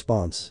Naruto's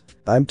response.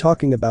 I'm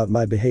talking about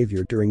my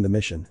behavior during the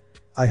mission.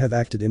 I have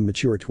acted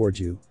immature towards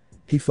you.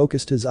 He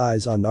focused his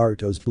eyes on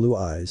Naruto's blue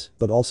eyes,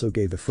 but also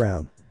gave a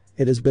frown.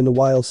 It has been a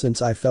while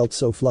since I felt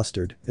so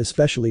flustered,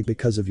 especially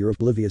because of your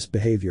oblivious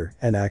behavior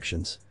and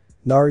actions.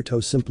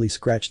 Naruto simply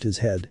scratched his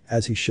head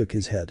as he shook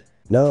his head.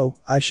 No,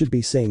 I should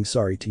be saying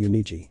sorry to you,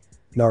 Neji.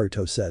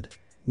 Naruto said.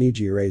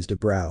 Neji raised a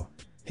brow.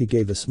 He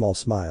gave a small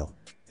smile.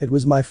 It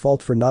was my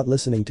fault for not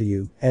listening to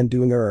you and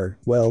doing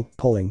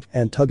pulling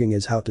and tugging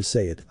is how to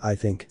say it, I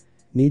think.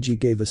 Neji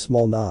gave a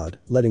small nod,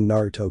 letting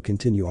Naruto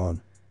continue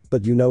on.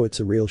 But you know it's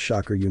a real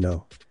shocker, you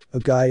know. A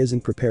guy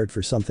isn't prepared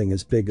for something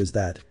as big as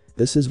that.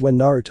 This is when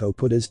Naruto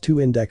put his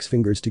 2 index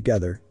fingers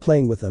together,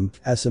 playing with them,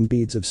 as some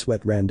beads of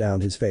sweat ran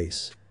down his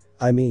face.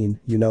 I mean,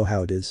 you know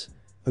how it is.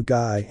 A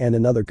guy and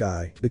another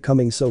guy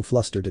becoming so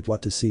flustered at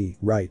what to see,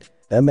 right?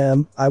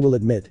 I will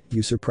admit,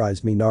 you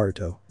surprised me,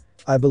 Naruto.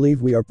 I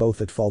believe we are both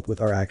at fault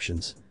with our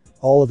actions.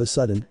 All of a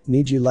sudden,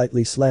 Neji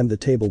lightly slammed the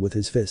table with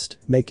his fist,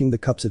 making the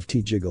cups of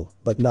tea jiggle,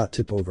 but not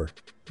tip over.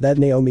 That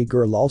Naomi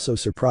girl also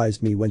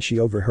surprised me when she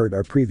overheard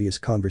our previous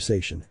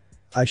conversation.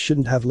 I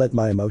shouldn't have let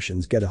my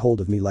emotions get a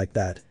hold of me like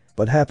that.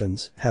 What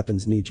happens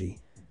Neji.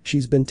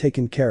 She's been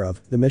taken care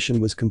of, the mission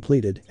was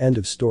completed, end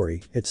of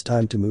story, it's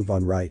time to move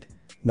on, right?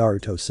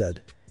 Naruto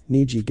said.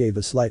 Neji gave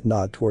a slight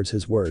nod towards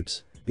his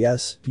words.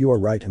 Yes, you are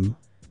right, him.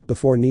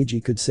 Before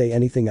Neji could say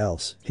anything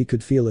else, he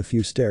could feel a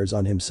few stares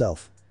on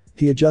himself.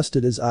 He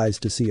adjusted his eyes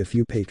to see a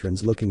few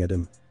patrons looking at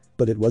him.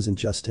 But it wasn't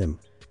just him.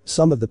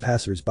 Some of the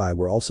passers-by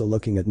were also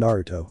looking at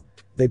Naruto.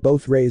 They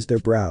both raised their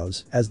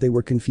brows as they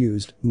were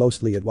confused,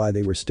 mostly at why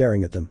they were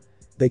staring at them.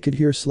 They could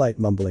hear slight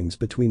mumblings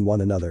between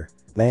one another.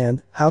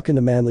 Man, how can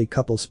a manly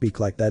couple speak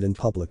like that in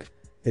public?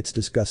 It's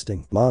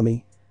disgusting.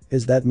 Mommy?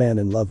 Is that man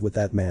in love with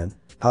that man?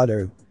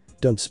 Haru?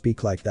 Don't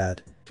speak like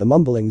that. The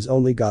mumblings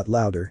only got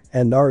louder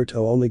and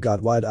Naruto only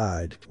got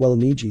wide-eyed while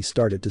Neji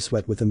started to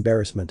sweat with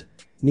embarrassment.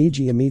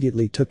 Neji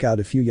immediately took out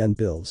a few yen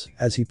bills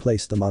as he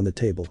placed them on the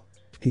table.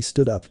 He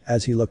stood up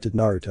as he looked at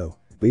Naruto.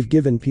 We've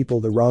given people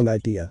the wrong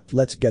idea,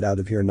 let's get out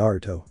of here,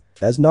 Naruto.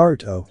 As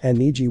Naruto and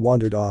Neji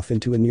wandered off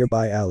into a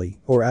nearby alley,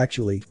 or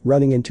actually,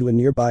 running into a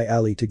nearby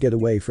alley to get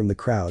away from the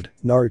crowd,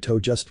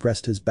 Naruto just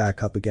pressed his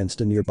back up against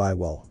a nearby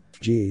wall.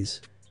 Jeez.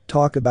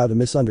 Talk about a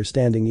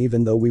misunderstanding.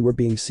 Even though we were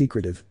being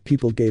secretive,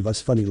 people gave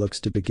us funny looks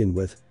to begin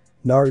with.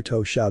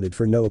 Naruto shouted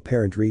for no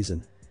apparent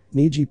reason.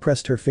 Neji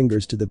pressed her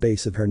fingers to the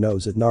base of her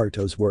nose at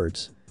Naruto's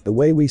words. The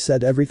way we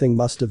said everything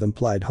must have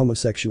implied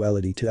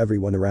homosexuality to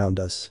everyone around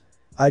us.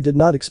 I did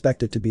not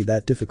expect it to be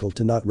that difficult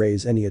to not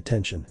raise any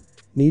attention.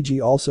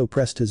 Neji also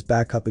pressed his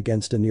back up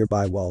against a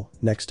nearby wall,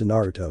 next to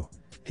Naruto.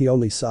 He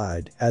only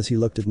sighed as he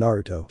looked at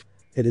Naruto.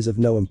 It is of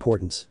no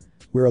importance.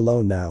 We're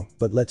alone now,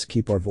 but let's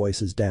keep our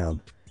voices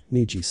down.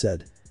 Neji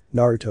said.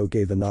 Naruto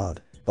gave a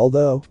nod.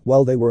 Although,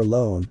 while they were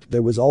alone,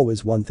 there was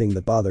always one thing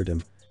that bothered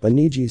him. When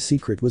Neji's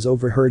secret was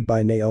overheard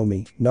by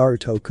Naomi,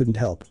 Naruto couldn't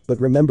help but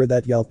remember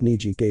that yelp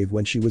Neji gave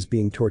when she was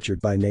being tortured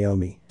by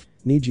Naomi.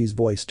 Neji's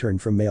voice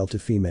turned from male to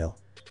female.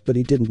 But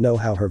he didn't know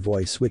how her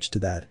voice switched to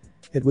that.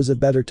 It was a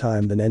better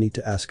time than any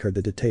to ask her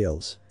the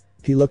details.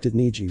 He looked at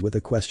Neji with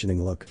a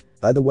questioning look.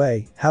 By the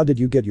way, how did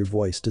you get your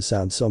voice to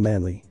sound so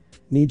manly?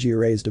 Neji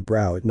raised a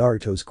brow at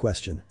Naruto's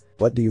question.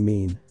 What do you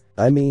mean?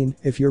 I mean,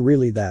 if you're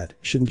really that,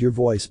 shouldn't your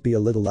voice be a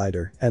little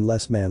lighter and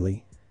less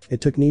manly?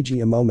 It took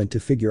Neji a moment to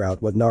figure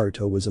out what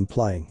Naruto was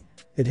implying.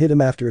 It hit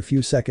him after a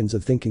few seconds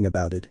of thinking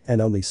about it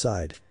and only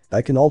sighed.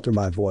 I can alter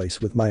my voice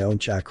with my own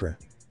chakra.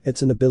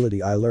 It's an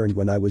ability I learned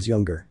when I was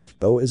younger.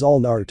 Though is all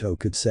Naruto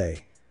could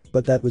say.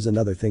 But that was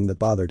another thing that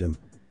bothered him.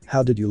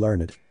 How did you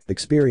learn it?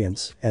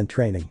 Experience and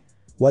training.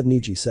 What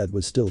Neji said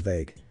was still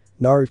vague.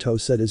 Naruto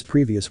said his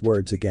previous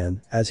words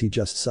again as he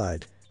just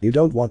sighed. You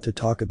don't want to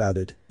talk about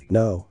it?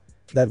 No.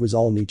 That was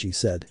all Neji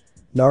said.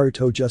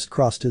 Naruto just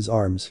crossed his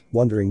arms,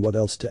 wondering what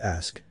else to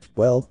ask.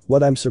 Well,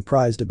 what I'm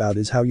surprised about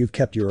is how you've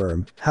kept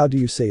your how do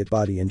you say it,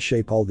 body in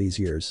shape all these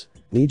years.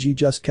 Neji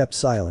just kept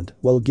silent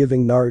while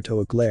giving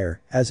Naruto a glare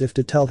as if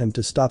to tell him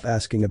to stop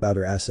asking about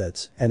her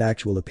assets and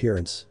actual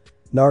appearance.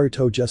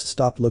 Naruto just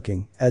stopped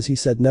looking as he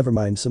said never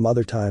mind some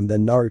other time.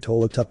 Then Naruto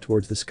looked up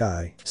towards the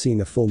sky,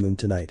 seeing a full moon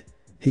tonight.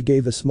 He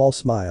gave a small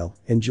smile,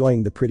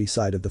 enjoying the pretty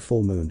side of the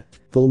full moon.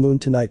 Full moon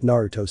tonight,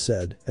 Naruto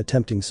said,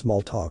 attempting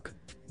small talk.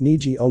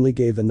 Neji only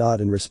gave a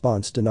nod in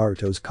response to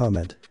Naruto's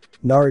comment.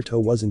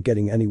 Naruto wasn't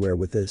getting anywhere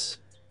with this.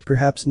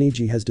 Perhaps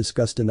Neji has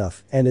discussed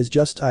enough and is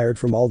just tired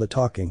from all the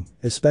talking,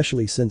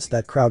 especially since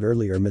that crowd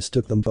earlier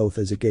mistook them both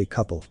as a gay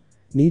couple.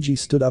 Neji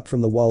stood up from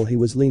the wall he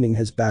was leaning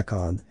his back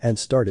on and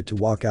started to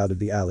walk out of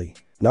the alley.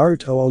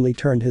 Naruto only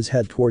turned his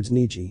head towards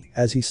Neji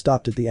as he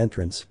stopped at the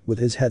entrance with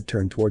his head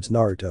turned towards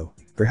Naruto.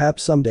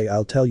 Perhaps someday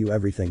I'll tell you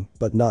everything,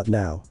 but not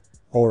now.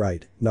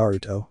 Alright,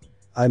 Naruto.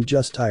 I'm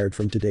just tired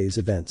from today's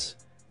events.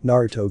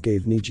 Naruto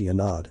gave Neji a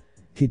nod.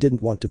 He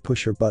didn't want to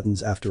push her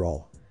buttons after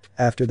all.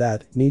 After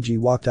that, Neji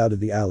walked out of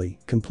the alley,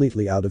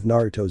 completely out of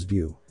Naruto's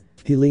view.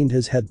 He leaned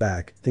his head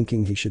back,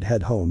 thinking he should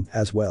head home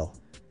as well.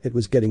 It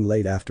was getting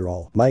late after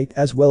all. Might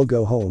as well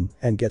go home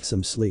and get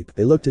some sleep.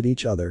 They looked at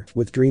each other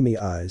with dreamy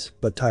eyes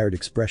but tired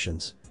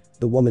expressions.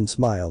 The woman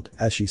smiled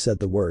as she said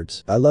the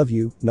words, I love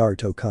you,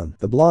 Naruto-kun.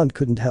 The blonde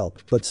couldn't help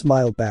but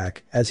smile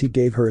back as he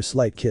gave her a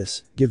slight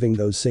kiss, giving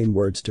those same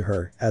words to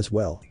her as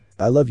well.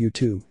 I love you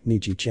too,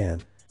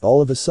 Neji-chan. All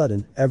of a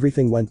sudden,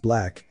 everything went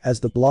black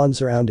as the blonde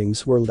surroundings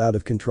swirled out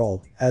of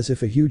control, as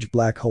if a huge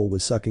black hole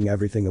was sucking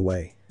everything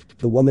away.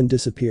 The woman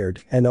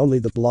disappeared and only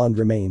the blonde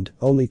remained,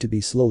 only to be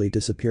slowly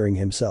disappearing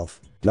himself.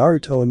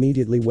 Naruto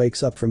immediately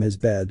wakes up from his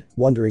bed,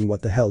 wondering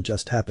what the hell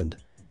just happened.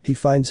 He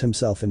finds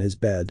himself in his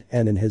bed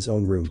and in his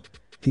own room.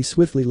 He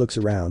swiftly looks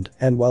around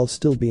and while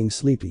still being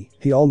sleepy,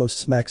 he almost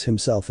smacks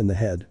himself in the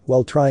head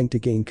while trying to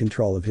gain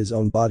control of his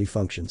own body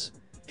functions.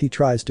 He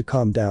tries to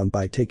calm down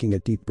by taking a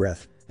deep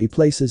breath. He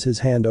places his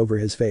hand over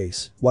his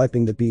face,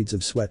 wiping the beads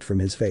of sweat from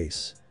his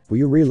face. Were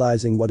you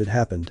realizing what had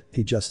happened?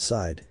 He just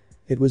sighed.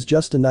 It was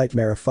just a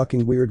nightmare, a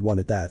fucking weird one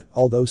at that,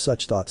 although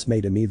such thoughts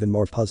made him even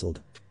more puzzled.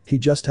 He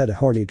just had a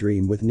horny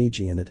dream with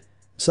Neji in it.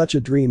 Such a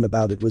dream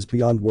about it was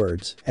beyond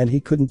words, and he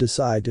couldn't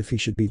decide if he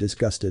should be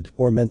disgusted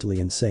or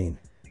mentally insane.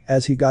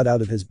 As he got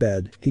out of his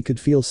bed, he could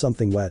feel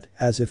something wet,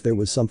 as if there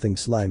was something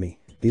slimy.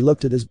 He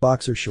looked at his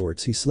boxer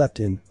shorts he slept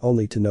in,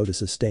 only to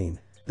notice a stain.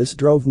 This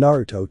drove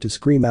Naruto to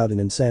scream out in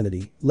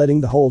insanity,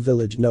 letting the whole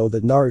village know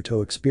that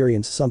Naruto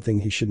experienced something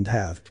he shouldn't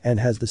have and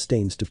has the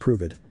stains to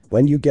prove it.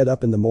 When you get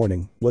up in the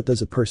morning, what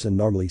does a person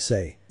normally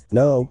say?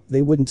 No,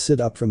 they wouldn't sit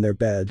up from their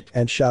bed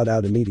and shout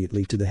out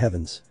immediately to the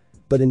heavens.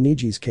 But in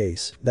Neji's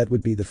case, that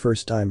would be the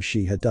first time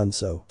she had done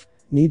so.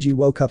 Neji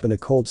woke up in a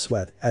cold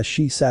sweat as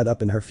she sat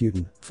up in her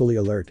futon, fully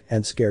alert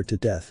and scared to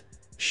death.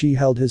 She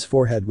held his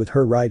forehead with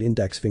her right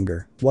index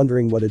finger,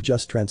 wondering what had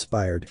just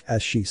transpired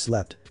as she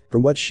slept.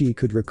 From what she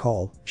could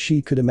recall,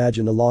 she could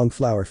imagine a long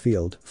flower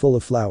field, full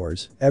of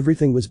flowers,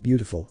 everything was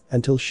beautiful,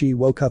 until she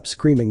woke up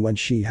screaming when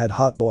she had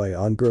hot boy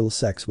on girl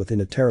sex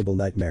within a terrible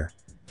nightmare.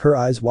 Her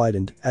eyes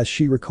widened as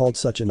she recalled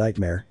such a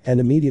nightmare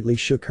and immediately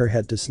shook her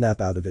head to snap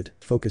out of it,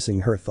 focusing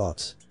her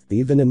thoughts.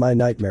 Even in my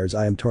nightmares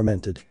I am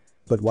tormented.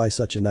 But why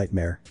such a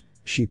nightmare?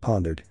 She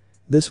pondered.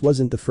 This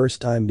wasn't the first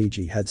time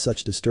Neji had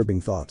such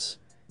disturbing thoughts.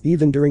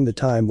 Even during the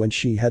time when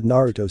she had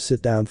Naruto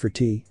sit down for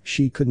tea,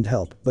 she couldn't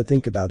help but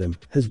think about him,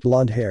 his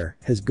blonde hair,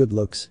 his good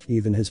looks,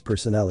 even his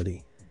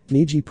personality.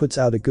 Neji puts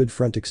out a good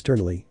front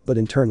externally, but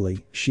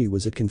internally, she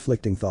was at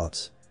conflicting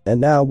thoughts. And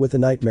now with a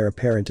nightmare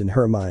apparent in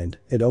her mind,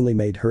 it only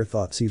made her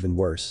thoughts even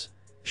worse.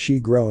 She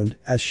groaned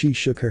as she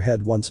shook her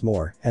head once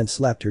more and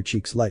slapped her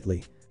cheeks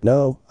lightly.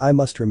 No, I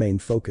must remain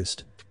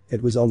focused.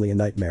 It was only a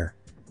nightmare.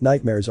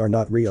 Nightmares are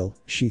not real,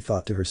 she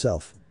thought to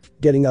herself.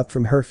 Getting up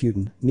from her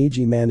futon,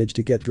 Neji managed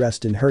to get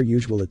dressed in her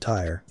usual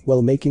attire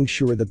while making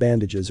sure the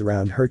bandages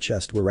around her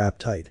chest were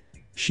wrapped tight.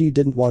 She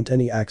didn't want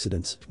any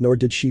accidents, nor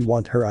did she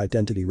want her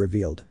identity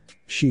revealed.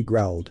 She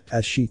growled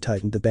as she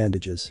tightened the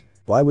bandages.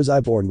 Why was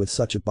I born with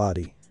such a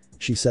body?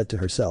 She said to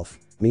herself.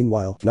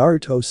 Meanwhile,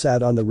 Naruto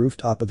sat on the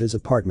rooftop of his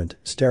apartment,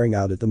 staring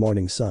out at the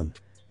morning sun.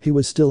 He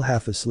was still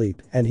half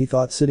asleep and he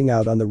thought sitting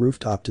out on the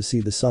rooftop to see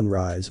the sun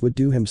rise would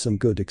do him some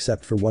good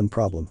except for one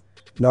problem.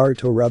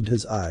 Naruto rubbed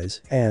his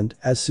eyes and,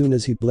 as soon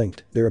as he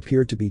blinked, there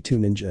appeared to be two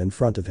ninja in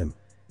front of him.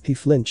 He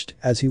flinched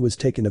as he was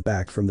taken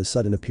aback from the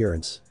sudden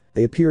appearance.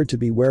 They appeared to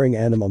be wearing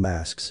animal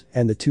masks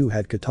and the two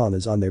had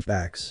katanas on their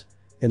backs.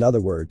 In other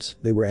words,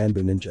 they were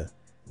Anbu ninja.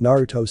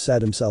 Naruto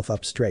sat himself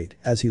up straight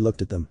as he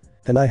looked at them.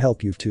 Can I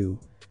help you too?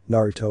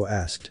 Naruto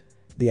asked.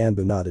 The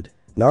Anbu nodded.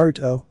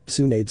 Naruto,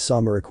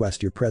 Tsunade-sama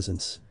request your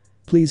presence.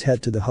 Please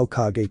head to the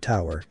Hokage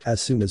Tower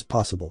as soon as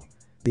possible.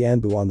 The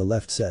Anbu on the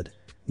left said.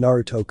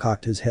 Naruto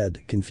cocked his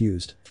head,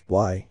 confused.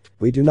 Why?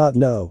 We do not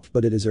know,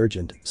 but it is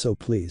urgent, so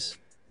please.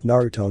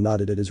 Naruto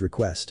nodded at his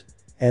request.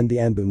 And the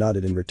Anbu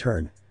nodded in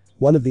return.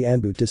 One of the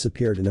Anbu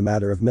disappeared in a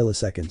matter of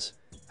milliseconds.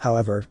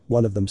 However,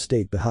 one of them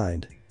stayed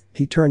behind.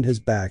 He turned his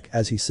back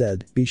as he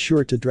said, be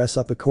sure to dress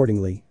up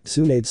accordingly,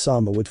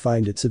 Tsunade-sama would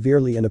find it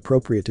severely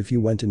inappropriate if you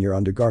went in your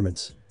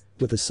undergarments.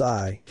 With a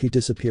sigh, he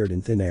disappeared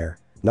in thin air.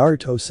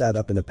 Naruto sat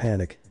up in a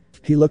panic.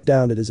 He looked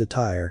down at his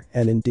attire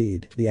and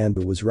indeed, the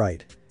Anbu was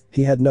right.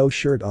 He had no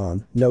shirt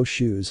on, no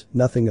shoes,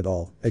 nothing at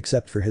all,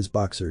 except for his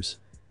boxers.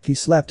 He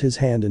slapped his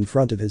hand in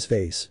front of his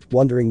face,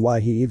 wondering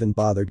why he even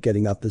bothered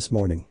getting up this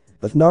morning.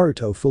 With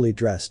Naruto fully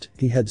dressed,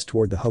 he heads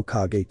toward the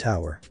Hokage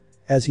Tower.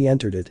 As he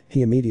entered it,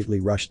 he immediately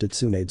rushed at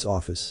Tsunade's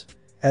office.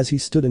 As he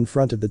stood in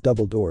front of the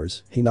double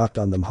doors, he knocked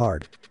on them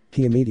hard.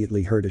 He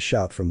immediately heard a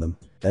shout from them.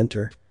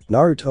 Enter.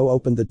 Naruto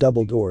opened the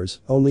double doors,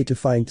 only to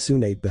find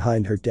Tsunade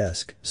behind her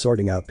desk,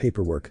 sorting out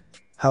paperwork.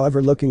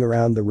 However, looking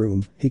around the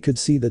room, he could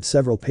see that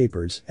several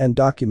papers and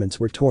documents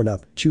were torn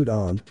up, chewed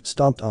on,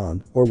 stomped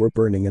on, or were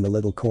burning in a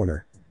little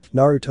corner.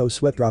 Naruto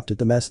sweat dropped at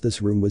the mess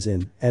this room was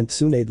in, and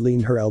Tsunade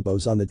leaned her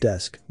elbows on the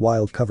desk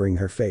while covering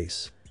her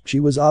face. She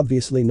was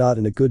obviously not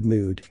in a good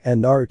mood,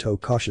 and Naruto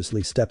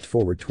cautiously stepped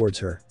forward towards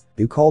her.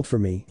 You called for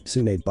me,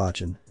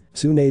 Tsunade-bachan.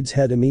 Tsunade's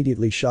head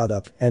immediately shot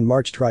up and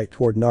marched right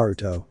toward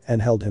Naruto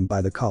and held him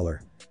by the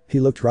collar. He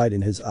looked right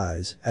in his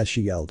eyes as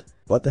she yelled.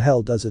 What the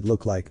hell does it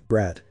look like,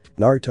 brat?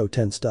 Naruto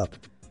tensed up.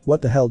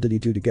 What the hell did he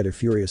do to get her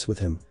furious with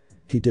him?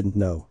 He didn't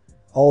know.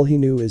 All he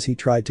knew is he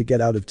tried to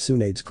get out of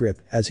Tsunade's grip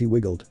as he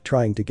wiggled,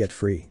 trying to get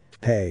free.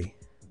 Hey.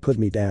 Put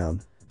me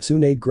down.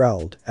 Tsunade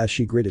growled as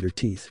she gritted her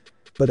teeth.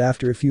 But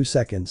after a few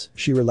seconds,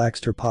 she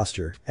relaxed her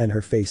posture and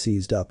her face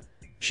eased up.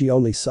 She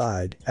only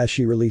sighed as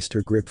she released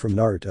her grip from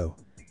Naruto.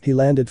 He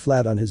landed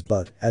flat on his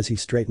butt as he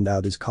straightened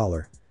out his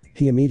collar.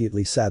 He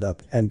immediately sat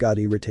up and got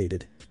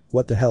irritated.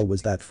 What the hell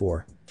was that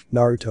for?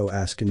 Naruto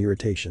asked in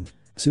irritation.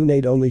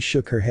 Tsunade only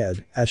shook her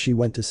head as she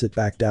went to sit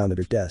back down at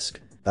her desk.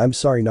 I'm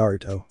sorry,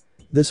 Naruto.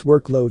 This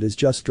workload is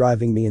just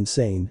driving me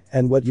insane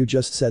and what you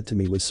just said to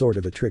me was sort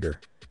of a trigger.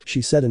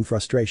 She said in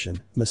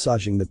frustration,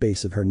 massaging the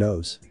base of her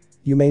nose.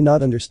 You may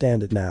not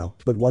understand it now,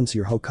 but once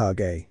you're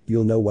Hokage,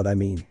 you'll know what I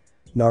mean.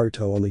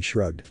 Naruto only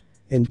shrugged.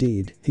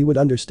 Indeed, he would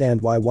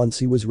understand why once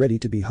he was ready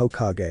to be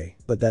Hokage,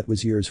 but that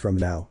was years from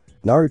now.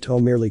 Naruto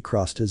merely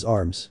crossed his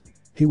arms.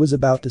 He was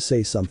about to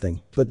say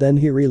something, but then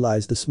he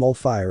realized the small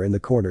fire in the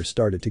corner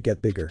started to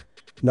get bigger.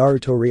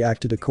 Naruto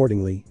reacted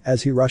accordingly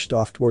as he rushed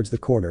off towards the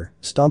corner,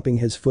 stomping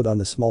his foot on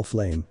the small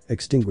flame,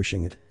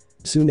 extinguishing it.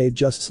 Tsunade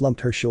just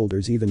slumped her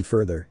shoulders even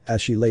further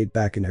as she laid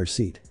back in her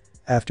seat.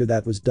 After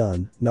that was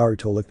done,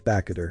 Naruto looked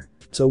back at her.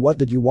 "So what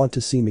did you want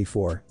to see me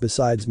for,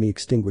 besides me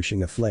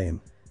extinguishing a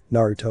flame?"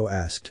 Naruto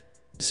asked.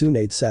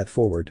 Tsunade sat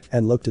forward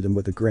and looked at him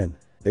with a grin.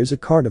 "There's a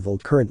carnival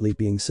currently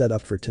being set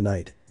up for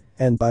tonight.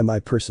 And by my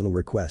personal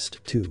request,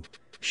 too,"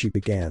 she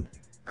began.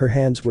 Her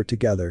hands were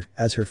together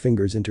as her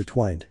fingers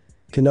intertwined.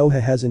 "Konoha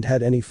hasn't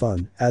had any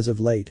fun as of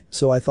late,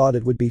 so I thought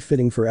it would be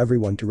fitting for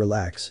everyone to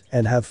relax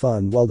and have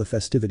fun while the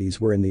festivities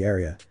were in the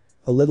area.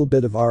 A little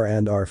bit of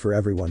R&R for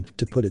everyone,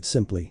 to put it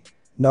simply."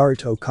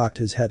 Naruto cocked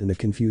his head in a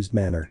confused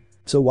manner.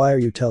 "So why are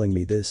you telling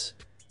me this?"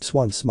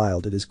 Swan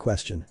smiled at his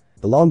question.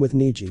 "Along with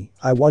Neji,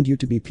 I want you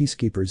to be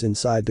peacekeepers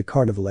inside the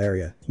carnival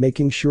area,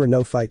 making sure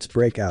no fights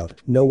break out,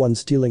 no one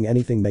stealing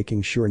anything,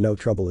 making sure no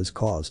trouble is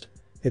caused.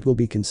 It will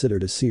be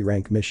considered a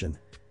C-rank mission.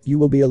 You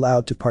will be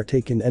allowed to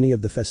partake in any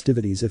of the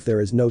festivities if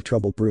there is no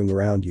trouble brewing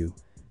around you.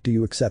 Do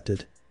you accept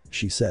it?"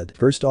 she said.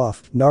 First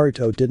off,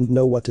 Naruto didn't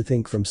know what to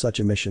think from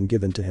such a mission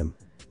given to him.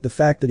 The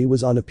fact that he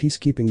was on a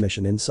peacekeeping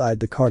mission inside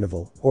the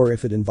carnival, or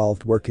if it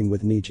involved working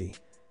with Neji.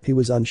 He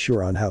was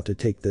unsure on how to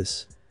take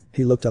this.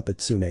 He looked up at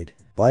Tsunade.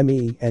 "Why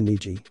me and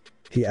Neji?"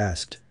 he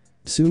asked.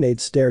 Tsunade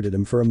stared at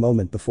him for a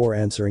moment before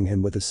answering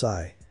him with a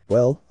sigh.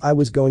 "Well, I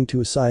was going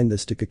to assign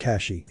this to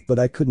Kakashi, but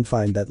I couldn't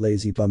find that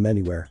lazy bum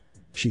anywhere,"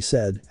 she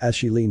said as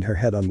she leaned her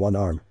head on one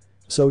arm.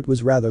 "So it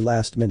was rather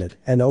last minute,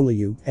 and only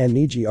you and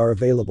Neji are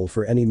available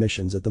for any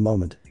missions at the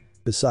moment.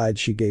 Besides,"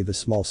 she gave a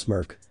small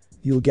smirk,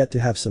 "you'll get to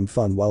have some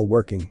fun while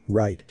working,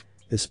 right?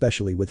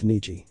 Especially with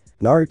Neji."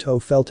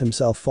 Naruto felt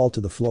himself fall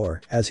to the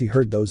floor as he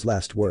heard those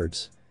last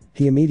words.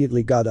 He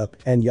immediately got up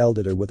and yelled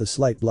at her with a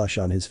slight blush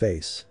on his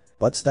face.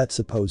 "What's that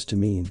supposed to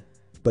mean?"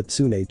 But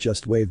Tsunade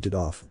just waved it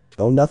off.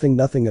 "Oh,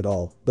 nothing at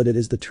all, but it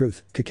is the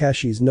truth.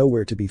 Kakashi's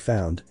nowhere to be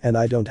found and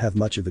I don't have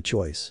much of a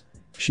choice."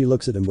 She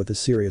looks at him with a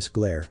serious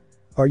glare.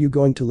 "Are you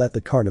going to let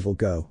the carnival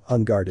go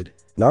unguarded?"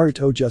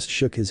 Naruto just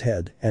shook his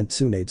head and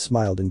Tsunade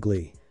smiled in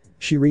glee.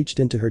 She reached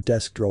into her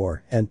desk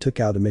drawer and took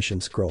out a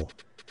mission scroll.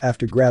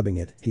 After grabbing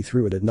it, he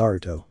threw it at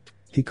Naruto.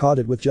 He caught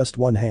it with just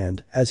one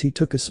hand as he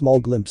took a small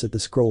glimpse at the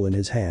scroll in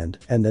his hand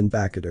and then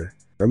back at her.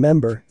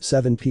 "Remember,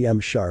 7 p.m.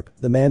 sharp,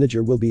 the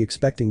manager will be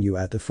expecting you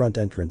at the front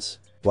entrance.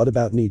 What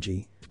about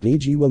Neji?"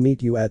 "Neji will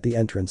meet you at the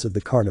entrance of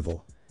the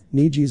carnival.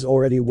 Neji's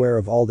already aware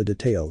of all the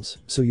details,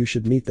 so you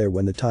should meet there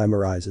when the time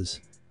arises.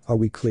 Are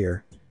we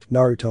clear?"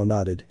 Naruto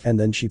nodded and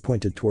then she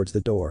pointed towards the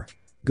door.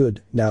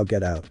 "Good, now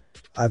get out.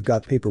 I've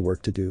got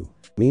paperwork to do."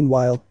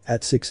 Meanwhile,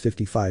 at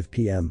 6:55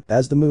 p.m.,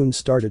 as the moon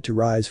started to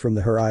rise from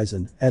the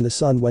horizon and the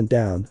sun went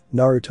down,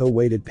 Naruto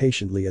waited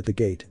patiently at the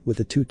gate with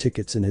the 2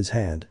 tickets in his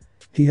hand.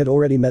 He had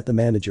already met the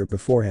manager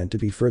beforehand to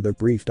be further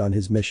briefed on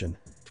his mission.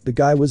 The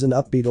guy was an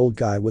upbeat old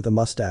guy with a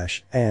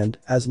mustache and,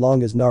 as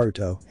long as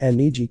Naruto and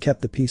Neji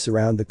kept the peace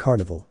around the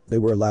carnival, they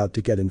were allowed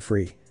to get in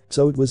free.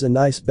 So it was a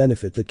nice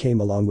benefit that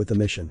came along with the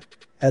mission.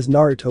 As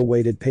Naruto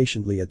waited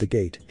patiently at the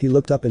gate, he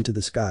looked up into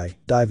the sky,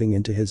 diving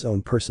into his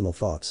own personal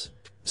thoughts.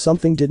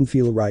 Something didn't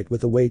feel right with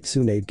the way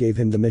Tsunade gave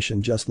him the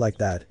mission just like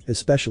that,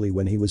 especially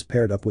when he was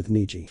paired up with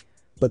Neji.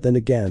 But then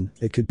again,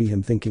 it could be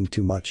him thinking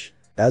too much.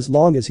 As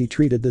long as he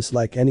treated this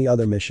like any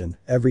other mission,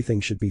 everything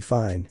should be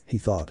fine, he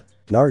thought.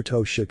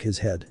 Naruto shook his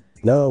head.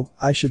 "No,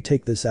 I should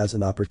take this as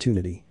an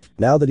opportunity."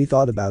 Now that he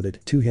thought about it,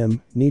 to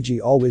him,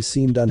 Neji always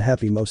seemed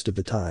unhappy most of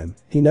the time.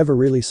 He never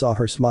really saw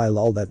her smile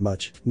all that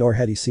much, nor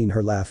had he seen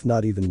her laugh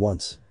not even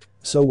once.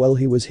 So while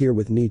he was here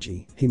with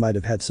Neji, he might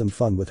have had some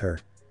fun with her.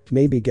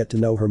 Maybe get to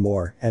know her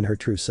more and her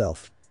true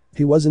self.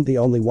 He wasn't the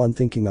only one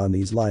thinking on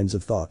these lines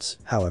of thoughts,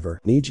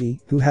 however. Neji,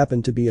 who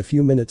happened to be a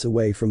few minutes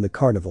away from the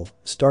carnival,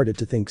 started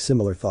to think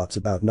similar thoughts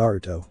about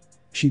Naruto.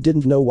 She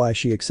didn't know why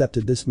she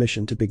accepted this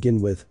mission to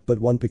begin with, but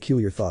one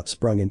peculiar thought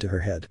sprung into her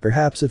head.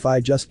 Perhaps if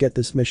I just get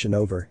this mission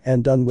over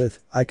and done with,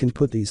 I can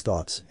put these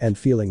thoughts and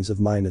feelings of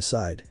mine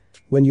aside.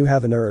 When you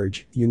have an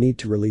urge, you need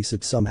to release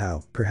it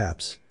somehow,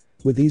 perhaps.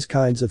 With these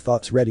kinds of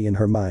thoughts ready in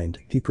her mind,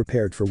 he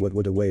prepared for what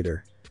would await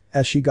her.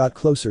 As she got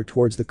closer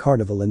towards the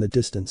carnival in the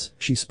distance,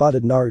 she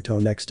spotted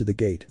Naruto next to the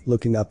gate,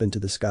 looking up into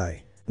the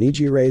sky.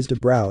 Neji raised a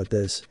brow at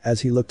this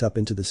as he looked up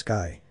into the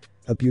sky.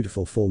 A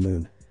beautiful full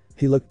moon.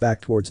 He looked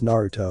back towards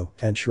Naruto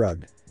and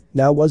shrugged.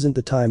 Now wasn't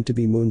the time to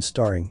be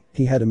moon-starring,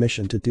 he had a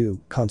mission to do,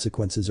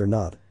 consequences or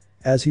not.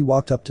 As he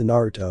walked up to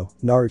Naruto,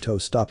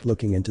 Naruto stopped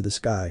looking into the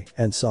sky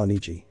and saw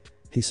Neji.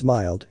 He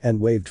smiled and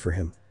waved for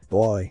him.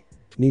 "Boy."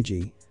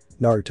 "Neji."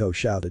 Naruto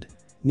shouted.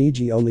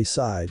 Neji only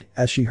sighed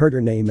as she heard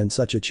her name in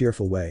such a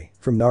cheerful way,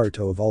 from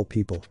Naruto of all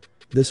people.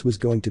 This was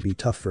going to be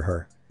tough for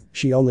her.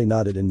 She only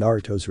nodded in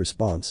Naruto's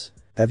response.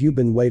 "Have you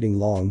been waiting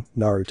long,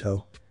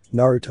 Naruto?"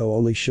 Naruto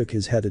only shook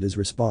his head at his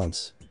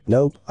response.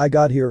 "Nope, I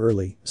got here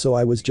early, so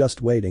I was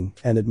just waiting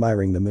and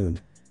admiring the moon.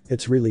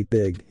 It's really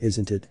big,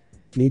 isn't it?"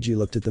 Neji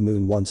looked at the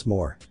moon once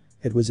more.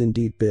 It was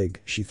indeed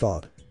big, she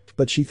thought.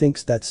 But she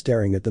thinks that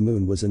staring at the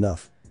moon was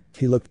enough.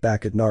 He looked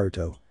back at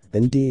Naruto.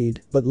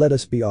 "Indeed, but let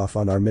us be off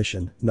on our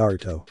mission,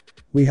 Naruto.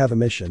 We have a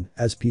mission,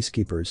 as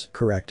peacekeepers,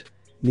 correct?"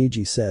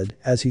 Neji said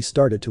as he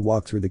started to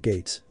walk through the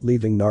gates,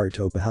 leaving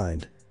Naruto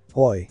behind.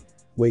 "Oi!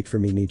 Wait for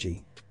me,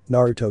 Neji."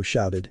 Naruto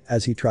shouted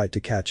as he tried to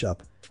catch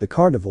up. The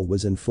carnival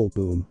was in full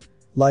boom.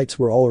 Lights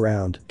were all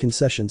around,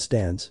 concession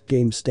stands,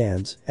 game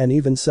stands, and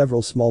even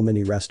several small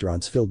mini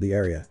restaurants filled the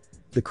area.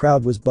 The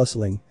crowd was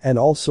bustling, and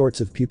all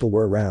sorts of people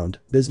were around,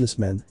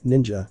 businessmen,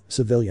 ninja,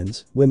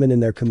 civilians, women in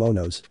their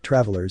kimonos,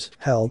 travelers,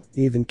 hell,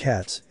 even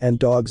cats and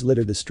dogs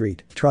littered the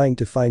street, trying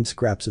to find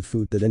scraps of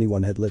food that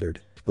anyone had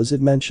littered. Was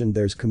it mentioned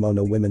there's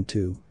kimono women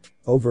too?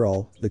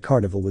 Overall, the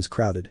carnival was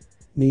crowded.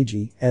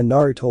 Neji and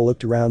Naruto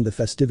looked around the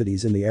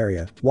festivities in the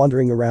area,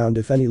 wandering around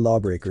if any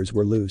lawbreakers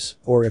were loose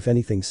or if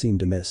anything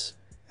seemed amiss.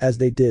 As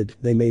they did,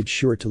 they made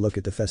sure to look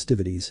at the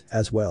festivities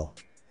as well.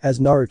 As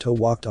Naruto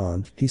walked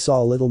on, he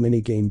saw a little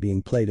mini-game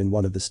being played in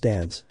one of the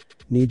stands.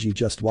 Neji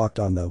just walked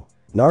on though.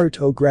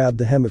 Naruto grabbed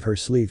the hem of her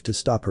sleeve to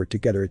stop her to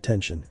get her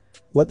attention.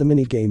 What the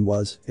mini-game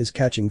was, is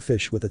catching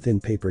fish with a thin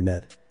paper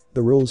net.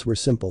 The rules were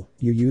simple,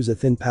 you use a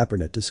thin paper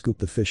net to scoop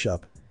the fish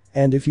up.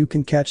 And if you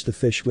can catch the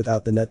fish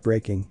without the net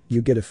breaking,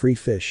 you get a free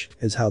fish,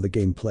 is how the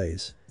game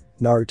plays.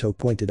 Naruto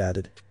pointed at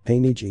it. Hey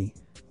Neji.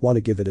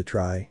 Wanna give it a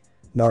try?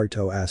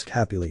 Naruto asked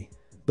happily.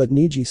 But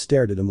Neji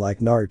stared at him like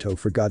Naruto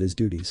forgot his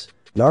duties.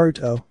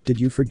 Naruto, did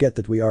you forget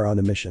that we are on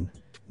a mission?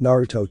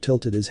 Naruto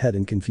tilted his head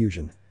in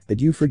confusion. Did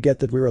you forget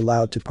that we're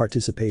allowed to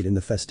participate in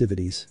the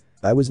festivities?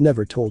 I was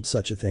never told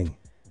such a thing.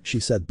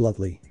 She said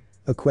bluntly.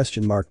 A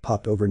question mark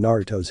popped over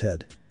Naruto's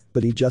head.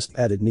 But he just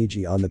patted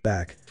Neji on the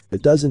back.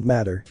 It doesn't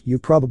matter, you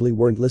probably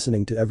weren't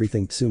listening to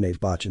everything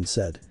Tsunade-bachan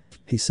said.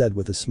 He said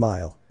with a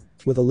smile.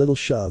 With a little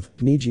shove,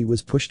 Neji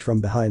was pushed from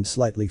behind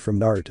slightly from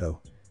Naruto.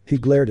 He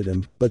glared at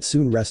him, but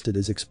soon rested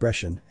his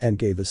expression and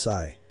gave a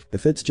sigh.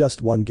 If it's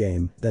just one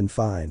game, then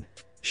fine.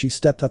 She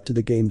stepped up to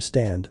the game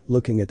stand,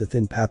 looking at the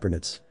thin paper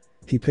nets.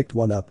 He picked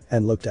one up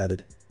and looked at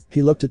it.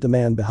 He looked at the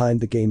man behind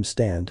the game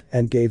stand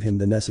and gave him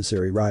the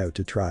necessary ryo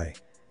to try.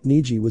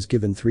 Neji was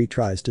given 3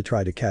 tries to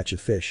try to catch a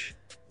fish.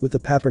 With the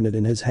paper net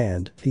in his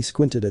hand, he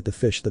squinted at the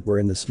fish that were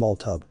in the small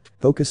tub.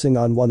 Focusing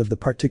on one of the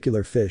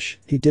particular fish,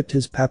 he dipped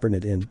his paper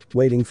net in,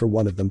 waiting for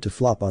one of them to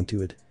flop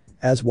onto it.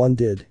 As one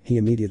did, he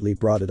immediately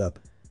brought it up.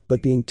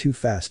 But being too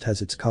fast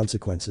has its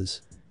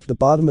consequences. The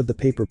bottom of the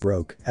paper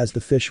broke as the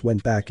fish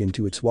went back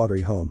into its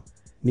watery home.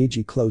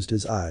 Neji closed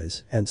his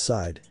eyes and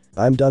sighed.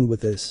 I'm done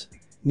with this.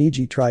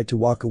 Neji tried to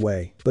walk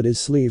away, but his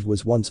sleeve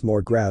was once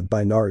more grabbed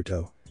by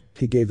Naruto.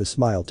 He gave a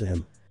smile to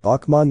him. Oh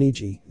come on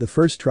Neji, the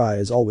first try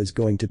is always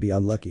going to be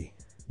unlucky.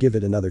 Give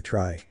it another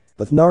try.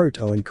 With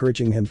Naruto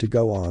encouraging him to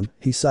go on,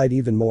 he sighed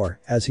even more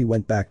as he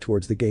went back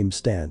towards the game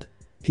stand.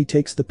 He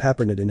takes the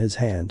paper net in his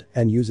hand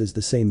and uses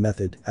the same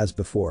method as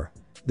before.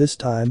 This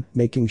time,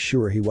 making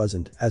sure he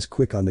wasn't as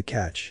quick on the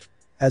catch.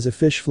 As a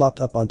fish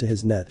flopped up onto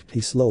his net, he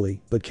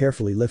slowly but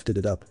carefully lifted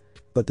it up.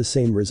 But the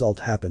same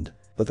result happened.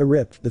 With a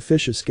rip, the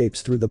fish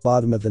escapes through the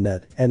bottom of the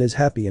net and is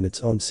happy in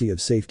its own sea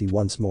of safety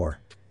once more.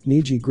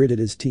 Neji gritted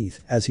his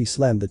teeth as he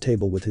slammed the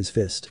table with his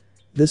fist.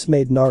 This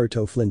made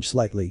Naruto flinch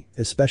slightly,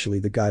 especially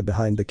the guy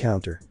behind the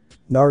counter.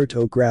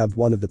 Naruto grabbed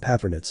one of the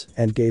paper nets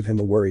and gave him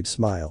a worried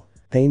smile.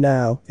 Hey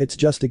now, it's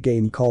just a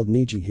game called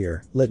Neji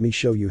here, let me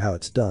show you how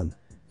it's done.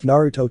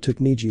 Naruto took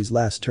Neji's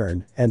last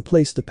turn and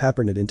placed the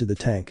paper net into the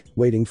tank,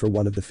 waiting for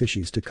one of the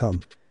fishies to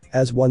come.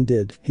 As one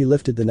did, he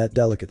lifted the net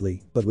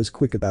delicately, but was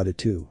quick about it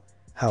too.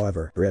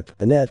 However, rip,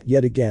 the net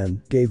yet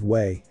again gave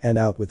way and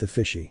out with the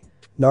fishy.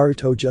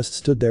 Naruto just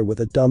stood there with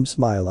a dumb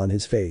smile on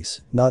his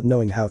face, not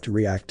knowing how to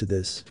react to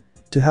this.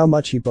 To how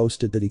much he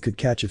boasted that he could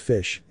catch a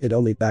fish, it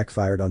only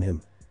backfired on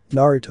him.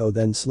 Naruto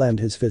then slammed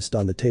his fist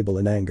on the table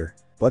in anger.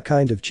 What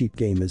kind of cheap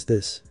game is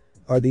this?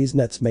 Are these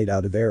nets made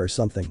out of air or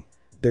something?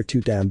 They're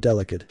too damn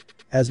delicate.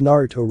 As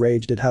Naruto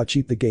raged at how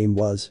cheap the game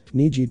was,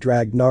 Neji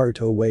dragged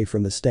Naruto away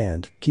from the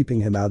stand,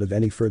 keeping him out of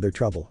any further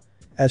trouble.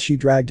 As she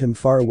dragged him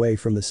far away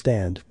from the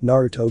stand,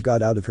 Naruto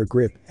got out of her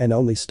grip and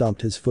only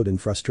stomped his foot in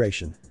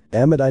frustration.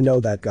 Damn it, I know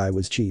that guy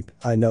was cheap,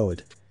 I know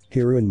it.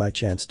 He ruined my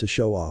chance to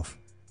show off.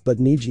 But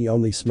Neji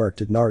only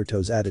smirked at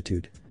Naruto's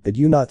attitude. Did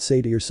you not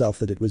say to yourself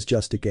that it was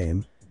just a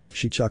game?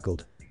 She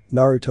chuckled.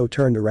 Naruto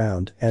turned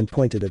around and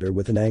pointed at her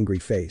with an angry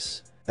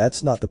face.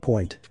 That's not the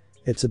point.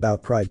 It's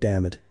about pride,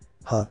 damn it.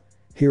 Huh?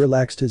 He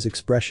relaxed his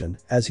expression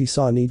as he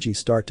saw Neji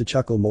start to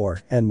chuckle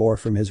more and more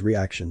from his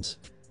reactions.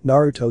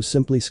 Naruto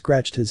simply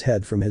scratched his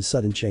head from his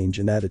sudden change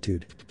in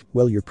attitude.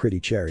 Well, you're pretty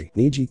cherry.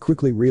 Neji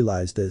quickly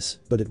realized this,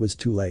 but it was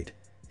too late.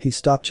 He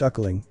stopped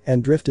chuckling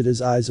and drifted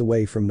his eyes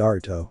away from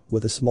Naruto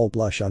with a small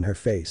blush on her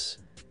face.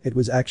 It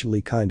was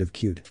actually kind of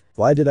cute.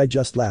 Why did I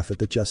just laugh at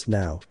that just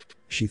now?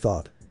 She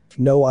thought.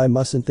 No, I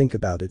mustn't think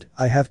about it,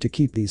 I have to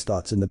keep these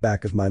thoughts in the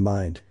back of my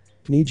mind.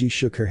 Neji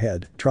shook her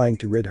head, trying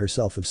to rid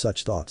herself of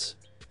such thoughts.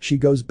 She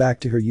goes back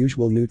to her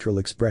usual neutral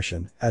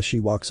expression as she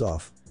walks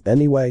off.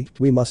 Anyway,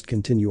 we must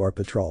continue our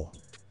patrol.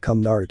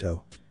 Come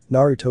Naruto.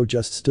 Naruto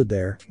just stood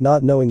there,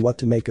 not knowing what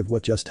to make of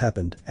what just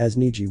happened as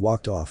Neji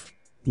walked off.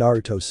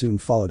 Naruto soon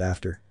followed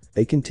after.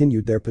 They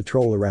continued their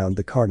patrol around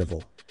the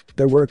carnival.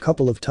 There were a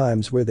couple of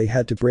times where they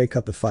had to break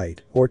up a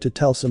fight or to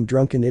tell some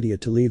drunken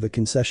idiot to leave a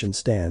concession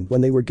stand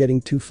when they were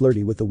getting too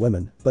flirty with the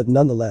women, but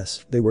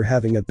nonetheless, they were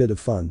having a bit of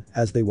fun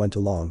as they went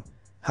along.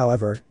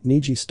 However,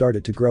 Neji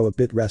started to grow a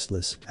bit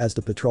restless as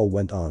the patrol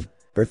went on.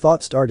 Her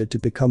thoughts started to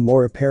become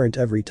more apparent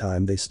every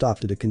time they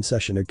stopped at a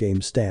concession or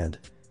game stand.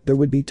 There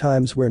would be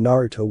times where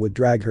Naruto would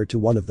drag her to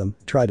one of them,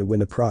 try to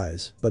win a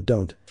prize, but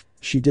don't.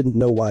 She didn't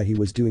know why he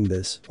was doing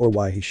this or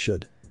why he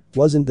should.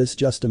 Wasn't this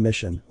just a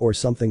mission or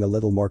something a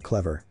little more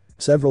clever?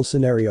 Several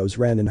scenarios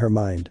ran in her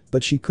mind,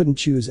 but she couldn't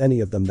choose any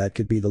of them that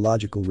could be the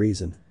logical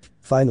reason.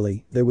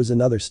 Finally, there was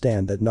another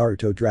stand that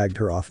Naruto dragged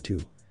her off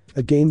to.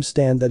 A game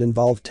stand that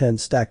involved 10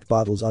 stacked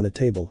bottles on a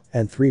table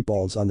and 3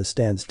 balls on the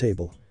stand's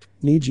table.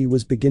 Neji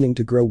was beginning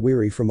to grow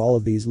weary from all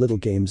of these little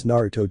games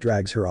Naruto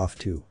drags her off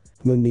to.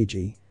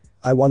 Neji.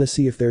 I wanna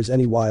see if there's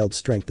any wild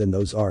strength in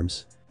those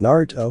arms.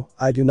 Naruto,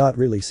 I do not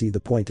really see the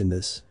point in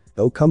this.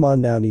 Oh come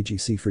on now Neji,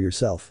 see for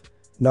yourself.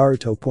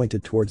 Naruto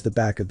pointed towards the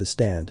back of the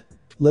stand.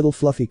 Little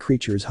fluffy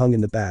creatures hung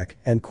in the back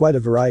and quite a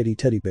variety: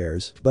 teddy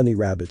bears, bunny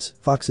rabbits,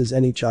 foxes.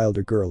 Any child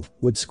or girl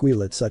would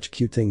squeal at such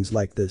cute things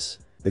like this.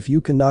 If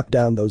you can knock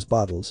down those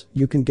bottles,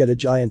 you can get a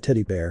giant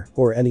teddy bear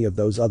or any of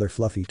those other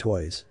fluffy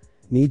toys.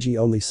 Neji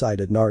only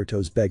sighed at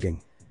Naruto's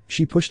begging.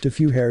 She pushed a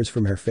few hairs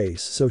from her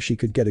face so she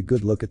could get a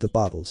good look at the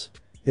bottles.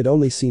 It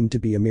only seemed to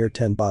be a mere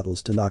 10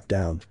 bottles to knock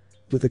down.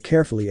 With a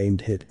carefully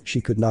aimed hit,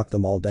 she could knock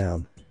them all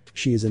down.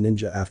 She is a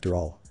ninja after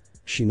all.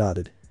 She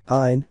nodded.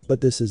 Fine,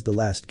 but this is the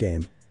last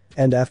game.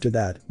 And after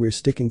that, we're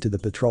sticking to the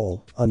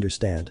patrol,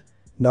 understand?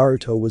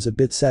 Naruto was a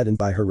bit saddened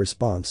by her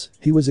response.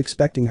 He was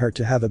expecting her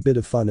to have a bit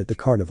of fun at the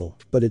carnival,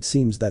 but it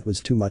seems that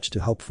was too much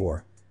to hope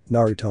for.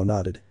 Naruto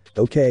nodded.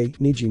 Okay,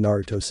 Neji,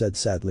 Naruto said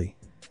sadly.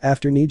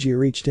 After Neji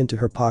reached into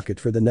her pocket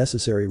for the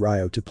necessary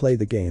Ryo to play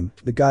the game,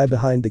 the guy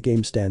behind the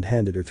game stand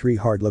handed her 3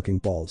 hard-looking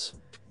balls.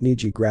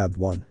 Neji grabbed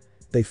one.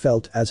 They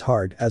felt as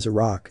hard as a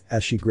rock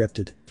as she gripped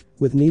it.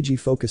 With Neji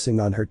focusing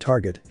on her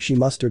target, she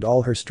mustered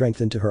all her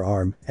strength into her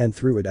arm and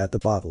threw it at the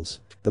bottles.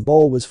 The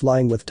ball was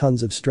flying with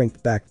tons of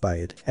strength backed by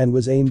it and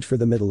was aimed for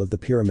the middle of the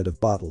pyramid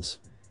of bottles.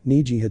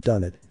 Neji had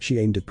done it, she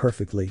aimed it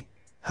perfectly.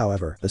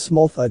 However, a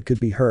small thud could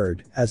be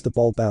heard as the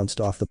ball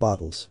bounced off the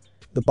bottles.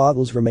 The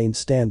bottles remained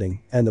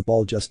standing and the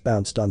ball just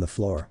bounced on the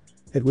floor.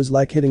 It was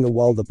like hitting a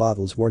wall. The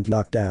bottles weren't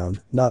knocked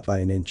down, not by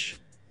an inch.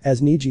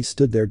 As Neji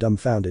stood there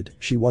dumbfounded,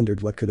 she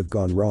wondered what could have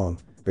gone wrong.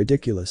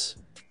 Ridiculous.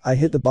 I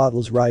hit the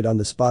bottles right on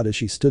the spot. As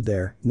she stood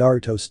there,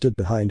 Naruto stood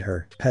behind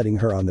her, patting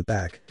her on the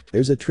back.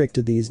 There's a trick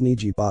to these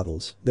Neji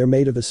bottles. They're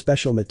made of a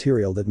special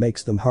material that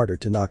makes them harder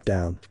to knock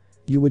down.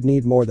 You would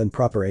need more than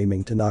proper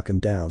aiming to knock them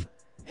down.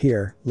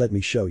 Here, let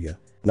me show you.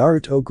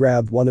 Naruto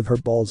grabbed one of her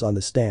balls on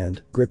the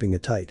stand, gripping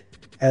it tight.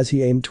 As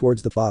he aimed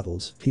towards the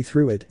bottles, he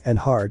threw it and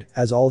hard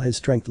as all his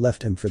strength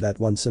left him for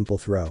that one simple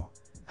throw.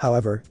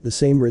 However, the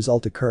same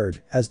result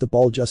occurred as the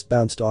ball just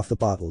bounced off the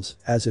bottles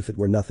as if it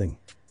were nothing.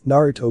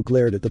 Naruto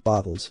glared at the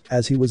bottles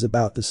as he was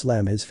about to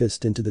slam his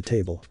fist into the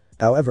table.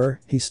 However,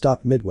 he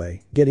stopped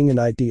midway, getting an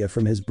idea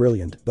from his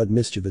brilliant but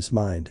mischievous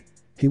mind.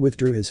 He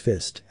withdrew his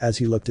fist as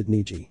he looked at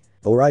Neji.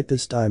 Alright,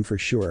 this time for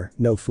sure,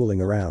 no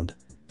fooling around.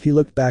 He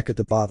looked back at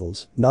the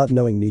bottles, not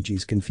knowing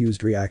Neji's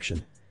confused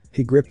reaction.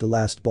 He gripped the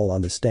last ball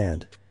on the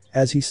stand.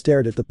 As he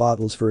stared at the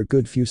bottles for a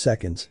good few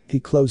seconds, he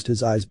closed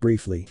his eyes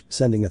briefly,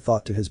 sending a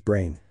thought to his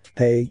brain.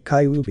 Hey,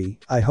 Kyuubi,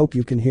 I hope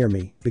you can hear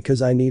me,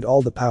 because I need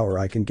all the power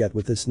I can get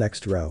with this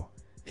next row.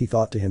 He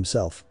thought to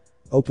himself.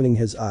 Opening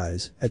his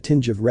eyes, a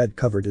tinge of red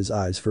covered his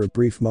eyes for a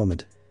brief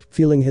moment.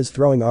 Feeling his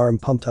throwing arm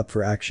pumped up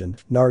for action,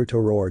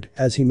 Naruto roared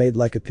as he made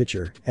like a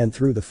pitcher and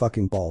threw the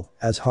fucking ball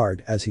as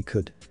hard as he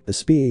could. The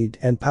speed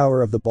and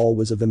power of the ball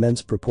was of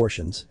immense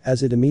proportions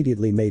as it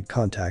immediately made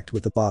contact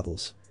with the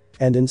bottles.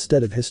 And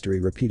instead of history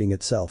repeating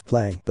itself,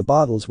 clang, the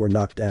bottles were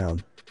knocked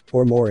down.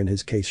 Or more in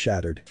his case,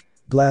 shattered.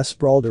 Glass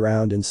sprawled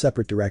around in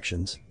separate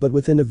directions, but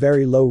within a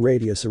very low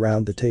radius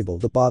around the table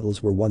the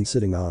bottles were one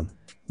sitting on.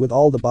 With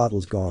all the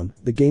bottles gone,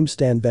 the game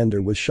stand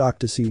vendor was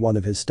shocked to see one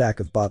of his stack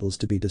of bottles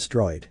to be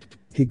destroyed.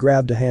 He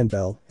grabbed a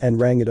handbell and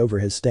rang it over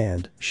his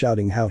stand,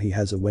 shouting how he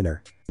has a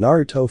winner.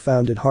 Naruto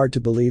found it hard to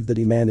believe that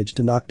he managed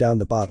to knock down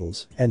the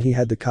bottles, and he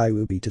had the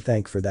Kyuubi to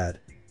thank for that.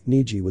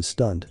 Neji was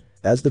stunned.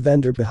 As the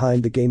vendor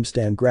behind the game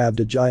stand grabbed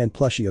a giant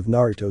plushie of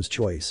Naruto's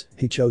choice,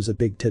 he chose a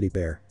big teddy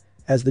bear.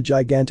 As the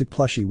gigantic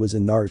plushie was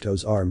in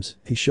Naruto's arms,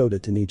 he showed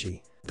it to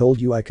Neji.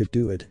 Told you I could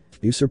do it.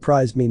 You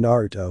surprised me,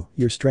 Naruto.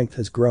 Your strength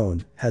has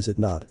grown, has it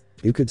not?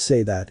 You could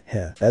say that,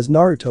 heh. As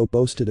Naruto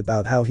boasted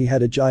about how he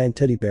had a giant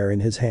teddy bear in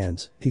his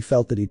hands, he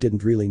felt that he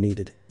didn't really need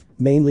it.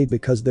 Mainly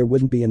because there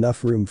wouldn't be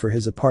enough room for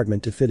his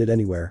apartment to fit it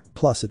anywhere,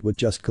 plus it would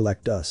just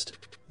collect dust.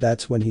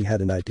 That's when he had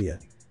an idea.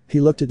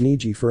 He looked at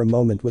Neji for a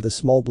moment with a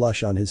small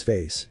blush on his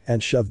face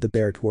and shoved the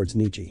bear towards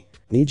Neji.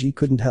 Neji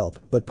couldn't help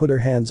but put her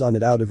hands on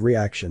it out of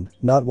reaction,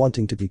 not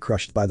wanting to be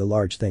crushed by the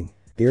large thing.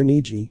 Here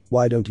Neji,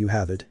 why don't you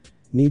have it?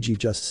 Neji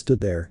just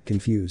stood there,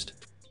 confused.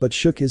 But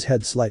shook his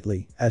head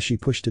slightly as she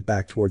pushed it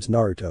back towards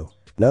Naruto.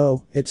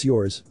 No, it's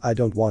yours, I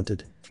don't want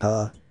it.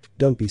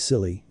 Don't be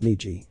silly,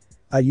 Neji.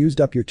 I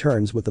used up your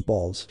turns with the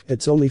balls,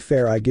 it's only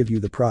fair I give you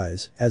the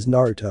prize. As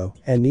Naruto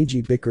and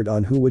Neji bickered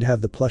on who would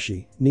have the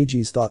plushie,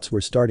 Neji's thoughts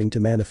were starting to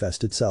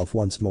manifest itself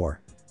once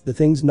more. The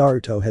things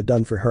Naruto had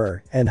done for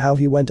her and how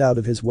he went out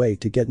of his way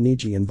to get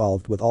Neji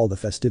involved with all the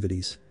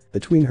festivities.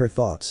 Between her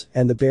thoughts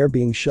and the bear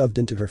being shoved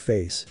into her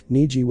face,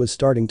 Neji was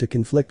starting to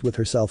conflict with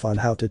herself on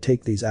how to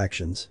take these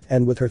actions,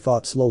 and with her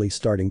thoughts slowly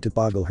starting to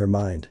boggle her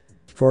mind.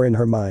 For in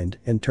her mind,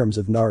 in terms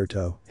of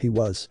Naruto, he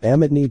was,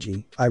 "Damn it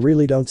Neji, I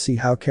really don't see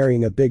how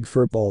carrying a big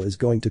fur ball is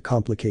going to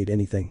complicate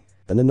anything.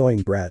 An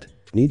annoying brat."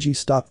 Neji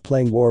stopped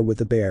playing war with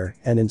the bear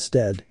and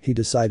instead, he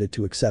decided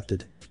to accept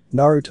it.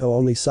 Naruto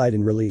only sighed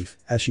in relief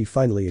as she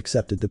finally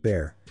accepted the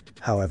bear.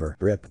 However,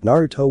 rip,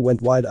 Naruto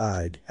went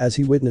wide-eyed as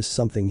he witnessed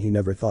something he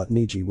never thought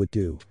Neji would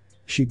do.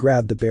 She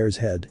grabbed the bear's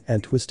head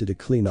and twisted it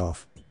clean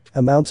off.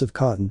 Amounts of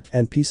cotton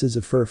and pieces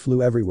of fur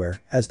flew everywhere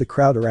as the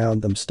crowd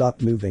around them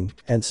stopped moving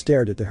and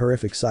stared at the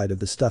horrific sight of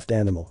the stuffed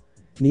animal.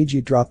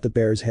 Neji dropped the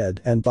bear's head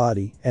and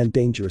body and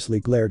dangerously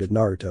glared at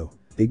Naruto.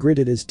 He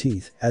gritted his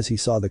teeth as he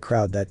saw the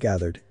crowd that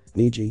gathered.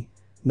 Neji?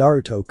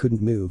 Naruto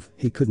couldn't move,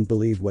 he couldn't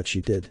believe what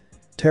she did.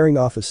 Tearing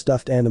off a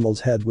stuffed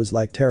animal's head was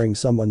like tearing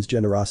someone's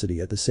generosity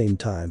at the same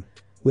time.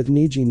 With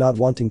Neji not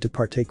wanting to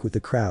partake with the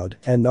crowd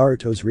and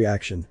Naruto's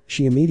reaction,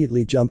 she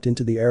immediately jumped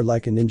into the air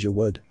like a ninja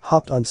would,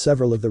 hopped on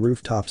several of the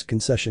rooftops'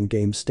 concession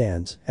game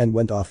stands, and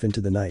went off into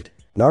the night.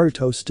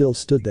 Naruto still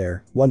stood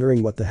there,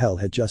 wondering what the hell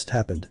had just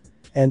happened.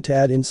 And to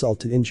add insult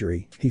to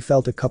injury, he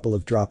felt a couple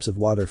of drops of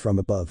water from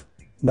above.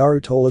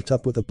 Naruto looked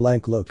up with a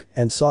blank look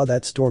and saw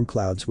that storm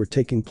clouds were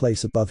taking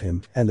place above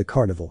him and the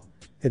carnival.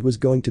 It was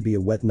going to be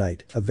a wet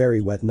night, a very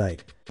wet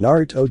night.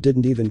 Naruto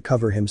didn't even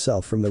cover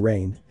himself from the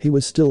rain, he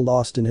was still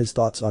lost in his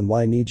thoughts on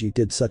why Neji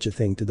did such a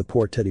thing to the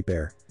poor teddy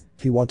bear.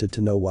 He wanted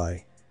to know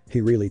why.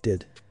 He really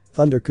did.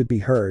 Thunder could be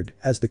heard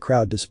as the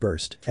crowd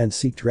dispersed and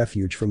sought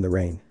refuge from the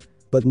rain.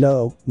 But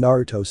no,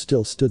 Naruto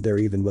still stood there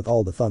even with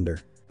all the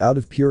thunder. Out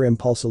of pure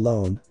impulse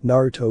alone,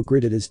 Naruto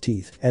gritted his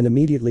teeth and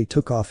immediately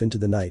took off into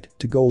the night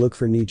to go look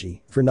for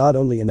Neji, for not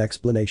only an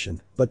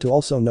explanation, but to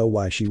also know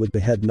why she would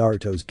behead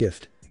Naruto's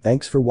gift.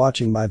 Thanks for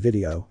watching my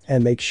video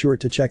and make sure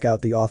to check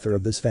out the author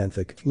of this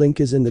fanfic, link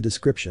is in the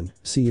description,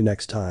 see you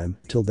next time,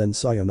 till then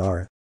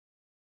sayonara.